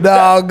 Like,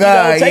 stop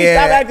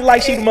acting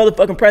like she the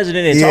motherfucking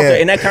president and talk to her.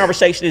 And that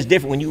conversation is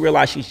different when you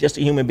realize she's just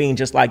a human being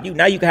just like you.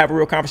 Now you can have a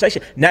real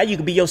conversation. Now you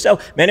can be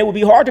yourself. Man, it would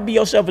be hard to be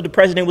yourself if the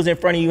president was in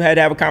front of you, had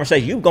to have a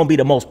conversation. You're gonna be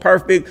the most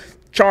perfect,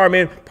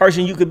 charming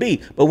person you could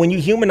be. But when you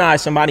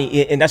humanize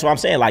somebody, and that's what I'm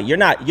saying, like you're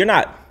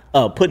not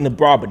putting the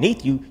broad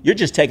beneath you. You're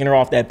just taking her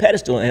off that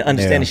pedestal and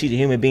understanding she's a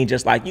human being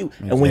just like you.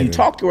 And when you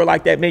talk to her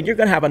like that, man, you're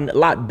gonna have a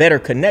lot better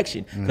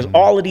connection, because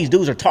all of these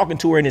dudes are talking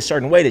to her in a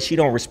certain way that she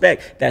don't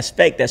respect. That's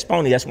fake, that's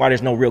phony. That's why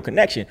there's no real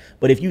connection.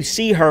 But if you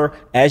see her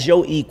as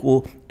your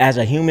equal, as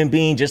a human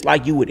being just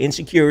like you, with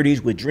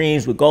insecurities, with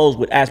dreams, with goals,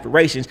 with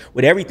aspirations,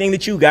 with everything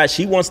that you got,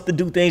 she wants to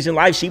do things in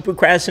life. She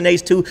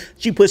procrastinates too.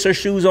 She puts her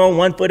shoes on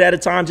 1 foot at a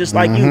time just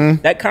like you.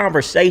 That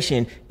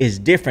conversation is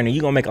different, and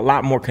you're gonna make a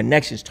lot more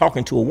connections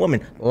talking to a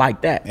woman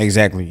like that.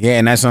 Exactly. Yeah,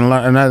 and that's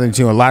another thing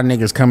too. A lot of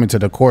niggas come into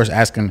the course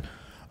asking,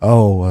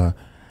 oh,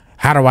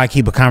 how do I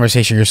keep a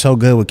conversation? You're so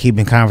good with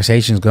keeping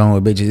conversations going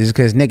with bitches. It's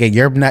because, nigga,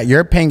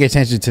 you're paying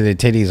attention to the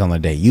titties on the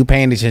day. You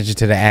paying attention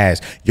to the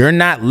ass. You're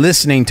not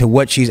listening to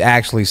what she's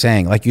actually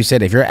saying. Like you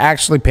said, if you're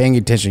actually paying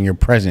attention, you're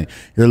present.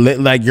 You're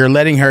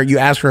letting her. You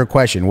ask her a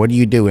question. What do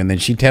you do? And then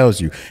she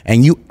tells you,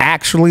 and you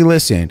actually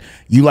listen.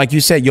 You, like you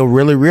said, you'll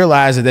really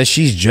realize that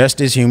she's just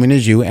as human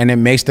as you, and it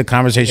makes the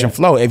conversation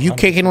flow. If you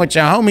kicking with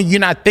your homie, you're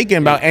not thinking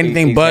about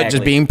anything but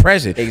just being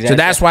present. So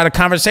that's why the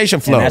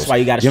conversation flows. And that's why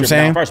you got to strip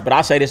down first. But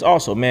I'll say this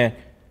also, man.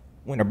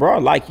 When a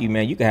broad like you,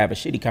 man, you can have a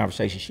shitty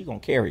conversation. She gonna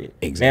carry it.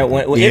 Exactly.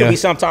 Man, it'll be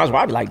sometimes where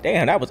I'll be like,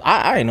 damn,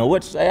 I didn't know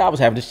what to say. I was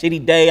having a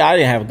shitty day. I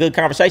didn't have a good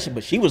conversation,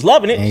 but she was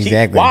loving it.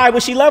 Exactly. Why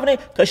was she loving it?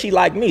 Because she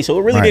liked me. So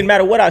it really didn't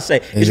matter what I say.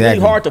 It's really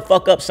hard to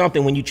fuck up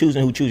something when you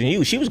choosing who choosing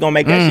you. She was gonna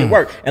make that shit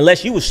work.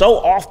 Unless you was so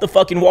off the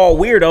fucking wall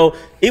weirdo,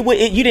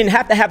 you didn't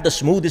have to have the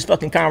smoothest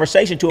fucking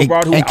conversation to a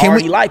broad who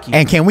already like you.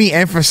 And can we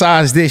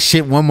emphasize this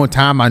shit one more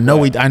time? I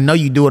know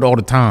you do it all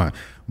the time.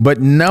 But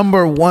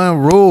number one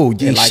rule,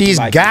 she's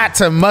got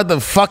to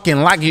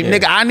motherfucking like you.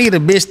 Nigga, I need a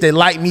bitch that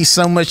like me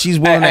so much she's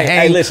willing to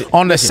hang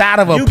on the side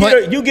of a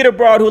you get a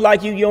broad who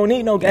like you, you don't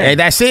need no game. Hey,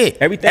 that's it.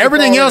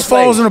 Everything else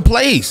falls into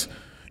place.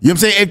 You know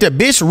what I'm saying? If the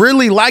bitch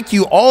really like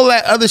you, all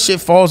that other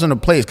shit falls into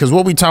place. Because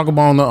what we talk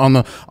about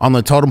on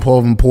the totem pole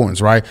of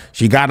importance, right?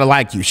 She gotta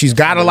like you. She's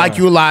gotta like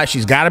you a lot.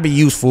 She's gotta be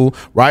useful,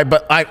 right?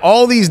 But like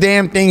all these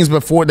damn things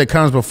that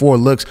comes before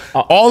looks,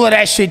 all of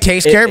that shit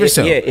takes care of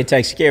itself. Yeah, it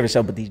takes care of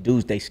itself. But these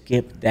dudes, they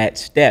skip that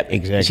step.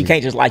 Exactly. She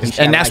can't just like you.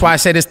 And that's why I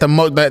said it's the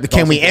most.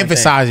 Can we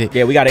emphasize it?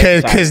 Yeah, we gotta.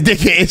 Because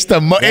it's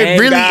the it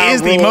really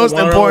is the most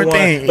important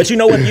thing. But you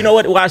know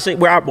what? Where I say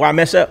where I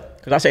mess up,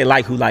 because I say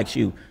like who likes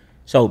you.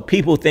 So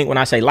people think when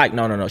I say like,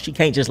 no. She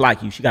can't just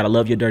like you. She got to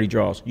love your dirty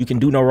draws. You can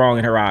do no wrong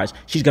in her eyes.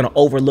 She's going to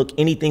overlook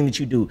anything that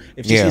you do.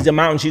 If she sees a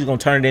mountain, she's going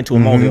to turn it into a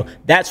molehill.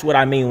 That's what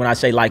I mean when I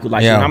say like who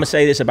like you. And I'm going to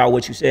say this about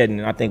what you said,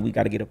 and I think we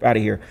got to get up out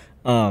of here.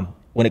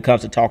 when it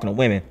comes to talking to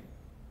women.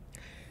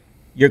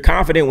 You're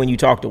confident when you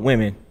talk to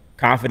women.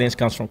 Confidence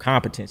comes from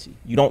competency.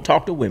 You don't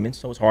talk to women,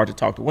 so it's hard to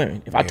talk to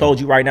women. If I told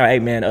you right now, hey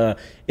man,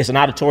 it's an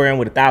auditorium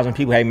with 1,000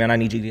 people, hey man, I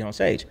need you to get on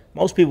stage.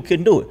 Most people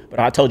couldn't do it. But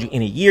I told you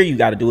in a year you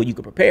got to do it, you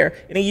could prepare.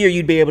 In a year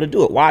you'd be able to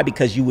do it. Why?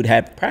 Because you would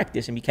have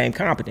practice and became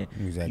competent.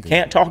 Exactly. You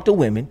can't talk to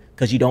women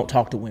because you don't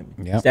talk to women.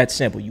 Yep. It's that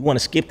simple. You want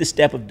to skip the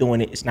step of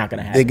doing it, it's not going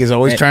to happen. Niggas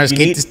always trying to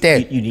skip the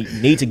step. You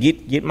need to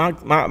get my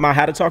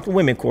how to talk to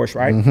women course,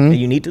 right? And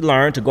you need to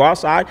learn to go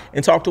outside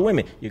and talk to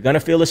women. You're going to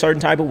feel a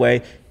certain type of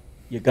way.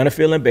 You're going to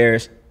feel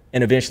embarrassed.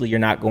 And eventually you're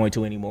not going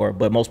to anymore.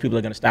 But most people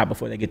are going to stop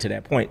before they get to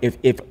that point.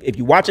 If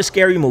you watch a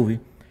scary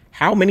movie,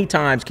 how many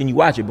times can you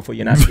watch it before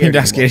you're not scared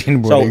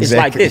anymore? So exactly. It's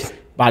like this.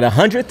 By the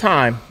 100th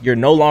time, you're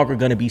no longer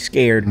going to be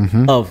scared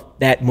of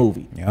that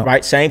movie,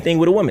 right? Same thing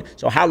with a woman.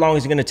 So how long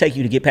is it going to take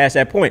you to get past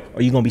that point?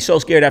 Or are you going to be so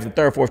scared after the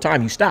third, fourth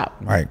time you stop,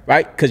 right?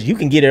 Because you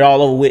can get it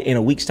all over with in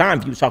a week's time.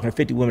 If you was talking to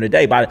 50 women a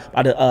day, by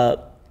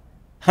the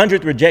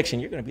 100th rejection,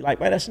 you're gonna be like,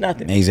 man, that's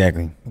nothing.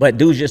 Exactly. But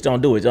dudes just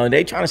don't do it. So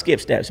they trying to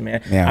skip steps,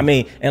 man. Yeah. I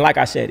mean, and like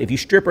I said, if you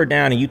strip her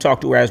down and you talk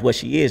to her as what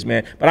she is,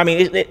 man. But I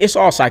mean, it's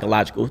all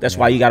psychological. That's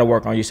why you got to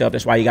work on yourself.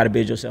 That's why you got to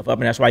build yourself up,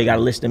 and that's why you got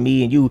to listen to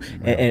me and you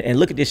and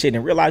look at this shit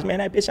and realize, man,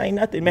 that bitch ain't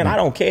nothing, man. I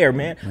don't care,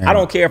 man. I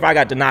don't care if I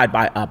got denied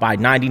by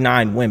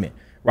 99 women,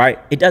 right?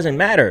 It doesn't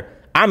matter.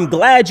 I'm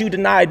glad you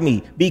denied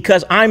me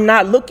because I'm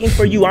not looking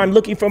for you. I'm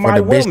looking for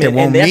my woman,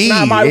 and that's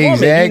not my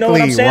woman. You know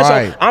what I'm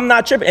saying? So I'm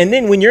not tripping. And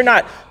then when you're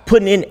not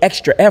putting in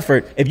extra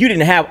effort, if you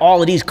didn't have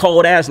all of these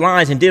cold ass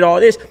lines and did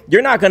all this,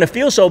 you're not gonna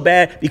feel so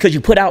bad because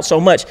you put out so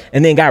much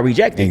and then got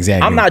rejected.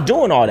 Exactly. I'm not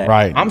doing all that.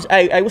 Right.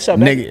 Hey, what's up,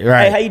 man?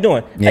 Hey, how you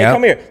doing? Yep. Hey,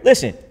 come here.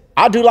 Listen,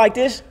 I'll do like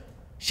this.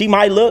 She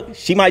might look,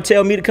 she might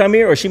tell me to come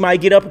here, or she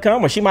might get up and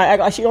come, or she might act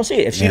like she don't see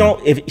it.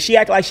 If she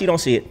act like she don't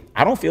see it,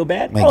 I don't feel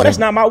bad. Oh, that's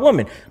not my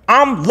woman.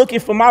 I'm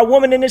looking for my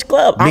woman in this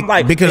club. I'm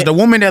like, because the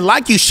woman that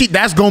like you,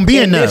 that's gonna be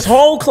enough. This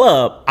whole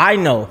club, I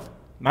know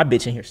my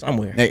bitch in here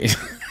somewhere.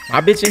 My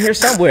bitch in here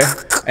somewhere,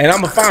 and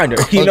I'm gonna find her.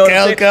 You know what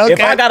I'm saying?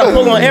 If I gotta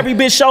pull on every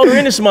bitch shoulder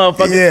in this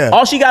motherfucker,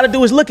 all she gotta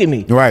do is look at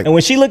me. Right. And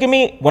when she look at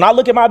me, when I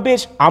look at my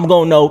bitch, I'm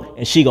gonna know,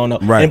 and she gonna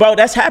know. Right. And bro,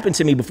 that's happened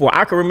to me before.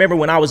 I can remember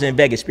when I was in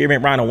Vegas,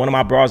 Spearmint Rhino, one of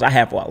my bras I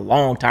had for a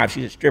long time.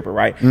 She's a stripper,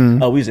 right? We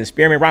was in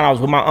Spearmint Rhino. I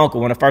was with my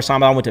uncle when the first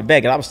time I went to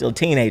Vegas. I was still a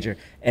teenager,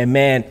 and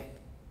man,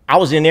 I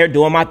was in there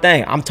doing my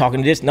thing. I'm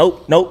talking to this.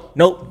 Nope.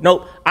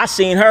 I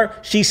seen her.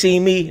 She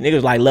seen me. Niggas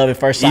was like love at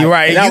first sight. You're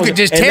right. You could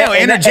just tell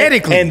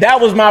energetically. And that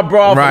was my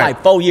bra for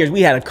like 4 years.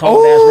 We had a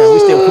cold ass run. We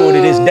still cool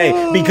to this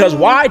day. Because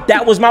why?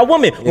 That was my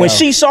woman. When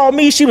she saw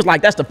me, she was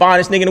like, that's the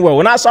finest nigga in the world.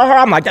 When I saw her,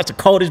 I'm like, that's the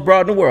coldest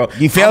broad in the world.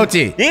 You felt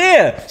it.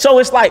 Yeah. So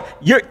it's like,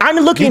 I'm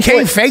looking for You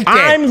can't fake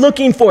that. I'm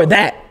looking for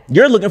that.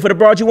 You're looking for the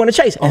broad you want to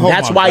chase. And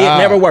that's why it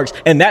never works.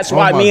 And that's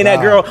why me and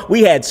that girl,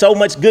 we had so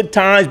much good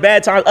times,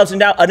 bad times, ups and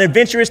downs, an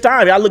adventurous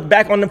time. I look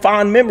back on the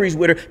fond memories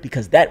with her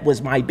because that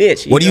was my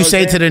bitch. What do you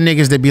say to the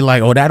niggas that be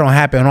like, oh, that don't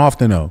happen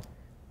often though?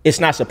 It's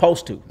not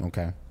supposed to.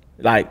 Okay.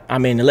 Like, I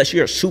mean, unless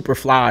you're a super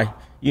fly,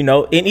 you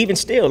know, and even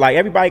still, like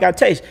everybody got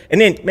taste.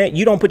 And then, man,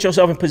 you don't put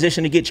yourself in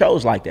position to get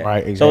chose like that. Right.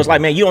 Exactly. So it's like,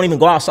 man, you don't even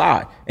go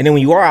outside. And then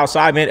when you are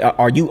outside, man,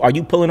 are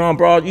you pulling on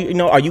broad? You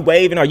know, are you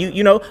waving? Are you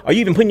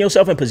even putting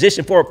yourself in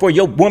position for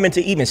your woman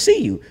to even see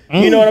you?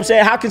 You know what I'm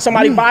saying? How can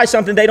somebody buy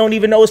something they don't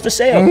even know is for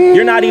sale?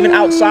 You're not even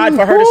outside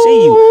for her to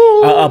see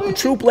you. A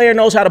true player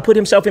knows how to put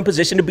himself in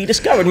position to be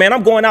discovered. Man,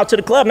 I'm going out to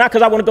the club not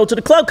because I want to go to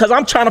the club, because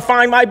I'm trying to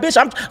find my bitch.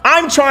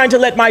 I'm trying to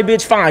let my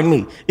bitch find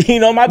me. You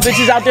know, my bitch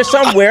is out there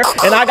somewhere,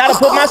 and I gotta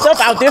put myself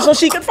out there so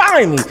she can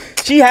find me.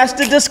 She has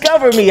to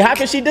discover me. How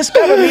can she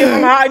discover me if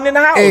I'm hiding in the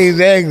house?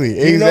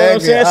 Exactly. You know what I'm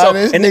saying? So,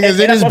 and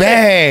niggas in his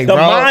bag, the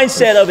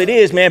mindset of it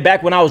is, man,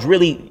 back when I was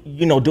really,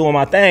 you know, doing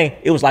my thing,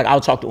 it was like I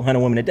would talk to 100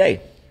 women a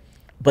day.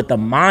 But the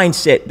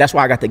mindset, that's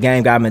why I got the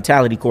Game Guy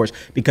Mentality course,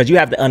 because you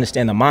have to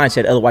understand the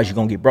mindset, otherwise you're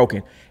gonna get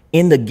broken.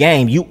 In the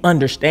game, you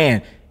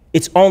understand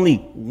it's only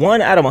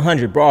 1 out of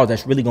 100 bras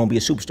that's really gonna be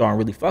a superstar and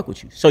really fuck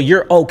with you. So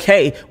you're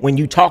okay when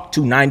you talk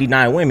to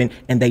 99 women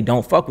and they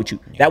don't fuck with you.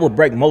 That would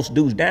break most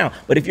dudes down.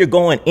 But if you're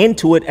going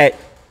into it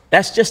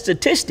that's just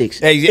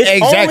statistics.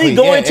 It's only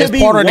going to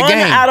be 1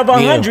 out of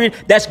 100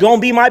 that's gonna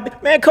be my,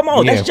 man, come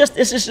on. That's just,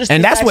 it's just.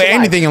 And that's where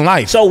anything in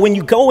life. So when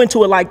you go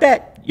into it like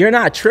that, you're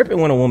not tripping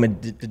when a woman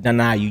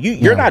deny you.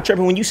 You're not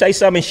tripping when you say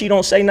something and she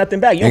don't say nothing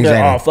back. You don't go,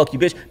 oh, fuck you,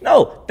 bitch.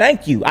 No,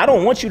 thank you. I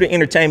don't want you to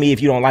entertain me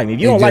if you don't like me.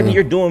 If you don't like me,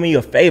 you're doing me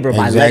a favor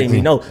by letting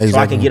me know so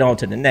I can get on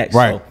to the next.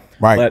 Right, so,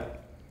 right. But,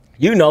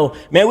 you know,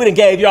 man, we done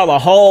gave y'all a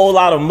whole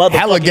lot of motherfucking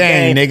hella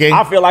game, nigga.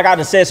 I feel like I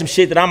done said some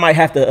shit that I might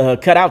have to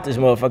cut out this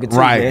motherfucker too,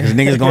 right, because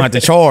niggas gonna have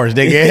to charge,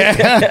 nigga.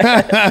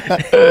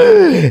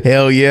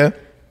 Hell yeah.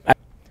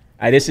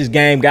 Hey, this is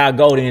Game God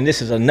Goldie, and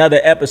this is another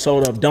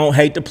episode of Don't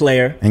Hate the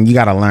Player. And you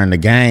gotta learn the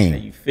game.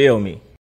 You feel me?